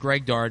Like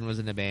Greg Darden was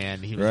in the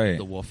band. He was Right.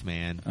 the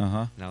Wolfman.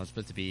 Uh-huh. And I was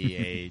supposed to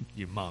be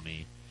your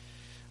mummy.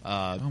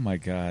 Oh my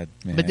God,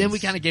 man! But then we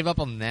kind of gave up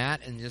on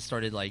that and just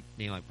started like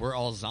being like, we're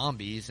all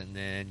zombies, and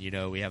then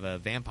we have a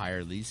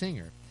vampire lead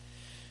singer,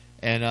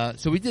 and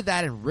so we did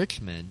that in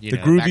Richmond. the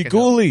Groovy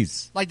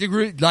Ghoulies. like the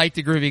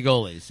Groovy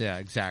Goalies, yeah,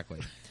 exactly,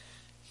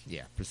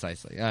 yeah,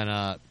 precisely,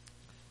 and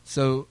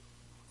so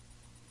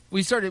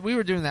we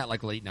were doing that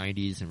like late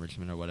 '90s in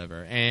Richmond or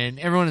whatever, and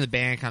everyone in the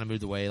band kind of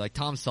moved away. Like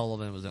Tom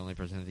Sullivan was the only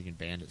person I think in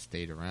band that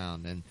stayed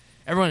around, and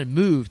everyone had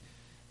moved.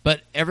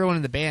 But everyone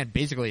in the band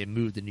basically had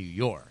moved to New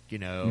York,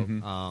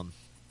 Mm-hmm.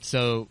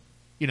 So,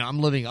 I'm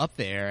living up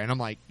there, and I'm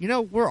like,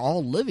 we're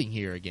all living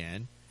here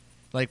again.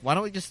 Like, why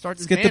don't we just start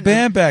this Let's get the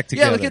band back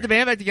together. Yeah, let's get the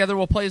band back together.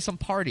 We'll play some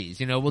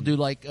parties. We'll do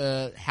like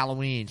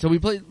Halloween. So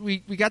we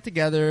got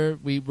together.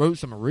 We wrote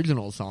some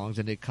original songs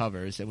and did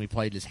covers, and we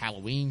played this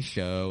Halloween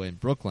show in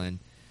Brooklyn,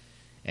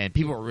 and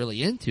people were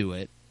really into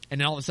it.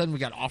 And then all of a sudden, we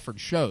got offered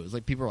shows.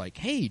 Like people were like,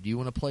 "Hey, do you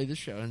want to play this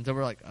show?" And so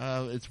we're like,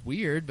 "It's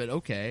weird, but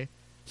okay."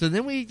 So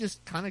then we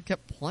just kind of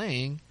kept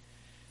playing,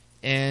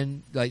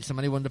 and like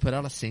somebody wanted to put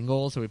out a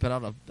single, so we put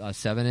out a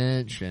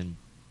 7-inch, and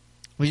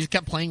we just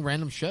kept playing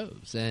random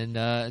shows, and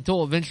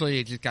until eventually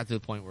it just got to the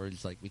point where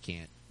it's like we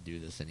can't do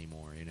this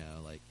anymore,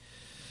 like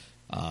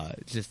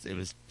it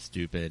was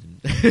stupid.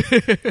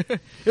 It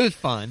was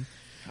fun.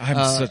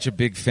 I'm such a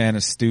big fan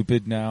of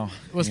Stupid now.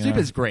 Well,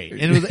 Stupid's great,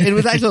 and it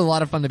was actually a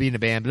lot of fun to be in a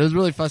band, but it was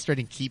really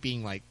frustrating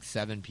keeping like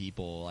 7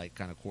 people like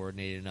kind of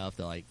coordinated enough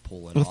to like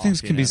pull it off. Well,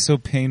 things can be so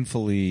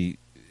painfully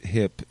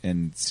hip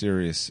and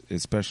serious,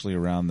 especially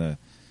around the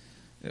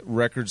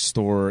record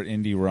store,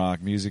 indie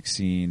rock, music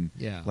scene.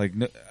 Yeah. Like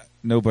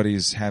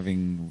nobody's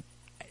having...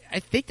 I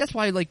think that's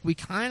why like we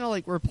kind of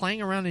like we're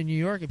playing around in New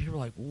York and people are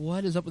like,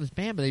 what is up with this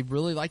band? But they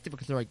really liked it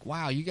because they're like,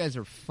 wow, you guys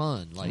are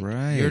fun. Like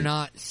Right. You're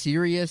not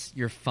serious,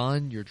 you're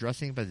fun, you're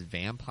dressing up as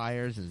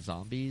vampires and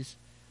zombies.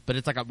 But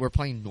it's like we're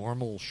playing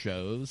normal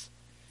shows,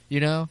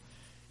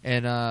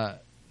 And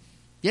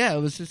yeah,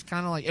 it was just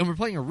kind of like, and we're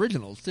playing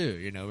originals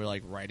too, we're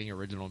like writing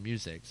original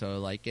music. So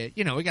like,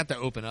 we got to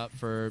open up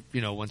for,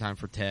 one time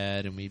for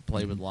Ted, and we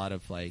played with a lot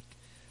of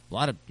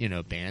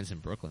bands in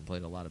Brooklyn,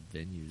 played a lot of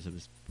venues. It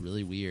was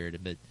really weird.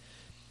 But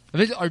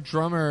eventually our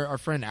drummer, our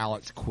friend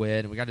Alex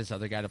quit, and we got this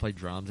other guy to play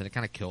drums, and it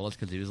kind of killed us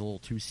because he was a little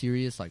too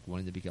serious, like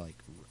wanting to be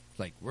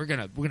like we're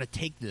gonna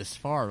take this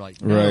far.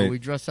 Like, no, Right. we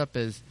dress up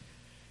as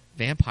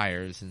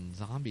vampires and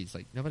zombies.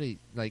 Like nobody,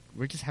 like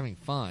we're just having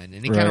fun,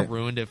 and he kind Right. of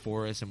ruined it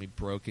for us, and we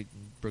broke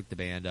the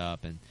band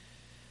up. And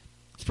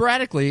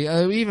sporadically,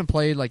 we even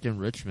played like in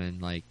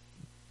Richmond, like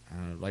I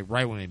don't know, like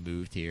right when we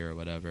moved here or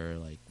whatever.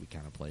 Like we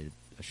kind of played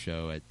a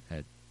show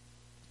at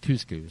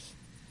Couscous.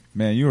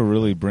 Man, you were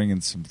really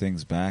bringing some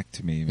things back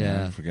to me, man.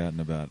 Yeah. I've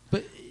forgotten about.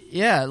 But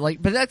yeah,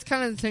 but that's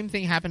kind of the same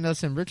thing happened to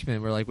us in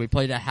Richmond, where like we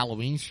played a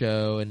Halloween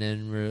show, and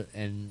then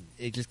and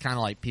it just kind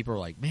of like people were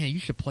like, "Man, you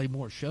should play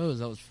more shows.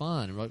 That was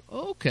fun." And we're like,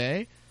 oh,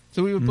 "Okay,"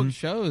 so we would book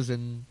shows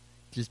and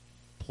just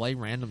play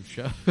random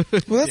shows.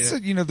 Well, that's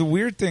the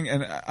weird thing,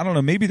 and I don't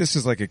know. Maybe this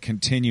is like a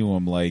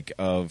continuum, like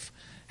of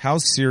how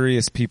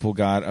serious people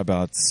got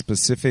about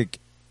specific,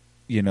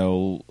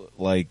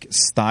 like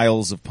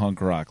styles of punk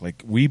rock.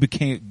 Like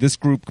this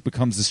group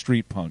becomes the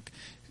street punk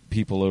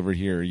people over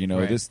here,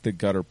 Right. this the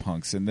gutter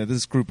punks, and then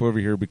this group over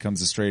here becomes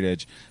the straight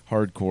edge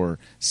hardcore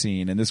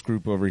scene, and this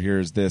group over here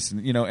is this,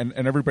 and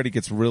and everybody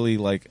gets really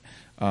like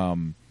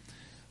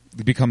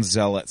they become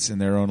zealots in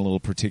their own little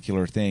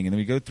particular thing, and then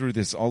we go through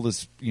all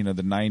this the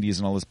 90s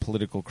and all this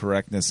political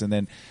correctness, and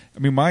then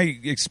my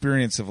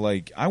experience of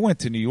like I went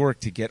to New York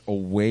to get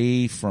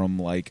away from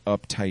like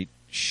uptight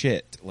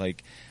shit.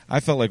 Like I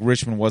felt like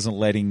Richmond wasn't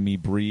letting me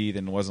breathe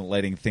and wasn't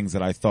letting things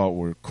that I thought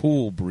were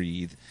cool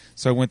breathe.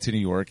 So I went to New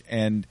York,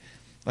 and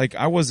like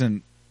I was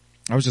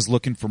just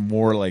looking for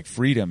more like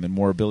freedom and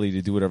more ability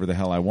to do whatever the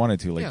hell I wanted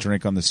to, like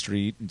drink on the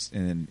street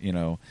and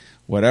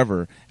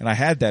whatever. And I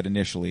had that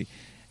initially.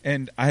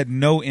 And I had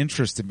no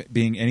interest in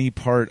being any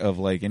part of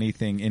like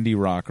anything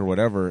indie rock or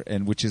whatever.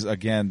 And which is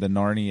again the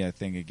Narnia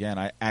thing again.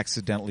 I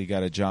accidentally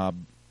got a job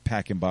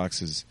packing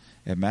boxes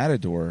at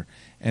Matador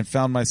and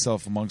found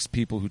myself amongst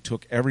people who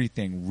took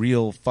everything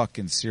real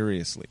fucking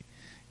seriously.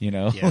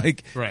 Yeah,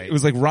 like right. It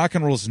was like rock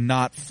and roll's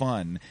not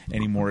fun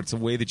anymore. It's a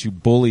way that you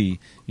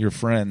bully your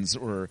friends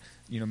or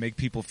make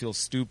people feel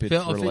stupid.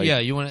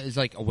 It's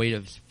like a way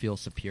to feel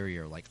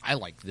superior. Like I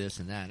like this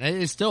and that.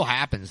 And it still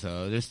happens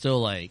though. There's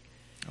still like,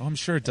 oh, I'm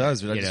sure it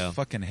does, but I just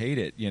fucking hate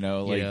it. And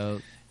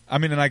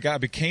I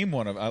became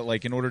one of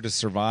like in order to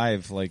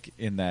survive like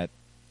in that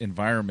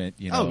environment.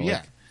 Oh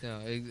yeah,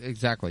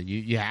 exactly.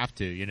 You have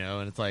to,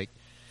 and it's like.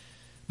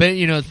 But,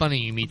 it's funny,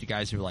 you meet the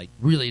guys who are, like,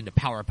 really into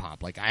power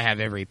pop. Like, I have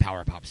every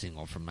power pop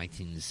single from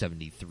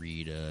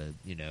 1973 to,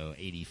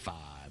 85,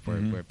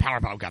 where power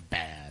pop got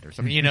bad or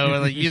something,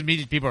 Like, you just meet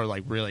these people who are,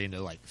 like, really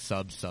into, like,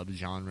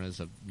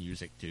 sub-genres of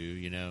music,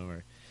 too,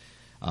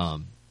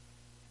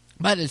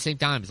 but at the same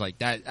time, it's like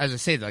that, as I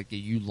say, like,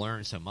 you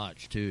learn so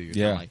much, too. You're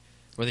kinda like,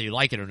 whether you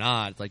like it or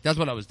not, it's like, that's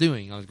what I was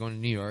doing. I was going to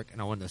New York,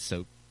 and I wanted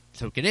to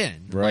soak it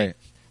in. Right.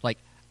 Like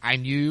I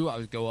knew I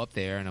would go up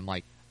there, and I'm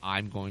like,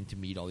 I'm going to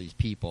meet all these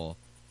people,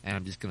 and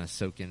I'm just going to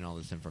soak in all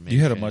this information.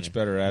 You had a much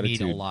better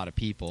attitude. Meet a lot of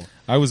people.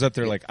 I was up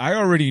there like, I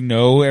already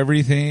know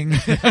everything.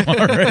 I'm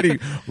already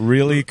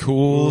really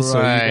cool. So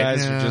you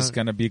guys are just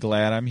going to be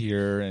glad I'm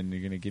here, and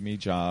you're going to give me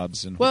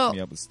jobs and hook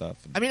me up with stuff.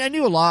 I mean, I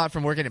knew a lot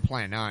from working at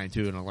Plan 9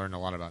 too, and I learned a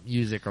lot about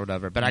music or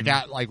whatever. But I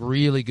got like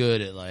really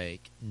good at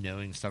like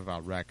knowing stuff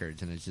about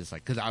records, and it's just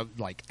like because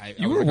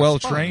you were well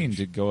trained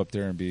to go up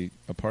there and be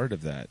a part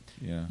of that.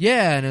 Yeah,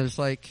 yeah, and it was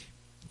like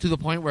to the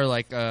point where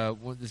like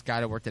this guy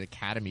that worked at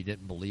Academy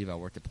didn't believe I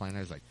worked at Plan 9. I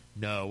was like,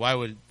 no, why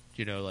would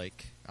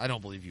like I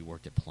don't believe you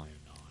worked at Plan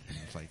 9. And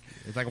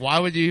it's like why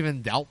would you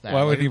even doubt that?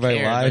 Why would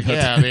anybody lie? Like,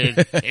 yeah, I mean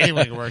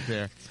anyone can work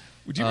there.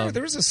 Would you remember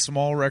there was a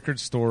small record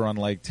store on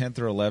like 10th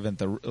or 11th,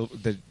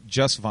 the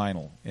Just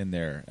Vinyl in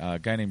there. A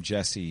guy named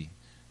Jesse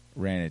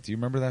ran it. Do you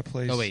remember that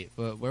place? Oh wait,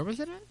 where was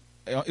it at?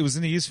 It was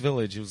in the East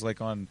Village. It was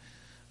like on,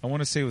 I want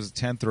to say it was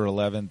 10th or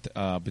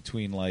 11th,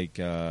 between like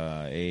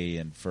A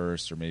and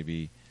First, or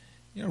maybe,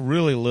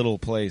 really little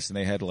place, and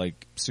they had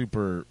like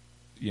super,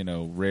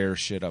 rare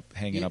shit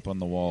hanging up on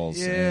the walls.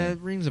 Yeah, it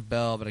rings a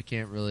bell, but I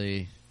can't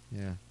really.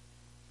 Yeah.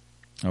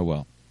 Oh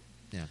well.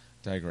 Yeah.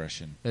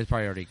 Digression. It's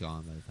probably already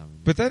gone by the time.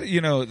 But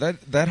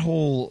that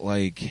whole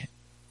like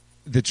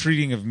the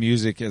treating of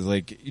music as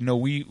like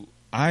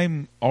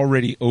I'm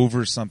already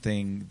over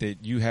something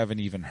that you haven't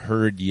even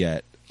heard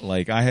yet.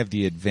 Like I have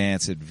the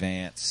advance.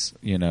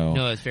 No,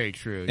 that's very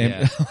true. And,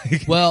 yeah.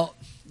 like, well,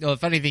 the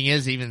funny thing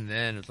is, even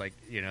then, it's like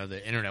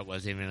the internet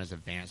wasn't even as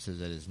advanced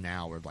as it is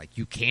now. Where like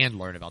you can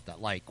learn about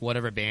that. Like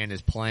whatever band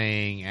is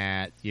playing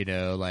at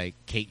like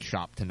Cake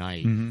Shop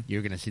tonight,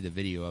 you're gonna see the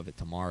video of it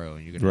tomorrow,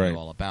 and you're gonna know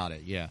all about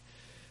it. Yeah,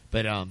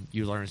 but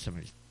you learn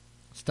some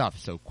stuff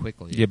so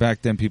quickly. Yeah,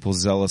 back then people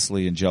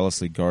zealously and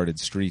jealously guarded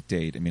Street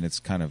Date. I mean, it's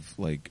kind of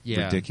like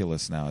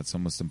ridiculous now. It's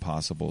almost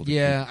impossible.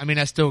 I mean,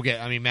 I still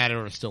get. I mean,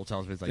 Matador still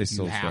tells me it's like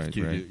you have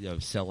to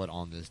sell it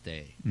on this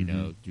day.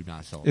 Do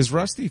not sell it. Is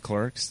Rusty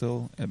Clark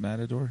still at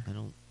Matador? I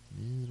don't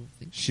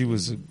think she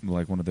was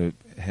like one of the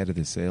head of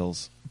the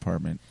sales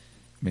department.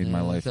 Made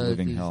my life a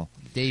living hell.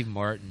 Dave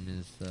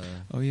Martin is.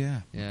 Oh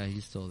yeah,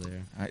 he's still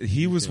there.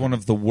 He was one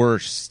of the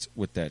worst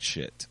with that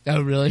shit.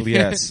 Oh really?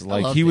 Yes,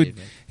 like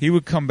he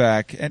would come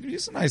back, and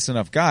he's a nice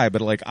enough guy. But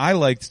like I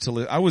liked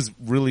to. I was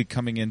really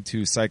coming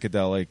into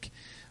psychedelic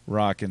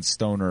rock and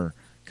stoner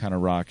kind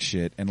of rock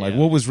shit, and like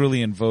what was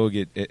really in vogue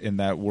in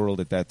that world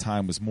at that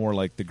time was more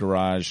like the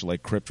garage,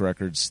 like Crypt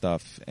Records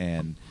stuff,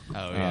 and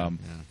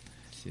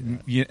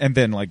and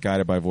then like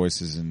Guided by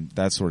Voices and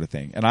that sort of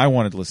thing. And I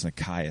wanted to listen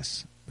to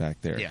Caius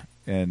back there. Yeah.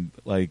 And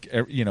like,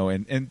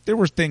 and there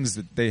were things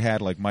that they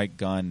had like Mike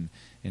Gunn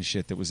and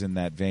shit that was in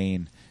that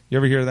vein. You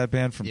ever hear of that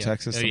band from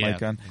Texas, Mike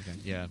Gunn? Okay.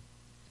 Yeah.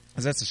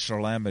 That's a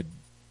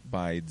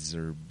Charlamabides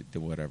or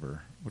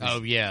whatever.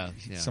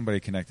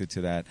 Somebody connected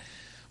to that.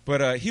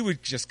 But he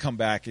would just come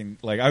back and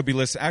like I'd be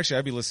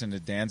listening to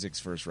Danzig's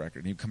first record,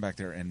 and he'd come back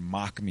there and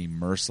mock me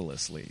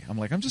mercilessly. I'm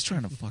like, I'm just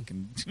trying to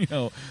fucking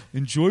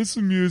enjoy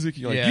some music.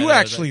 You're like, you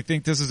actually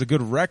think this is a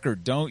good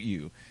record, don't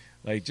you?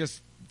 Like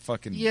just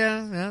fucking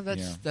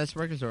that's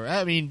record store.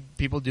 I mean,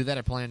 people do that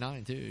at Plan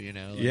 9 too.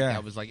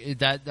 That was like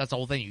that's the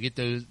whole thing. You get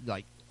those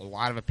like a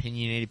lot of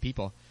opinionated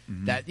people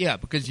that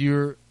because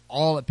you're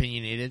all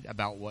opinionated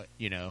about what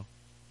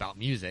about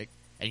music.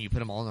 And you put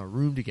them all in a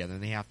room together,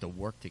 and they have to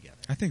work together.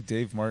 I think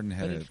Dave Martin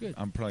had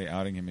I'm probably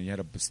outing him, and he had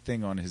a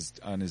thing on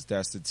his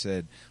desk that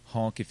said,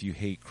 "Honk if you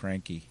hate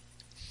Cranky."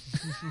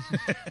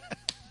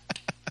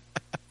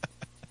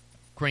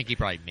 Cranky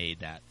probably made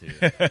that too.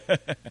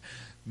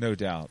 No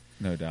doubt.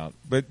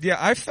 But yeah,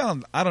 I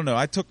don't know.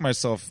 I took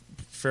myself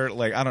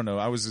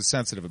I was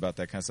sensitive about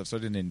that kind of stuff, so I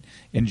didn't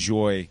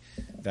enjoy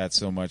that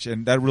so much.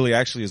 And that really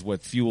actually is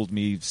what fueled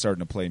me starting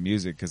to play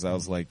music, because I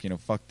was like,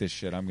 fuck this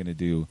shit. I'm going to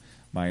do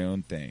my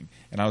own thing.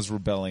 And I was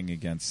rebelling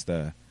against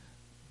the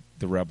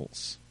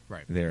rebels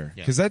there.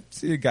 Because that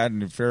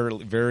gotten very,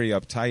 very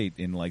uptight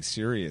and like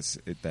serious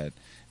at that. It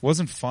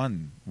wasn't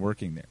fun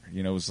working there.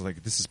 It was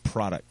like, this is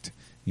product,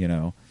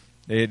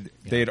 They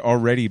had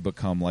already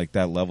become like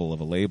that level of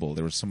a label.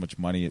 There was so much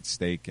money at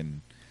stake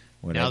and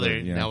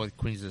whatever. Now with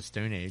Queens of the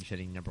Stone Age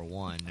hitting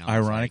 #1. Now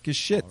ironic as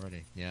shit.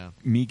 Already. Yeah.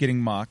 Me getting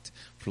mocked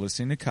for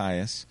listening to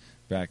Caius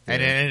back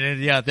there.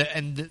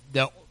 And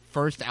the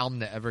first album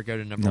to ever go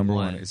to number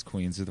one is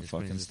Queens of the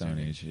fucking Stone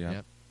Age.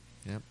 Yep.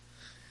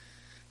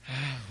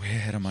 Way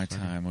ahead of my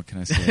time. What can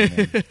I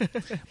say?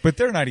 But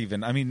they're not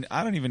even. I mean,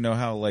 I don't even know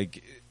how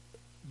like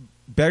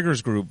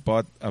Beggars Group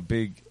bought a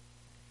big.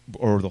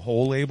 Or the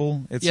whole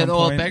label at some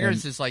point?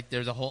 Beggars is like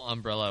there's a whole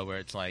umbrella where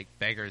it's like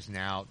Beggars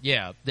now.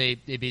 Yeah, they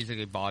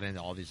basically bought into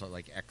all these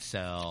like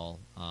XL,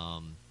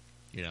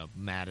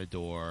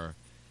 Matador,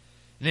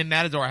 and then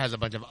Matador has a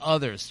bunch of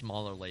other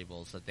smaller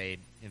labels that they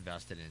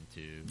invested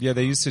into. Yeah,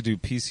 they used to do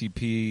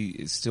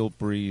PCP, Stilt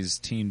Breeze,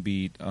 Teen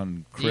Beat,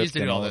 on Crypt,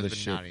 and all this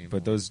shit.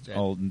 But those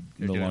all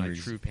no longer. Like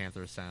True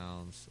Panther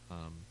Sounds.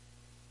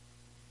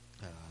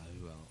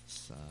 Who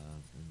else?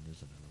 And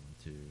there's another one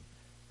too.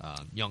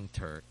 Young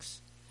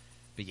Turks.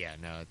 But yeah,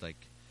 no, it's like,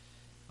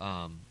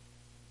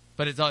 but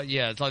But it's all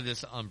it's like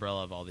this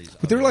umbrella of all these.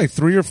 But there were like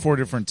 3 or 4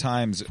 different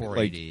times.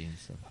 480 Like, and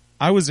stuff.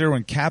 I was there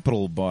when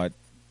Capitol bought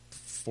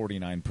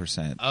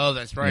 49%. Oh,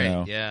 that's right. You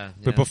know? Yeah.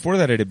 But before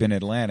that, it had been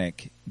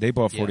Atlantic. They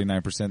bought Yeah.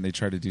 49%. They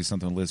tried to do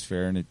something with Liz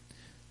Fair, and it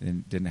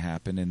didn't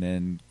happen. And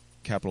then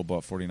Capitol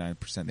bought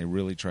 49%. They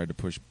really tried to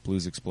push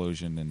Blues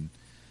Explosion and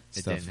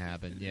it stuff. didn't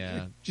happen.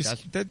 Yeah.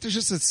 There's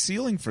just a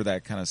ceiling for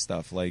that kind of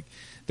stuff. Like,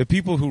 the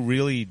people who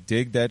really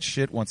dig that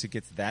shit, once it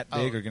gets that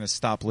big, are going to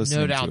stop listening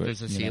No to doubt it.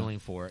 there's a ceiling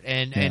for it.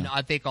 And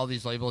I think all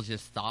these labels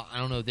just thought, I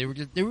don't know,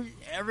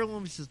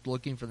 everyone was just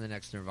looking for the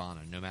next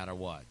Nirvana, no matter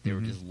what. They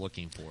were just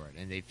looking for it.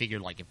 And they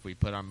figured, like, if we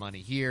put our money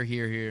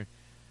here,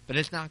 but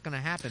it's not going to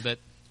happen. But,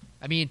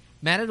 I mean,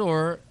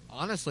 Matador,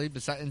 honestly,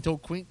 until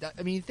Queen,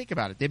 I mean, think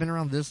about it. They've been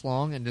around this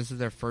long, and this is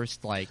their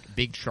first, like,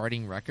 big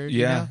charting record. Yeah.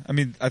 You know? I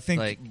mean, I think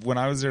Like, when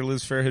I was there,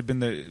 Liz Fair had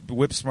been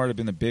Whip Smart had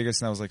been the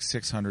biggest, and that was like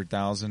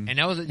 600,000. And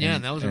that was,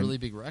 a really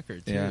big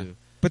record, too. Yeah.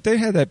 But they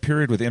had that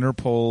period with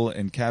Interpol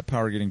and Cat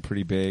Power getting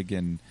pretty big,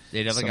 and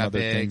They definitely some got other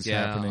big, things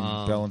happening.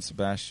 Bell and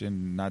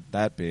Sebastian, not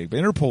that big, but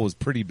Interpol was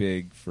pretty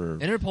big for.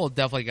 Interpol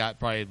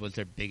definitely was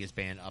their biggest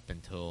band up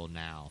until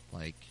now.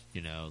 Like,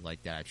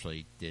 like that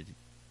actually did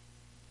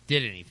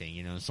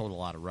anything, sold a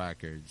lot of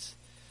records.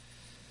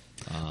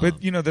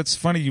 But that's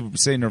funny you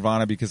say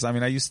Nirvana, because I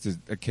mean I used to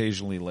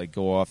occasionally like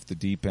go off the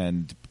deep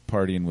end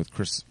partying with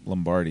Chris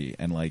Lombardi,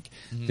 and like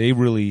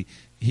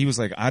he was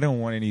like, I don't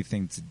want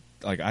anything to,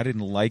 like, I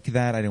didn't like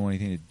that, I didn't want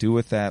anything to do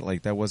with that,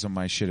 like that wasn't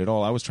my shit at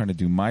all. I was trying to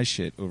do my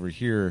shit over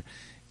here,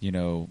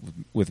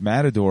 with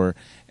Matador,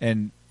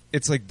 and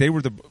it's like they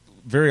were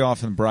very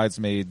often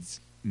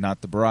bridesmaids,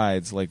 not the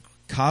brides. Like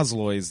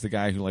Kozloy is the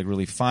guy who like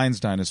really finds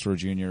Dinosaur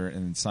Jr.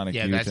 and Sonic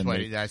Youth, that's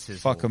and that's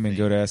his fuck whole him and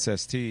thing. go to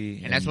SST,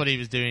 and that's what he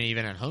was doing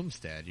even at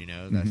Homestead.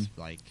 That's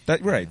like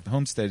that. Right,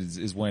 Homestead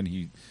is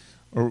when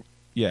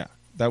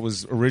that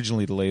was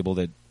originally the label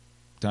that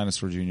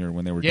Dinosaur Jr.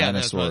 when they were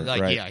Dinosaur. That's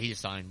what, right? Yeah, he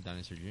signed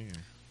Dinosaur Jr.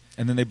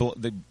 And then they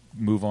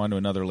move on to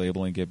another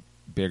label and get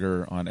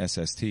bigger on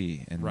SST.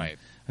 And right.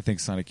 I think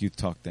Sonic Youth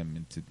talked them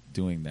into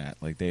doing that.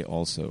 Like they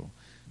also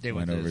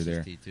went over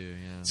there. Too,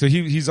 yeah. So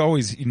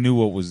he knew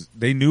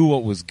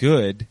what was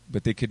good,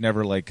 but they could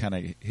never like kind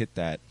of hit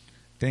that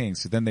thing.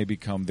 So then they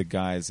become the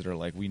guys that are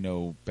like, we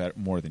know better,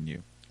 more than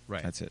you.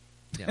 Right. That's it.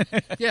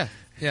 Yeah.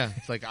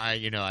 It's like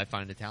I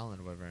find the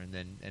talent or whatever, and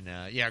then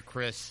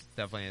Chris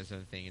definitely has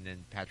another thing, and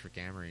then Patrick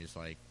Amory is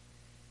like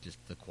just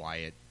the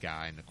quiet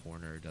guy in the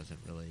corner, doesn't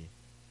really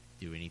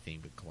do anything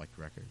but collect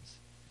records.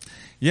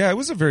 Yeah, it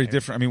was a very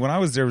different. I mean, when I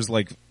was there, it was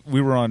like we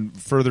were on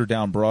further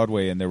down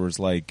Broadway, and there was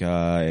like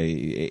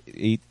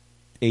 8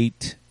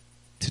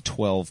 to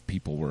 12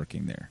 people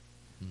working there.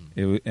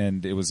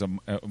 It was a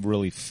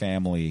really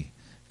family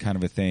kind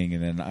of a thing.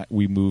 And then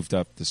we moved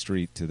up the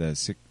street to the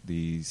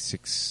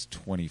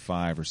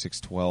 625 or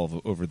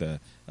 612 over the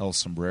El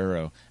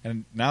Sombrero,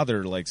 and now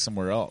they're like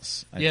somewhere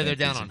else. I think. They're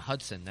down on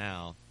Hudson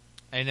now,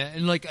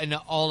 and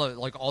all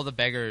the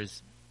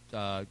Beggars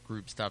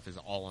group stuff is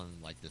all on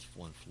like this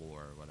one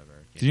floor or whatever.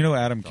 Do you know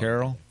Adam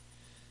Carroll?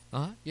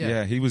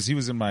 Yeah. He was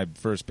in my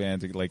first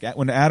band. Like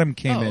when Adam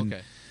came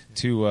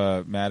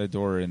to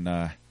Matador, and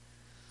I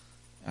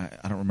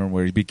don't remember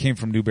where he came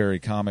from. Newberry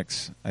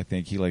Comics, I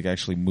think. He like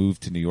actually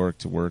moved to New York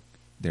to work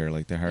there.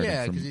 Like they hired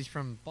him because he's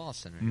from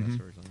Boston, I guess,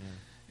 or something.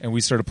 And we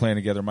started playing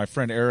together. My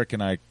friend Eric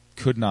and I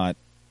could not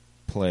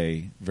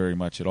play very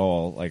much at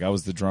all. Like I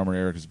was the drummer,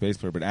 Eric was the bass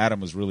player, but Adam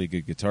was really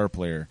good guitar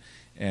player.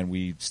 And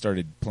we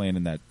started playing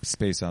in that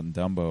space out in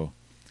Dumbo,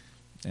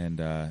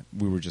 and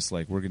we were just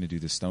like, we're going to do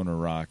the stoner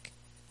rock,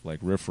 like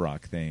riff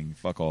rock thing.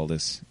 Fuck all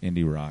this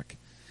indie rock,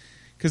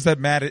 because that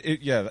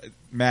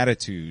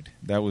Matitude,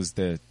 that was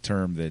the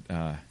term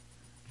that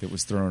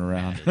was thrown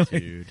around.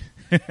 Matitude,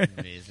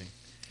 amazing.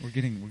 We're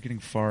getting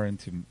far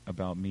into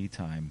about me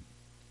time.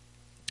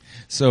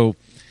 So,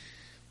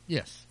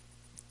 yes.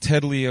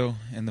 Ted Leo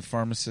and the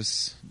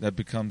Pharmacists, that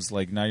becomes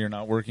like now you're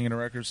not working in a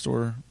record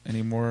store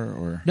anymore,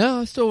 or no,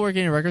 I'm still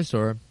working in a record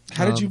store.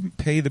 How did you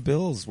pay the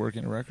bills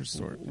working in a record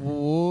store?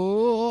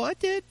 Well, I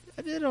did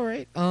all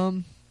right.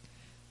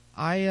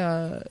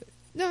 I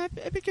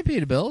could pay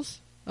the bills.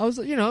 I was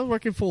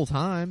working full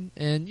time,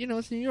 and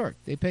it's New York.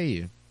 They pay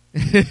you.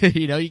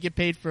 You get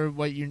paid for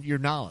what your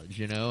knowledge.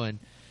 And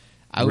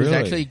I was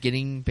actually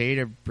getting paid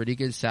a pretty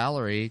good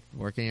salary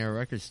working at a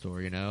record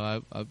store.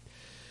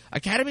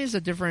 Academy was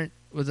a different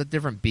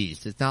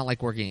beast. It's not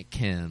like working at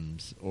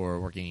Kim's or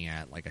working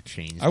at like a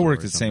chain store. I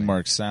worked at St.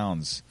 Mark's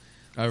Sounds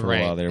for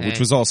a while there, which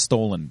was all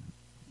stolen.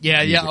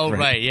 Yeah, music, yeah. Oh,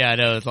 right. Yeah,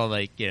 no, it's all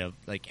like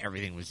like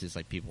everything was just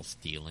like people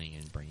stealing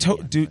and bringing.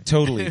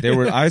 Totally.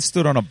 I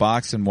stood on a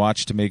box and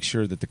watched to make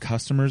sure that the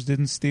customers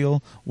didn't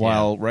steal.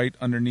 While right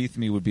underneath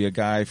me would be a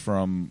guy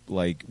from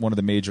like one of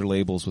the major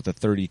labels with a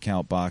 30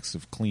 count box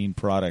of clean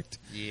product.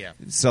 Yeah.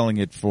 Selling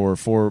it for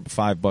 $4 or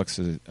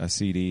 $5 a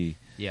CD.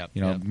 Yeah.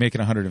 Making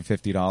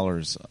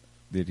 $150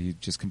 that he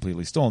just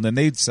completely stole, and then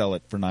they'd sell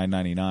it for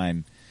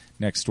 $9.99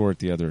 next door at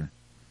the other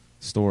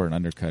store and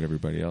undercut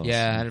everybody else.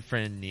 Yeah, I had a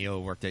friend Neil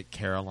who worked at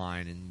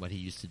Caroline, and what he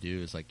used to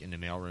do is like in the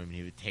mailroom,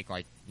 he would take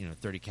like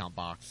 30 count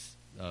box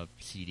of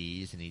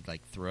CDs, and he'd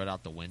like throw it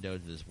out the window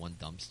to this one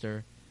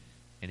dumpster,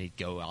 and he'd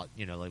go out,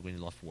 like when he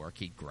left work,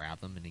 he'd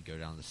grab them and he'd go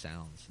down to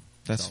Sounds.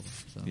 And sell them.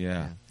 So,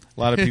 yeah. A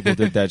lot of people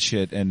did that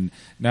shit, and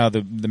now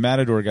the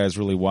Matador guys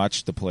really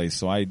watched the place.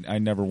 So I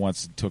never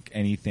once took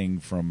anything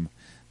from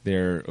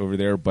there over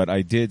there, but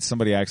I did.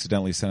 Somebody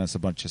accidentally sent us a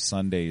bunch of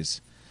Sundays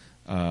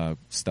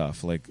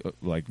stuff like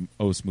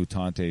Os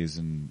Mutantes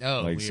and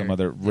weird. some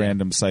other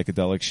random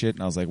psychedelic shit,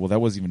 and I was like, well,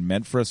 that wasn't even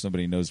meant for us.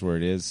 Nobody knows where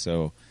it is,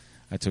 so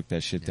I took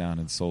that shit down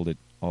and sold it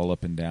all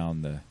up and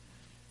down the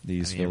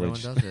East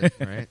Village. Everyone does it,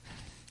 right?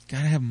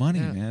 Gotta have money,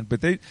 man.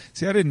 But I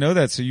didn't know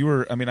that. So you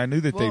were, I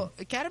knew that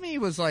Academy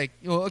was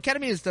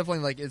Academy is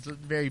definitely it's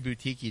very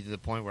boutiquey to the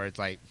point where it's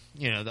like,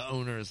 the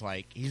owner is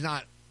like, he's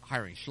not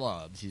hiring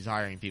schlubs, he's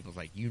hiring people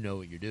what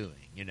you're doing,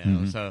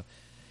 Mm-hmm. So,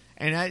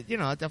 and I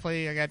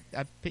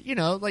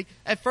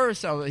at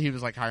first he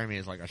was hiring me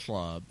as a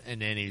schlub,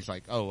 and then he's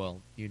like, oh, well,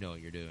 you know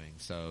what you're doing.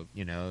 So,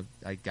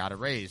 I got a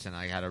raise and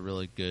I had a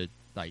really good,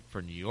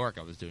 for New York,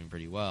 I was doing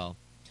pretty well.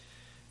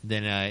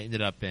 Then I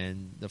ended up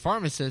in the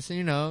pharmacist,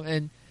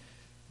 and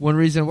one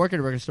reason working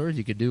at a record store is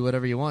you could do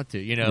whatever you want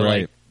to,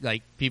 right.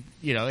 like people,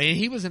 and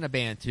he was in a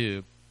band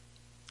too,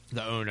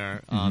 the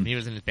owner. Mm-hmm. He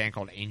was in this band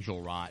called Angel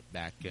Rot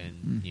back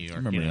in New York, I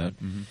remember that.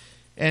 Mm-hmm.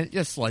 and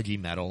just sludgy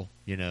metal,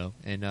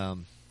 and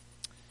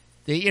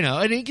they,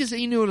 and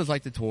he knew what it was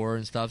like to tour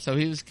and stuff, so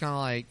he was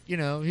kind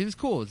of he was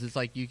cool. It's just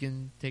you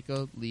can take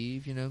a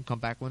leave, come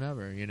back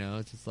whenever,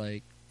 it's just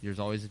there's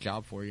always a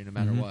job for you no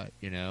matter Mm-hmm. what,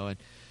 and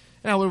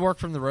I would work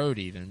from the road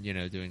even,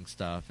 doing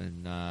stuff,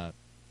 and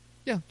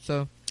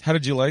so. How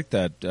did you like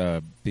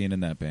that being in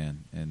that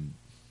band and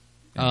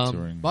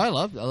touring? Well, I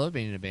love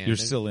being in a band. You're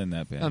still in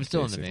that band. I'm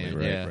still in the band.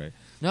 Right, yeah. Right.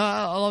 No,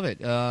 I love it.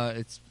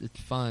 It's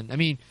fun.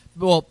 We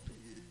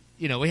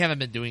haven't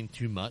been doing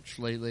too much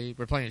lately.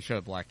 We're playing a show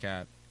at Black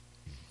Cat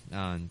in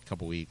a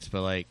couple weeks,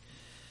 but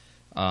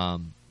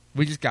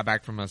we just got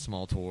back from a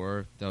small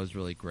tour that was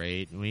really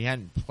great, and we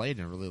hadn't played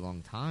in a really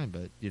long time.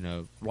 But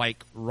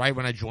right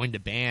when I joined the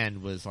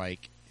band was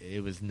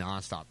it was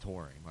nonstop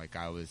touring.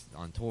 I was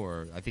on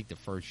tour, I think the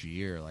first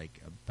year,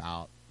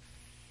 about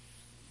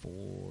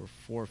 4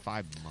 or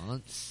 5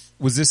 months.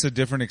 Was this a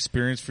different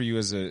experience for you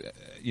as an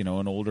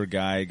older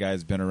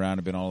guy's been around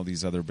and been all of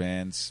these other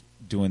bands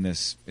doing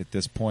this at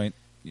this point?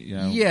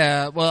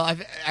 Yeah, well,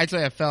 I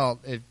felt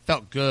it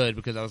felt good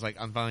because I was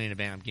I'm finally in a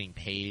band. I'm getting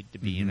paid to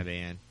be in a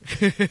band,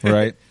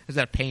 right?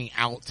 Instead of paying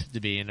out to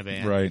be in a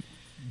band, right?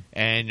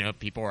 And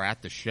people were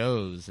at the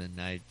shows, and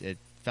it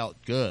felt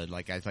good.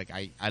 I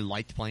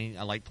liked playing.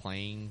 I liked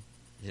playing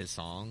his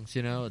songs.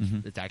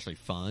 It's actually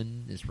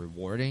fun. It's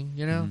rewarding.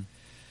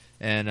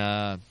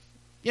 And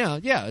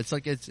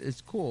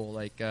it's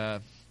cool.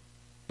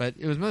 But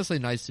it was mostly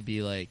nice to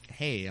be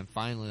hey, I'm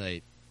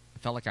finally I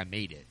felt like I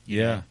made it.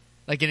 You know?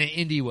 In an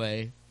indie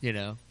way,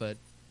 but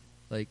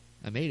I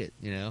made it.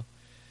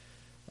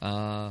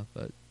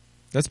 But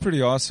that's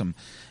pretty awesome.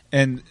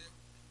 And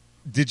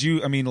did you?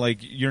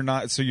 You're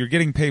not. So you're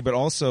getting paid, but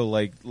also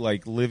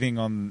living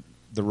on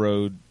the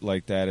road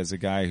like that as a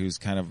guy who's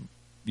kind of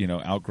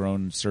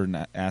outgrown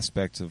certain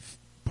aspects of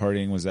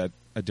partying. Was that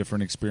a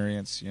different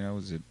experience?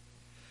 Was it?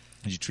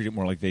 Did you treat it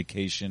more like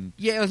vacation?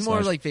 Yeah, it was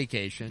more like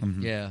vacation.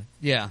 Mm-hmm.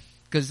 Yeah.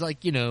 Because we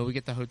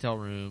get the hotel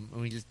room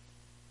and we just,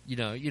 you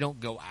don't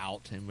go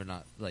out and we're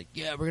not we're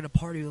gonna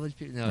party with these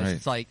people. No, right.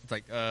 it's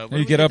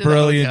you get up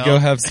early and go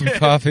have some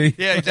coffee.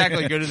 Yeah,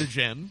 exactly. Go to the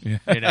gym. Yeah.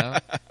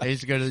 I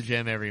used to go to the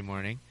gym every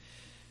morning,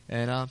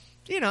 and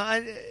it's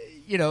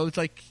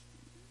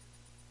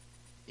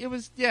it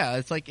was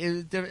it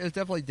was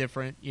definitely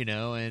different,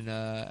 and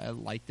I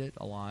liked it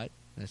a lot.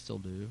 And I still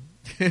do.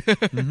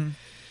 Mm-hmm.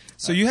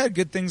 So you had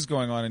good things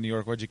going on in New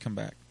York. Why'd you come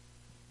back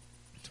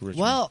to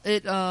Richmond? Well,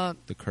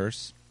 the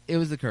curse. It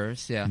was the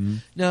curse, yeah. Mm-hmm.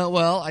 No,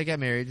 well, I got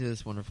married to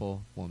this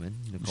wonderful woman,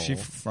 Nicole. Is she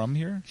from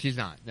here? She's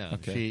not. No,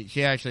 okay.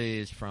 She actually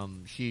is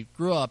from. She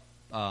grew up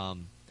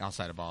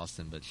outside of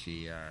Boston, but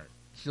she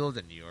lived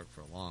in New York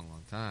for a long,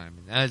 long time.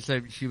 And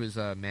so she was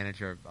a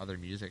manager of other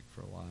music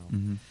for a while,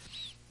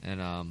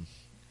 and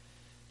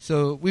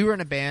so we were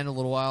in a band a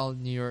little while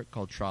in New York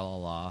called Tra La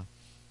La.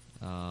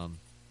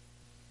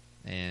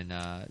 And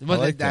it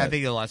wasn't I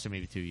think it lasted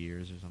maybe 2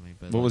 years or something.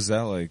 But what was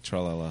that like,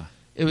 Tra La La?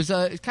 It was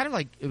it's kind of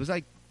it was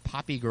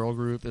poppy girl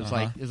group. It was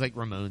Uh-huh. it was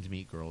Ramones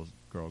meet girl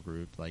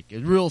group. It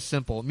was real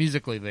simple,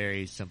 musically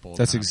very simple.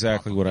 That's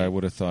exactly what I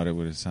would have thought it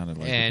would have sounded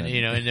like. And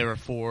and there were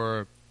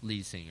 4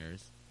 lead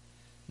singers.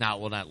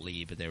 Not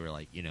lead, but they were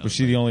Was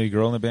she the only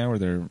girl in the band? Were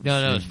there?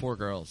 No, it was 4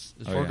 girls. It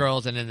was 4 yeah.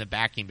 girls, and then the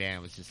backing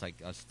band was just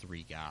us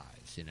 3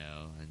 guys. And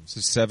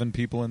so 7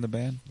 people in the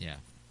band. Yeah.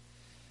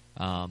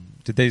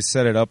 Did they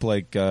set it up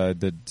like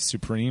the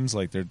Supremes?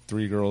 Like they're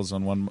 3 girls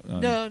on one?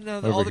 No.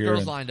 All the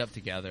girls lined up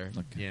together.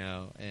 Okay.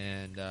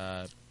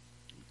 And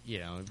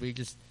we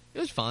just it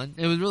was fun.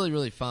 It was really,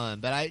 really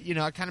fun. But I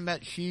kind of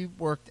met. She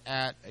worked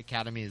at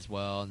Academy as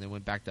well, and then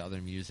went back to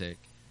other music.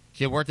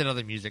 She had worked at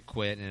other music,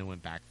 quit, and then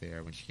went back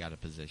there when she got a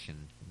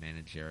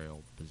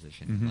managerial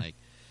position.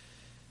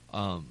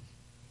 Mm-hmm.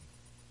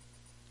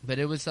 But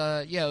it was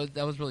that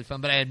was really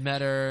fun. But I had met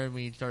her, and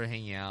we started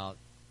hanging out.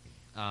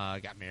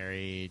 got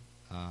married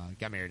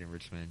in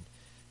Richmond,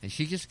 and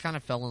she just kind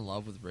of fell in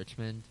love with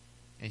Richmond.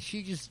 And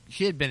she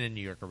had been in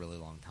New York a really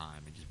long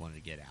time and just wanted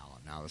to get out.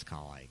 And I was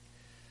kind of like,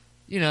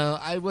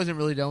 I wasn't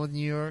really done with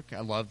New York. I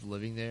loved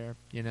living there,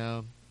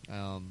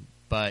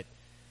 but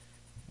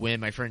when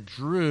my friend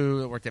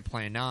Drew that worked at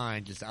Plan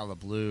 9, just out of the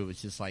blue, was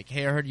just like,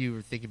 hey, I heard you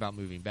were thinking about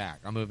moving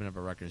back. I'm moving up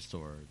a record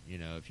store.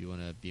 If you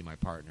want to be my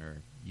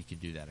partner, you can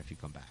do that if you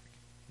come back.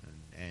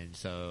 And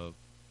so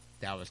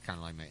that was kind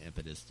of like my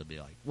impetus to be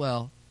like,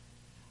 well,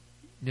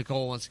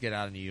 Nicole wants to get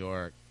out of New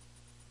York.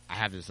 I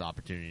have this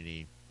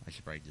opportunity. I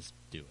should probably just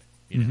do it.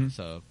 You know?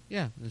 So,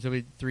 yeah. And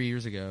so 3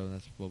 years ago,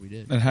 that's what we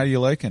did. And how are you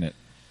liking it,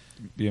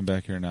 being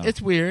back here now?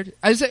 It's weird.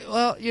 I say,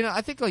 well,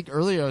 I think like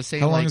earlier I was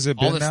saying how long like has it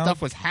been all this now?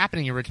 stuff was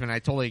happening in Richmond. I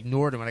totally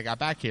ignored it when I got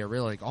back here.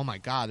 Really, like, oh my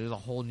God, there's a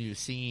whole new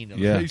scene of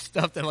new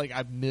stuff that like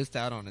I've missed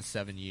out on in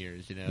 7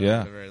 years.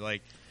 Yeah.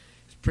 Like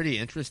it's pretty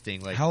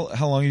interesting. Like how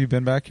long have you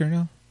been back here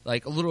now?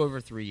 Like a little over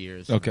 3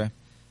 years. Okay.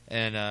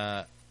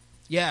 And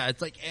yeah,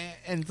 it's like,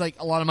 and it's like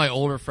a lot of my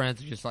older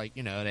friends are just like,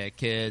 they had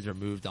kids or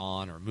moved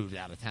on or moved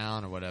out of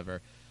town or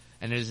whatever.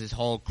 And there's this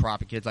whole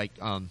crop of kids like,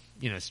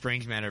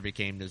 Strange Matter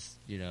became this,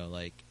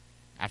 like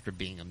after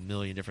being a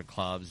million different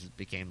clubs, it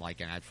became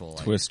like an actual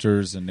like,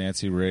 Twisters and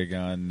Nancy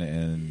Reagan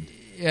and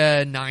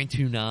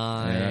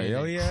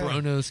 929, yeah.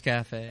 Kronos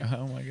Cafe.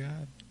 Oh my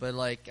God. But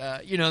like,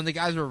 and the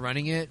guys were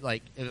running it,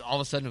 like all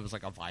of a sudden it was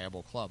like a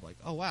viable club. Like,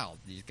 oh wow,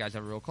 these guys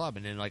have a real club.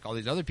 And then like all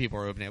these other people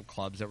are opening up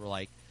clubs that were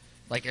like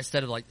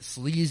instead of like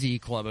sleazy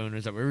club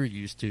owners that we were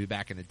used to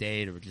back in the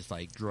day, that were just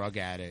like drug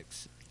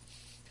addicts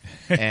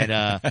and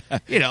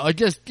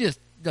just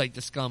like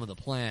the scum of the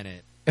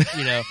planet.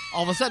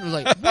 All of a sudden it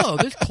was like, whoa,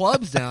 there's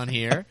clubs down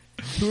here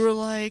who are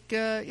like,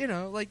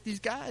 like these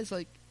guys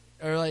like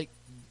are like,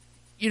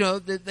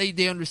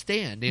 they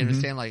understand. They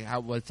understand like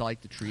what it's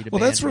like to treat a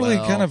band that's really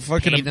kind of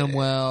fucking pay them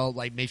well,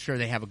 like make sure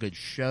they have a good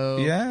show.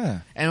 Yeah.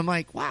 And I'm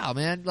like, wow,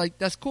 man, like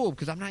that's cool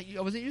because I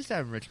wasn't used to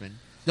that in Richmond.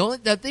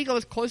 The thing I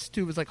was close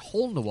to was like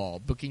Hole in the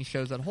Wall, booking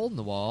shows at Hole in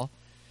the Wall.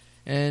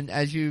 And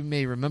as you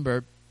may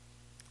remember,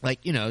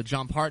 like,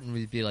 John Parton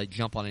would be like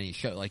jump on any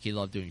show. Like he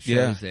loved doing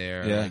shows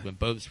there. Yeah. Like when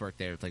Boats worked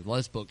there, it's like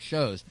let's book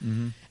shows.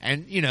 Mm-hmm.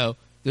 And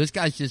those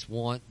guys just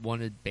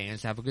wanted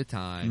bands to have a good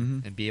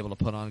time and be able to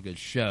put on a good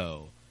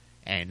show.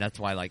 And that's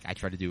why like I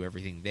try to do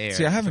everything there.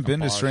 See, I haven't been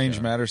to Strange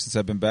show. Matter since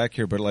I've been back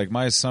here, but like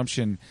my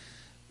assumption,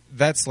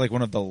 that's like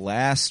one of the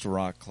last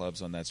rock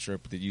clubs on that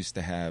strip that used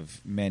to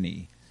have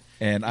many.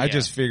 And I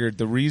just figured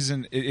the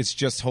reason it's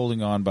just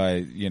holding on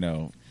by,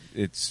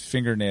 its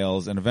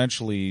fingernails, and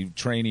eventually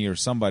Trainee or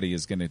somebody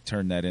is going to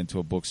turn that into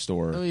a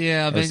bookstore. Oh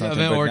yeah, or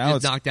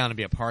just knocked down to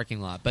be a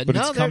parking lot. But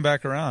it's come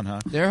back around, huh?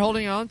 They're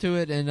holding on to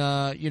it,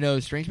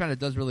 and Strange Matter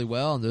does really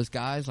well. And those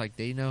guys, like,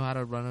 they know how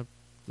to run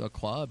a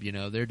club.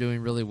 They're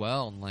doing really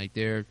well, and like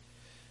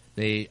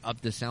they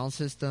upped the sound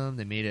system.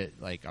 They made it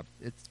like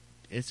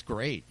it's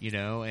great,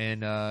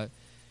 and.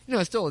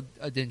 It's still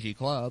a dingy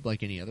club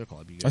like any other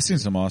club. I've seen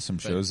some awesome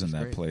shows in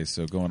that place.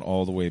 So going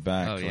all the way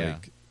back,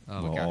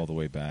 all the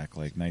way back,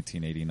 like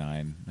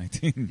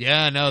 1989,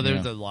 Yeah, no,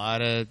 there's a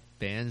lot of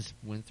bands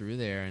went through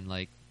there, and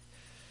like,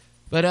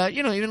 but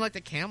even like the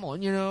Camel,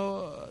 and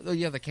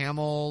the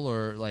Camel,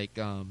 or like,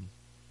 a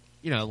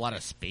lot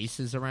of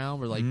spaces around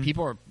where like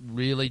people are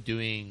really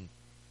doing.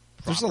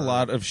 There's a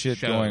lot of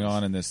shit going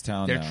on in this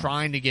town. They're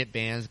trying to get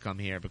bands to come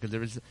here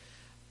because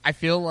I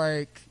feel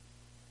like.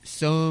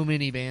 So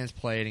many bands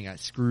played and got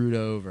screwed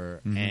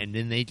over, and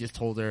then they just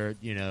told their,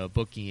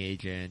 booking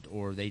agent,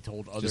 or they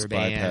told other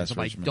bands,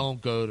 like,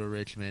 don't go to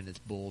Richmond, it's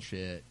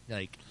bullshit.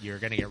 Like, you're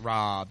going to get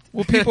robbed.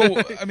 Well,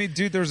 people, I mean,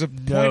 dude, there's a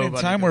point in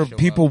time where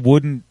people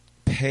wouldn't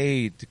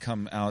pay to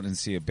come out and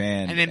see a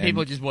band. And then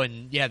people just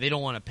wouldn't, they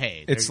don't want to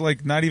pay. It's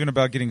like not even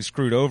about getting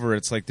screwed over.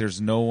 It's like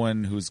there's no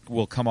one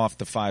will come off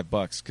the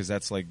 $5 because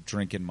that's like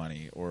drinking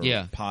money or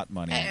pot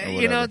money or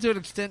whatever. To an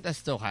extent, that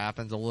still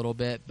happens a little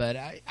bit, but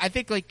I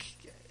think, like,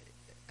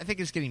 I think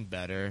it's getting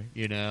better,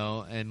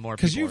 and more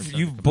people. Because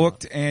you've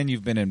booked and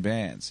you've been in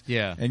bands,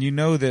 and you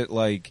know that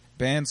like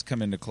bands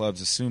come into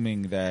clubs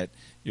assuming that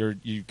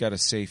you've got a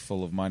safe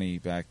full of money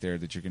back there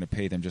that you're going to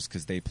pay them just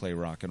because they play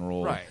rock and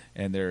roll, right?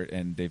 And they are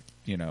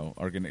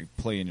going to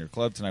play in your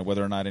club tonight,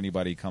 whether or not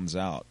anybody comes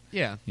out.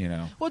 Yeah,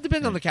 Well, it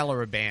depends on the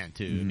caliber of band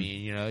too. I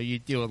mean, you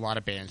deal with a lot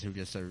of bands who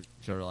just are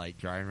sort of like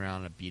driving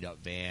around in a beat up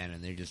van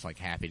and they're just like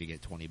happy to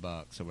get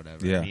 $20 or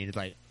whatever. Yeah. I mean, it's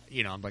like.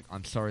 I'm like,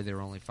 I'm sorry there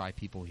were only 5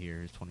 people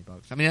here. It's $20.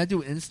 I mean, I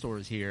do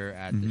in-stores here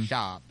at the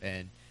shop,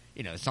 and,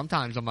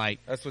 sometimes I'm like...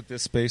 That's what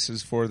this space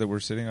is for that we're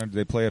sitting on? Do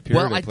they play up here?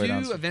 Well, I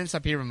do events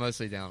up here, but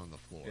mostly down on the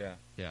floor.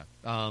 Yeah.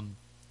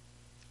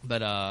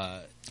 But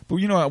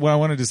what I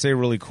wanted to say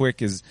really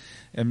quick is,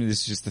 I mean,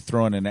 this is just to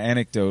throw in an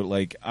anecdote.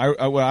 Like,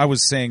 what I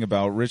was saying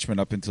about Richmond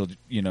up until,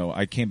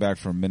 I came back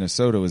from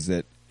Minnesota was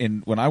that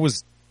when I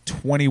was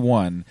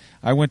 21,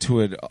 I went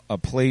to a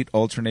Plate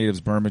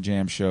Alternatives Burma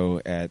Jam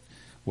show at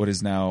what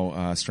is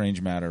now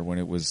Strange Matter when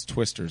it was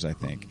Twisters, I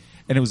think.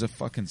 And it was a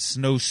fucking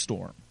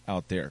snowstorm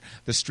out there.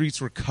 The streets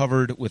were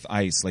covered with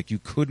ice. Like, you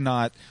could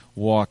not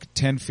walk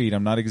 10 feet,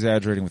 I'm not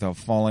exaggerating, without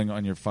falling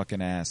on your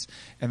fucking ass.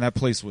 And that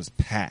place was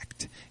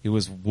packed. It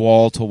was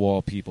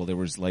wall-to-wall people. There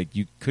was, like,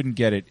 you couldn't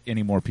get it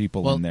any more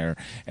people in there.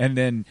 And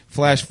then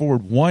flash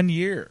forward 1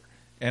 year,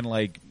 and,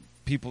 like,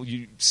 people,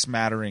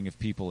 smattering of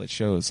people at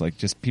shows. Like,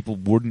 just people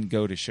wouldn't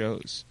go to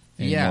shows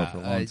anymore for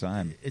a long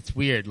time. It's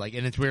weird. Like,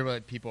 and it's weird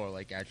when people are,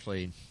 like,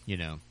 actually,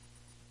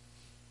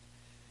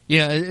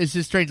 Yeah, it's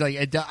just strange. Like,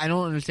 I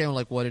don't understand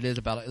like what it is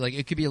about it. Like,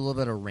 it could be a little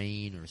bit of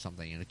rain or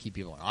something, and to keep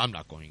people like, I'm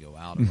not going to go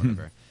out or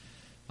whatever.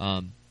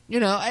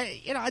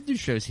 I do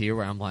shows here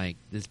where I'm like,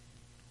 this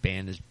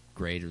band is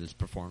great or this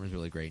performer is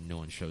really great, and no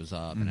one shows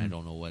up, and I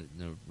don't know what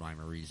no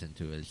rhyme or reason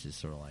to it. It's just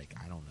sort of like,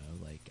 I don't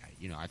know. Like,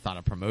 I thought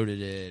I promoted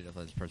it if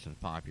this person is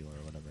popular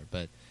or whatever.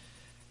 But,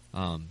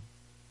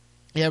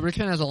 yeah,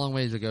 Richmond has a long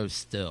ways to go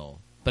still,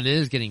 but it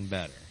is getting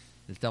better.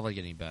 It's definitely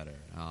getting better.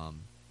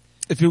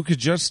 If it could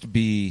just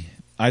be,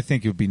 I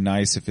think it would be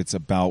nice if it's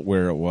about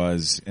where it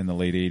was in the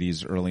late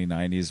 80s, early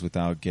 90s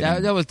without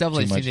getting that was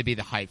definitely too much. seemed to be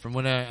the hype from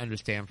what I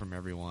understand from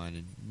everyone,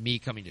 and me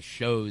coming to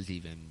shows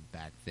even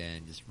back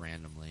then, just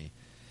randomly.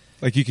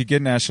 Like, you could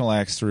get national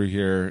acts through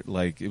here.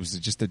 Like, it was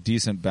just a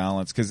decent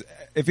balance. Because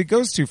if it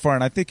goes too far,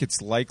 and I think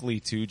it's likely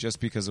to,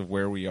 just because of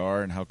where we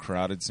are and how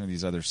crowded some of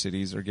these other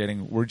cities are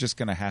getting, we're just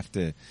going to have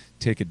to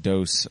take a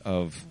dose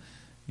of,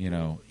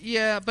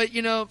 yeah, but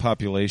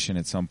population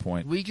at some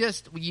point. We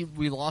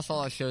lost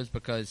all our shows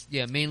because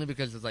mainly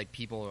because it's like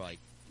people are like,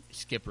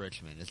 skip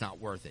Richmond, it's not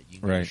worth it. You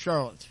can go to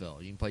Charlottesville,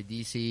 you can play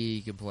DC,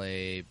 you can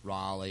play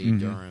Raleigh,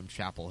 Durham,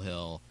 Chapel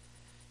Hill.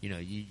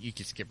 You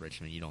can skip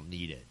Richmond, you don't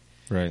need it.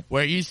 Right.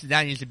 Where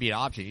that used to be an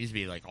option. It used to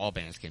be like all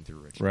bands came through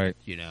Richmond.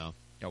 Right.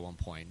 At one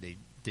point they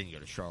didn't go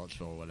to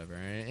Charlottesville or whatever,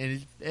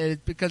 and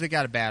it's because it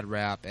got a bad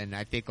rap, and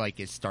I think like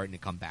it's starting to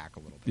come back a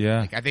little bit. Yeah.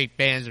 Like, I think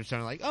bands are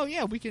starting like, oh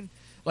yeah, we can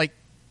like.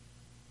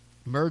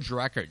 Merge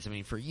Records, I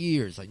mean, for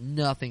years, like,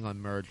 nothing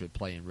on Merge would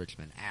play in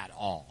Richmond at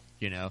all,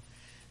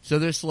 So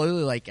they're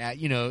slowly, like,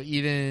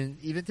 even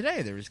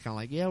today, they're just kind of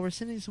like, yeah, we're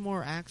sending some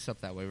more acts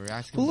up that way. We're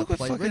asking them to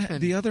play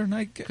Richmond. The other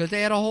night. Because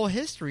they had a whole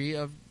history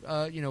of,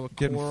 with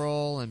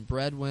Coral and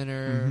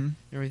Breadwinner and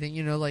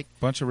everything, like.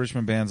 Bunch of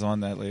Richmond bands on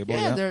that label,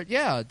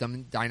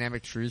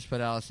 Dynamic Truths put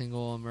out a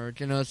single on Merge,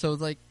 so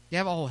it's like, you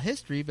have a whole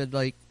history, but,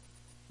 like,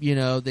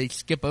 they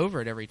skip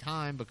over it every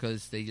time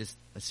because they just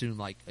assume,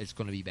 like, it's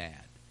going to be bad.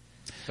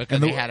 Because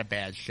they had a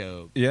bad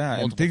show. Yeah,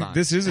 and times.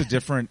 This is a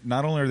different.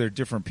 Not only are there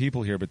different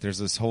people here, but there's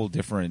this whole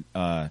different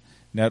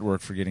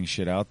network for getting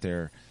shit out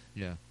there.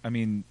 Yeah, I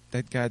mean,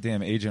 that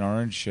goddamn Agent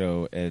Orange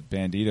show at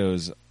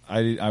Banditos.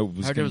 I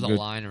heard there was a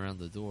line around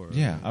the door.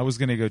 Yeah, I was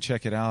going to go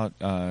check it out,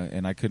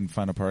 and I couldn't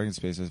find a parking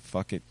space. I said,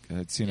 fuck it.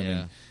 I'd seen them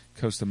in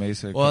Costa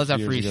Mesa. Well, it was a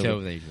free show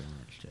with Agent Orange.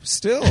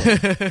 Still,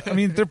 I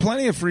mean, there are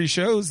plenty of free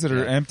shows that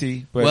are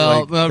empty.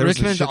 But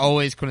Richmond's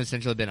always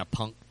quintessentially been a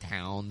punk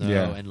town, though,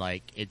 and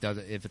like it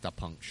doesn't. If it's a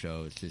punk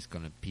show, it's just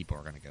people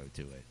are gonna go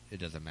to it. It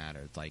doesn't matter.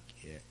 It's like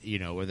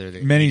whether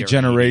they're many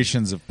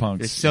generations of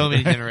punks. There's so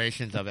many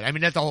generations of it. I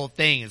mean, that's the whole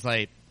thing. It's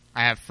like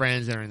I have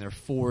friends that are in their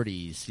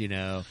 40s,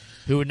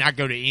 who would not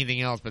go to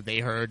anything else, but they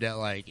heard that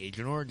like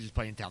Agent Orange is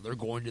playing in town. They're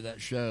going to that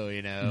show,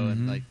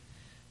 and like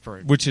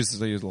which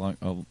is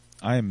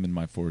I am in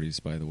my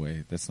 40s, by the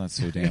way. That's not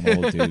so damn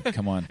old, dude.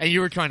 Come on. And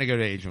you were trying to go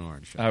to Agent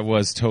Orange. I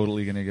was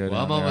totally going to go down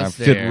I'm there. almost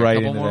I fit there. right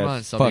Couple into more that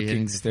months,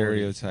 fucking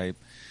stereotype.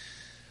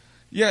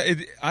 Yeah,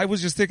 I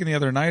was just thinking the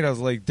other night, I was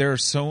like,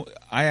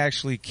 I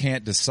actually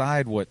can't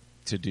decide what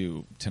to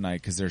do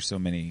tonight because there's so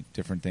many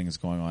different things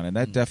going on. And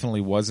that definitely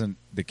wasn't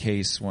the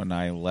case when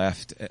I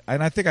left.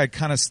 And I think I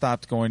kind of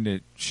stopped going to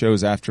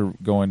shows after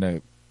going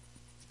to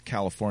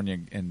California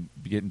and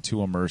getting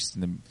too immersed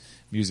in the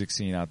music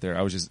scene out there.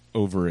 I was just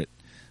over it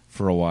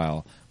for a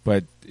while,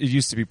 but it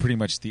used to be pretty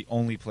much the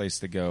only place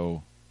to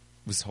go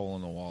was Hole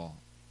in the Wall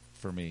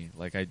for me.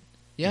 Like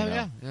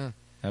yeah,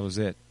 that was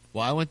it.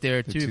 Well, I went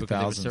there too because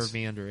they would serve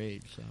me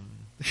underage. So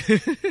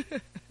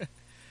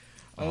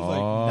I was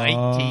like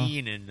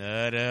 19, and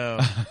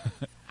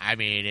I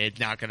mean, it's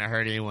not going to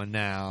hurt anyone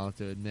now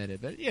to admit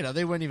it, but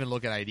they wouldn't even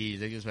look at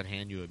IDs. They just would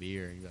hand you a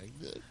beer, and you're like,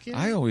 okay.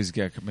 I always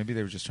maybe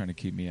they were just trying to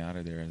keep me out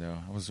of there, though.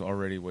 I was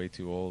already way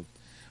too old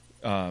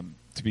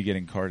to be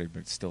getting carded,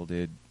 but still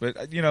did.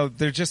 But,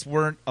 there just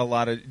weren't a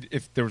lot of...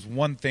 If there was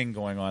one thing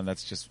going on,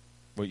 that's just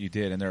what you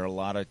did. And there are a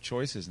lot of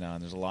choices now,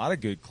 and there's a lot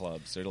of good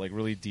clubs. They're, like,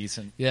 really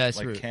decent. Yeah, it's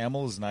like, true.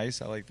 Camel is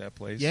nice. I like that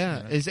place.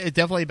 Yeah, it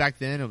definitely back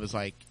then, it was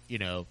like,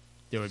 there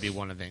would be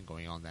one event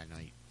going on that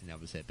night, and that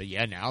was it. But,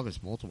 yeah, now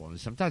there's multiple. And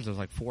sometimes there's,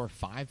 like, 4 or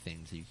 5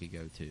 things that you could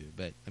go to.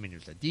 But, I mean,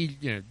 there's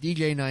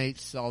DJ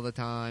nights all the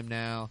time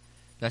now.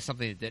 That's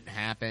something that didn't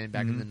happen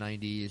back in the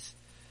 90s.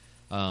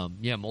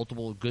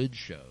 Multiple good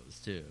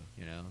shows too.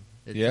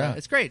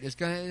 It's great. It's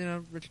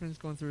gonna. Richmond's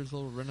going through its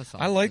little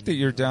renaissance. I like that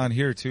you're down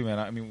here too, man.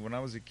 I mean, when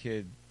I was a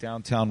kid,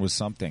 downtown was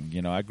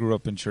something. I grew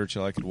up in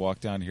Churchill. I could walk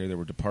down here. There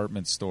were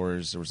department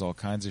stores. There was all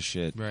kinds of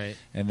shit. Right.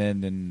 And then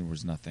there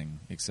was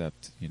nothing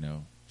except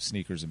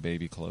sneakers and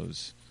baby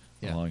clothes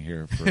along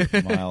here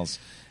for miles.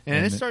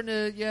 And it's starting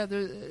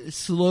to,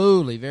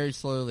 slowly, very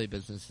slowly,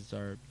 businesses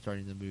are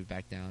starting to move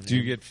back down. Do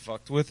you get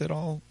fucked with it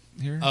all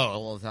here? Oh,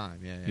 all the time,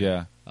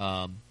 yeah.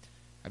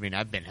 I mean,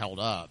 I've been held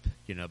up,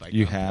 by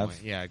you gunpoint.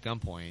 have? Yeah, at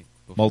gunpoint.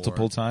 Before.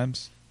 Multiple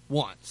times?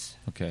 Once.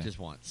 Okay. Just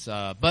once.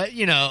 But,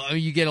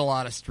 you get a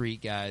lot of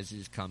street guys who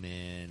just come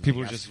in.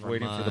 People are just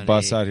waiting for the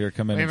bus out here,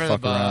 come in and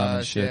fuck around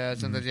and shit. Yeah,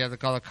 sometimes you have to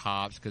call the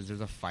cops because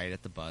there's a fight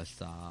at the bus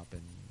stop,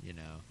 and,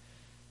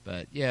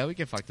 But, yeah, we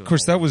get fucked with. Of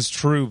course, that was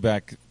true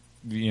back...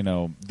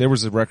 there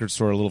was a record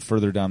store a little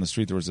further down the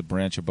street. There was a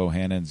branch of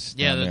Bohannon's.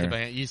 Yeah, down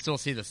there. You still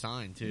see the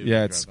sign too.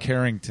 Yeah, it's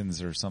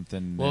Carrington's or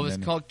something. Well, it was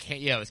called.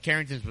 It was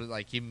Carrington's. Was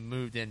like he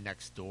moved in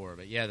next door,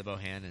 but yeah, the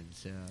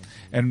Bohannon's. Yeah.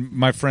 And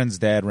my friend's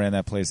dad ran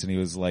that place, and he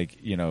was like,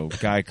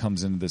 guy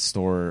comes into the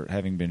store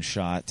having been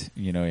shot.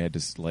 He had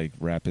to like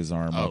wrap his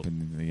arm up,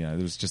 and there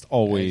was just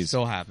always. It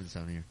still happens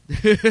down here.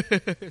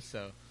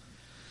 So,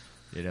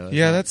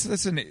 yeah,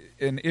 that's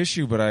an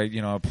issue, but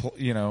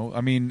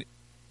I mean.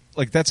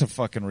 Like, that's a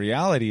fucking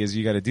reality, is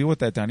you got to deal with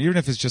that down. Even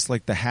if it's just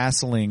like the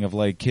hassling of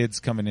like kids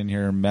coming in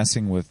here and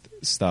messing with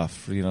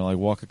stuff, like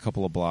walk a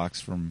couple of blocks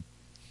from.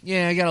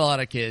 Yeah, I got a lot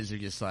of kids who are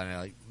just kind of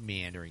like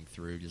meandering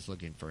through, just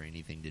looking for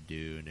anything to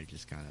do, and they're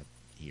just kind of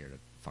here to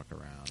fuck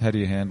around. How do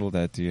you handle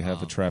that? Do you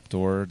have a trap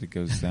door that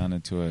goes down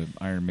into an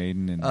Iron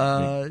Maiden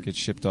and get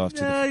shipped off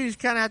to you just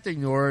kind of have to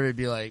ignore it and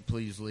be like,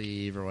 please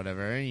leave or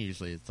whatever, and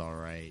usually it's all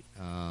right.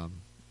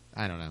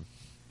 I don't know.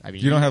 I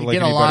mean, you don't have,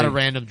 get a lot of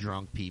random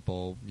drunk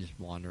people just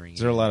wandering. Is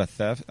there a lot of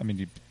theft? I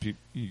mean,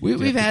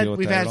 we've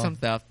had some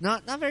theft.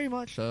 Not very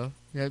much though.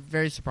 Yeah,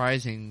 very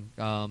surprising.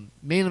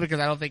 Mainly because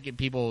I don't think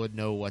people would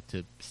know what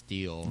to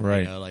steal.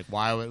 Right. Like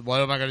what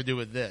am I going to do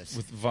with this?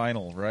 With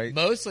vinyl, right?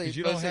 Mostly.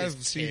 You don't have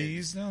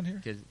CDs down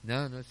here.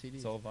 No CDs.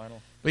 It's all vinyl.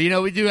 But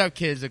we do have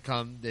kids that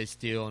come, they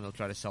steal, and they'll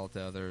try to sell it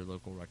to other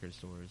local record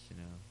stores.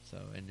 So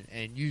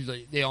and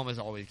usually they almost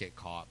always get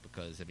caught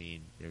because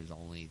there's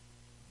only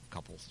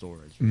couple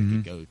stores where you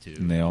could go to,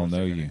 and they all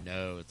know you.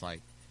 No, it's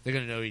like they're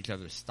going to know each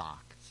other's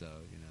stock. So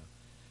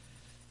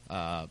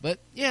but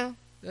yeah,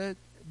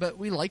 but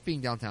we like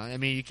being downtown. I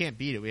mean, you can't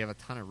beat it. We have a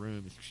ton of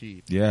room. It's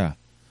cheap. Yeah,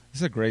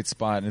 this is a great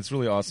spot, and it's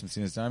really awesome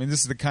seeing this down. I mean,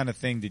 this is the kind of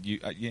thing that you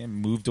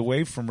moved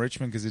away from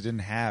Richmond because it didn't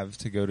have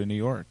to go to New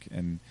York,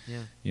 and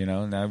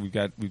now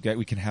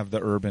we can have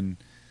the urban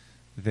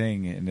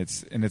thing, and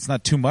it's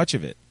not too much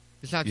of it.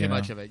 It's not too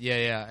much of it.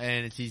 Yeah,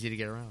 and it's easy to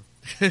get around.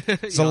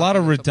 There's a lot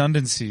of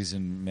redundancies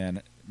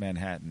in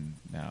Manhattan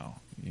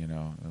now,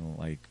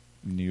 like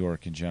New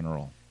York in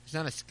general. It's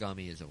not as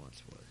scummy as it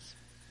once was.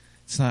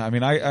 It's not. I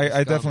mean,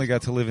 I definitely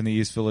got to live in the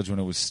East Village when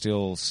it was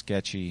still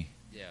sketchy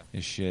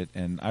as shit,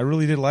 and I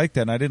really did like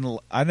that. And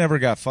I never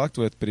got fucked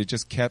with, but it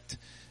just kept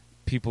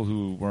people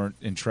who weren't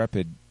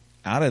intrepid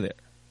out of there.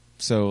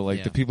 So,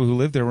 the people who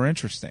lived there were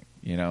interesting,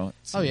 So,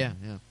 oh, yeah.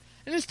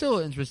 And it's still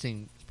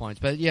interesting points.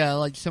 But, yeah,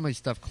 like, so many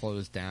stuff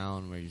closed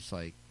down where you're just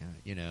like,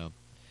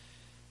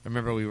 I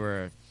remember we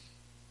were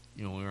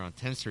on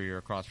 10th Street, we were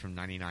across from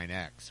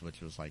 99X, which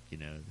was like, the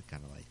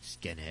kind of like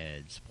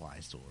skinhead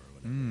supply store or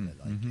whatever.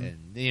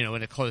 And,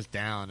 when it closed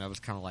down, I was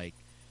kind of like,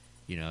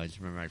 I just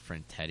remember my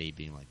friend Teddy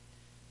being like,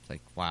 it's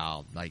like,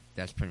 wow, like,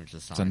 that's pretty much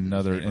the sign. It's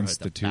another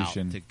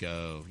institution to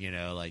go,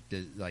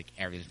 like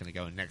everything's going to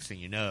go. And next thing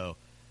you know,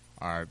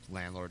 our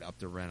landlord upped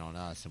the rent on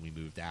us, and we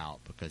moved out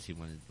because he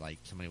wanted,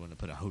 somebody wanted to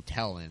put a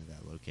hotel in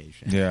that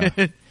location. Yeah.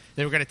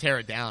 They were going to tear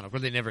it down. Of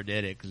course, they never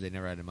did it because they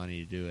never had the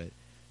money to do it.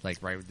 Right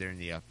during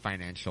the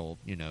financial,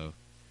 Oh,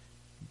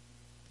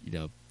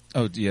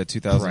 yeah,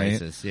 2008.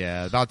 Crisis.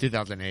 Yeah, about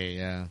 2008,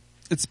 yeah.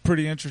 It's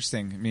pretty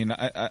interesting. I mean,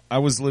 I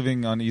was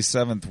living on East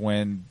 7th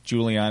when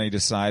Giuliani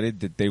decided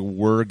that they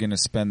were going to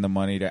spend the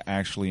money to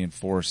actually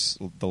enforce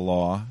the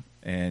law,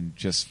 and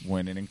just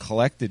went in and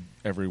collected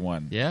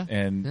everyone. Yeah.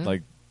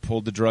 And,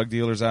 pulled the drug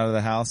dealers out of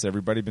the house. They've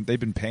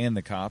been paying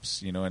the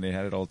cops, and they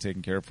had it all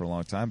taken care of for a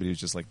long time, but he was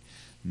just like,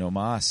 no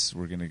mas,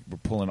 we're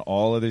pulling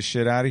all of this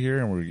shit out of here,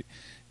 and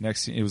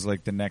it was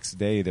like the next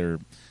day they're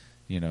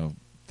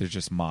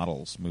just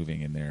models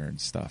moving in there and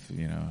stuff,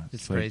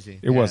 It's crazy.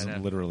 It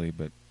wasn't literally,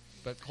 but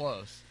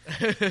close.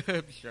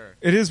 Sure.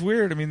 It is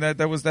weird. I mean,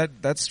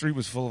 that street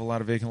was full of a lot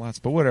of vacant lots,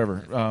 but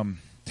whatever.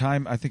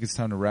 I think it's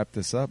time to wrap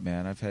this up,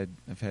 man.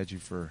 I've had you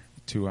for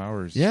 2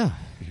 hours. Yeah.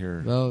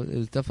 Here. Well, it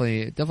was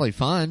definitely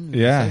fun.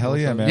 Yeah, hell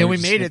yeah, man. Yeah, we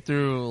made it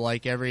through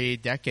every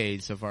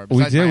decade so far.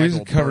 We did.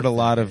 We covered a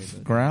lot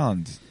of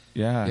ground.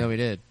 Yeah. Yeah, we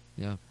did.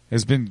 Yeah.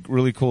 It's been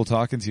really cool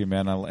talking to you,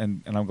 man.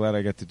 And I'm glad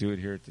I got to do it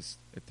here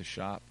at the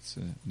shop. It's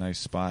a nice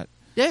spot.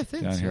 Yeah,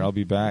 thanks. Down here. I'll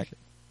be back.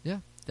 Yeah,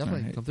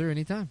 definitely. Right. Come through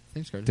anytime.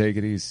 Thanks, Curtis. Take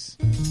it easy.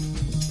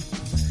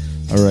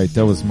 All right,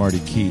 that was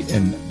Marty Key.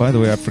 And by the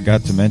way, I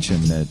forgot to mention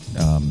that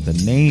the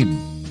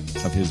name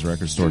of his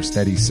record store,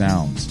 Steady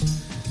Sounds.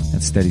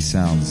 That's Steady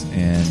Sounds.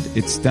 And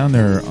it's down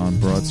there on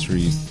Broad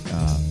Street. I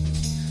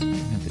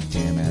have the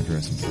damn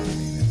address in front of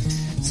me, man.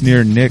 It's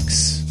near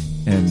Nick's.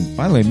 And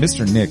by the way,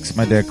 Mr. Nick's,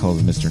 my dad calls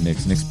it Mr.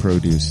 Nick's, Nick's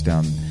Produce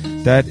down.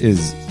 That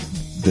is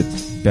the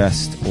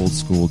best old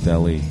school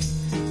deli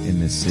in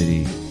this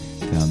city.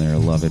 down there. I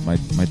love it. My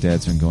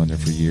dad's been going there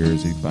for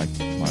years. He'd buy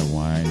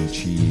wine and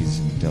cheese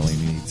and deli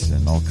meats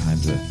and all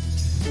kinds of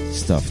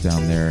stuff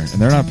down there. And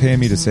they're not paying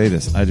me to say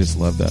this. I just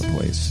love that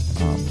place.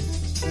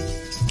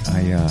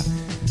 I've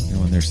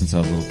been there since I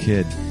was a little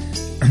kid.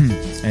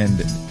 And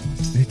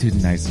they do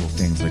nice little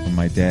things. Like when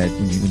my dad,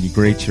 when you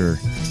grate your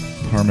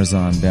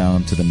Parmesan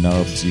down to the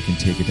nubs, you can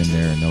take it in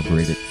there and they'll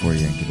grate it for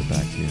you and give it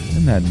back to you.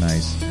 Isn't that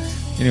nice?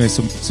 Anyway,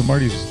 so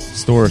Marty's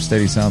store,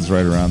 Steady Sound's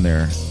right around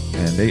there,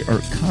 and they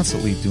are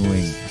constantly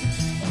doing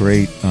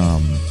great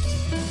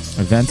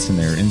events in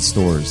there, in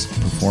stores,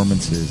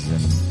 performances,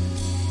 and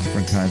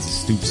different kinds of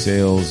stoop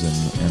sales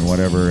and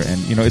whatever. And,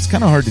 you know, it's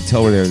kind of hard to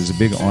tell where there's a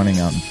big awning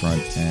out in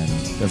front, and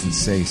it doesn't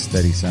say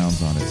Steady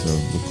Sounds on it, so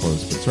we're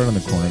close. But it's right on the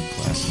corner of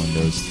glass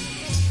windows.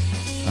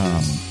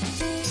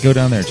 Go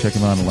down there, check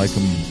them out, and like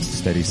them.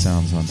 Steady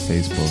Sounds on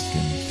Facebook,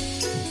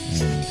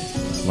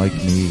 and like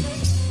me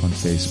on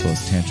Facebook.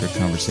 Tantric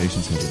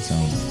Conversations has its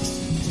own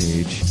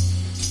page,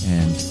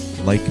 and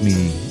like me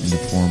in the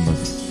form of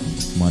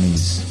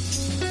monies,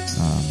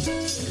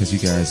 because you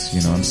guys,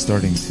 you know, I'm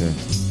starting to,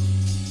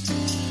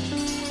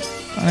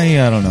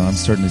 I don't know, I'm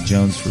starting to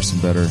jones for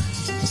some better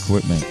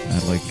equipment.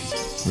 I'd like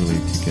really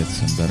to get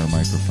some better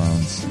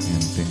microphones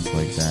and things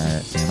like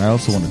that. And I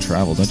also want to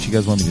travel. Don't you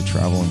guys want me to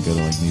travel and go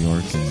to like New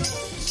York and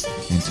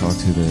talk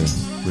to the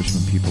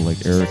Richmond people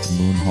like Eric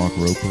Moonhawk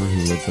Roper,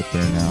 who lives up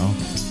there now?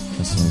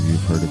 Some of you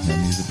have heard of him.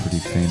 He's a pretty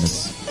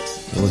famous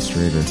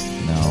illustrator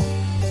now.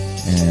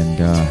 And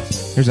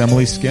here's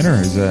Emily Skinner,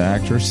 who's an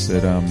actress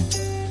that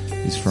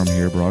is from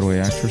here, Broadway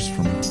actress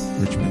from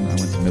Richmond. I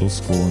went to middle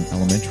school and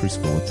elementary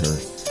school with her,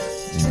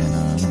 and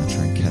I'm going to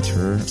try and catch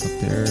her up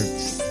there.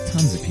 It's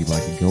tons of people. I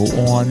could go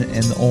on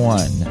and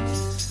on.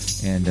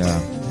 And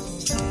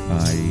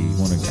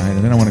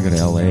then I want to go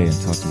to LA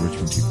and talk to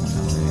Richmond people in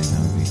LA, and that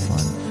would be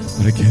fun.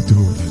 But I can't do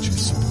it without your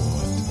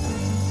support.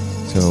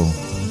 So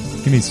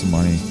give me some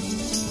money.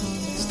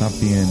 Stop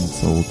being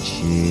so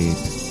cheap.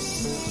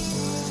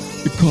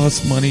 It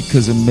costs money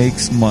because it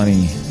makes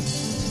money.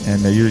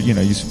 And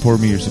you support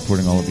me, you're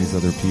supporting all of these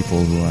other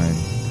people who I'm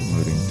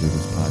promoting through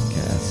this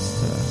podcast.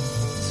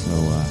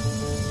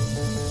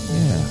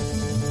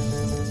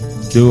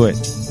 Yeah. Do it.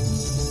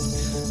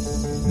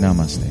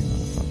 Namaste.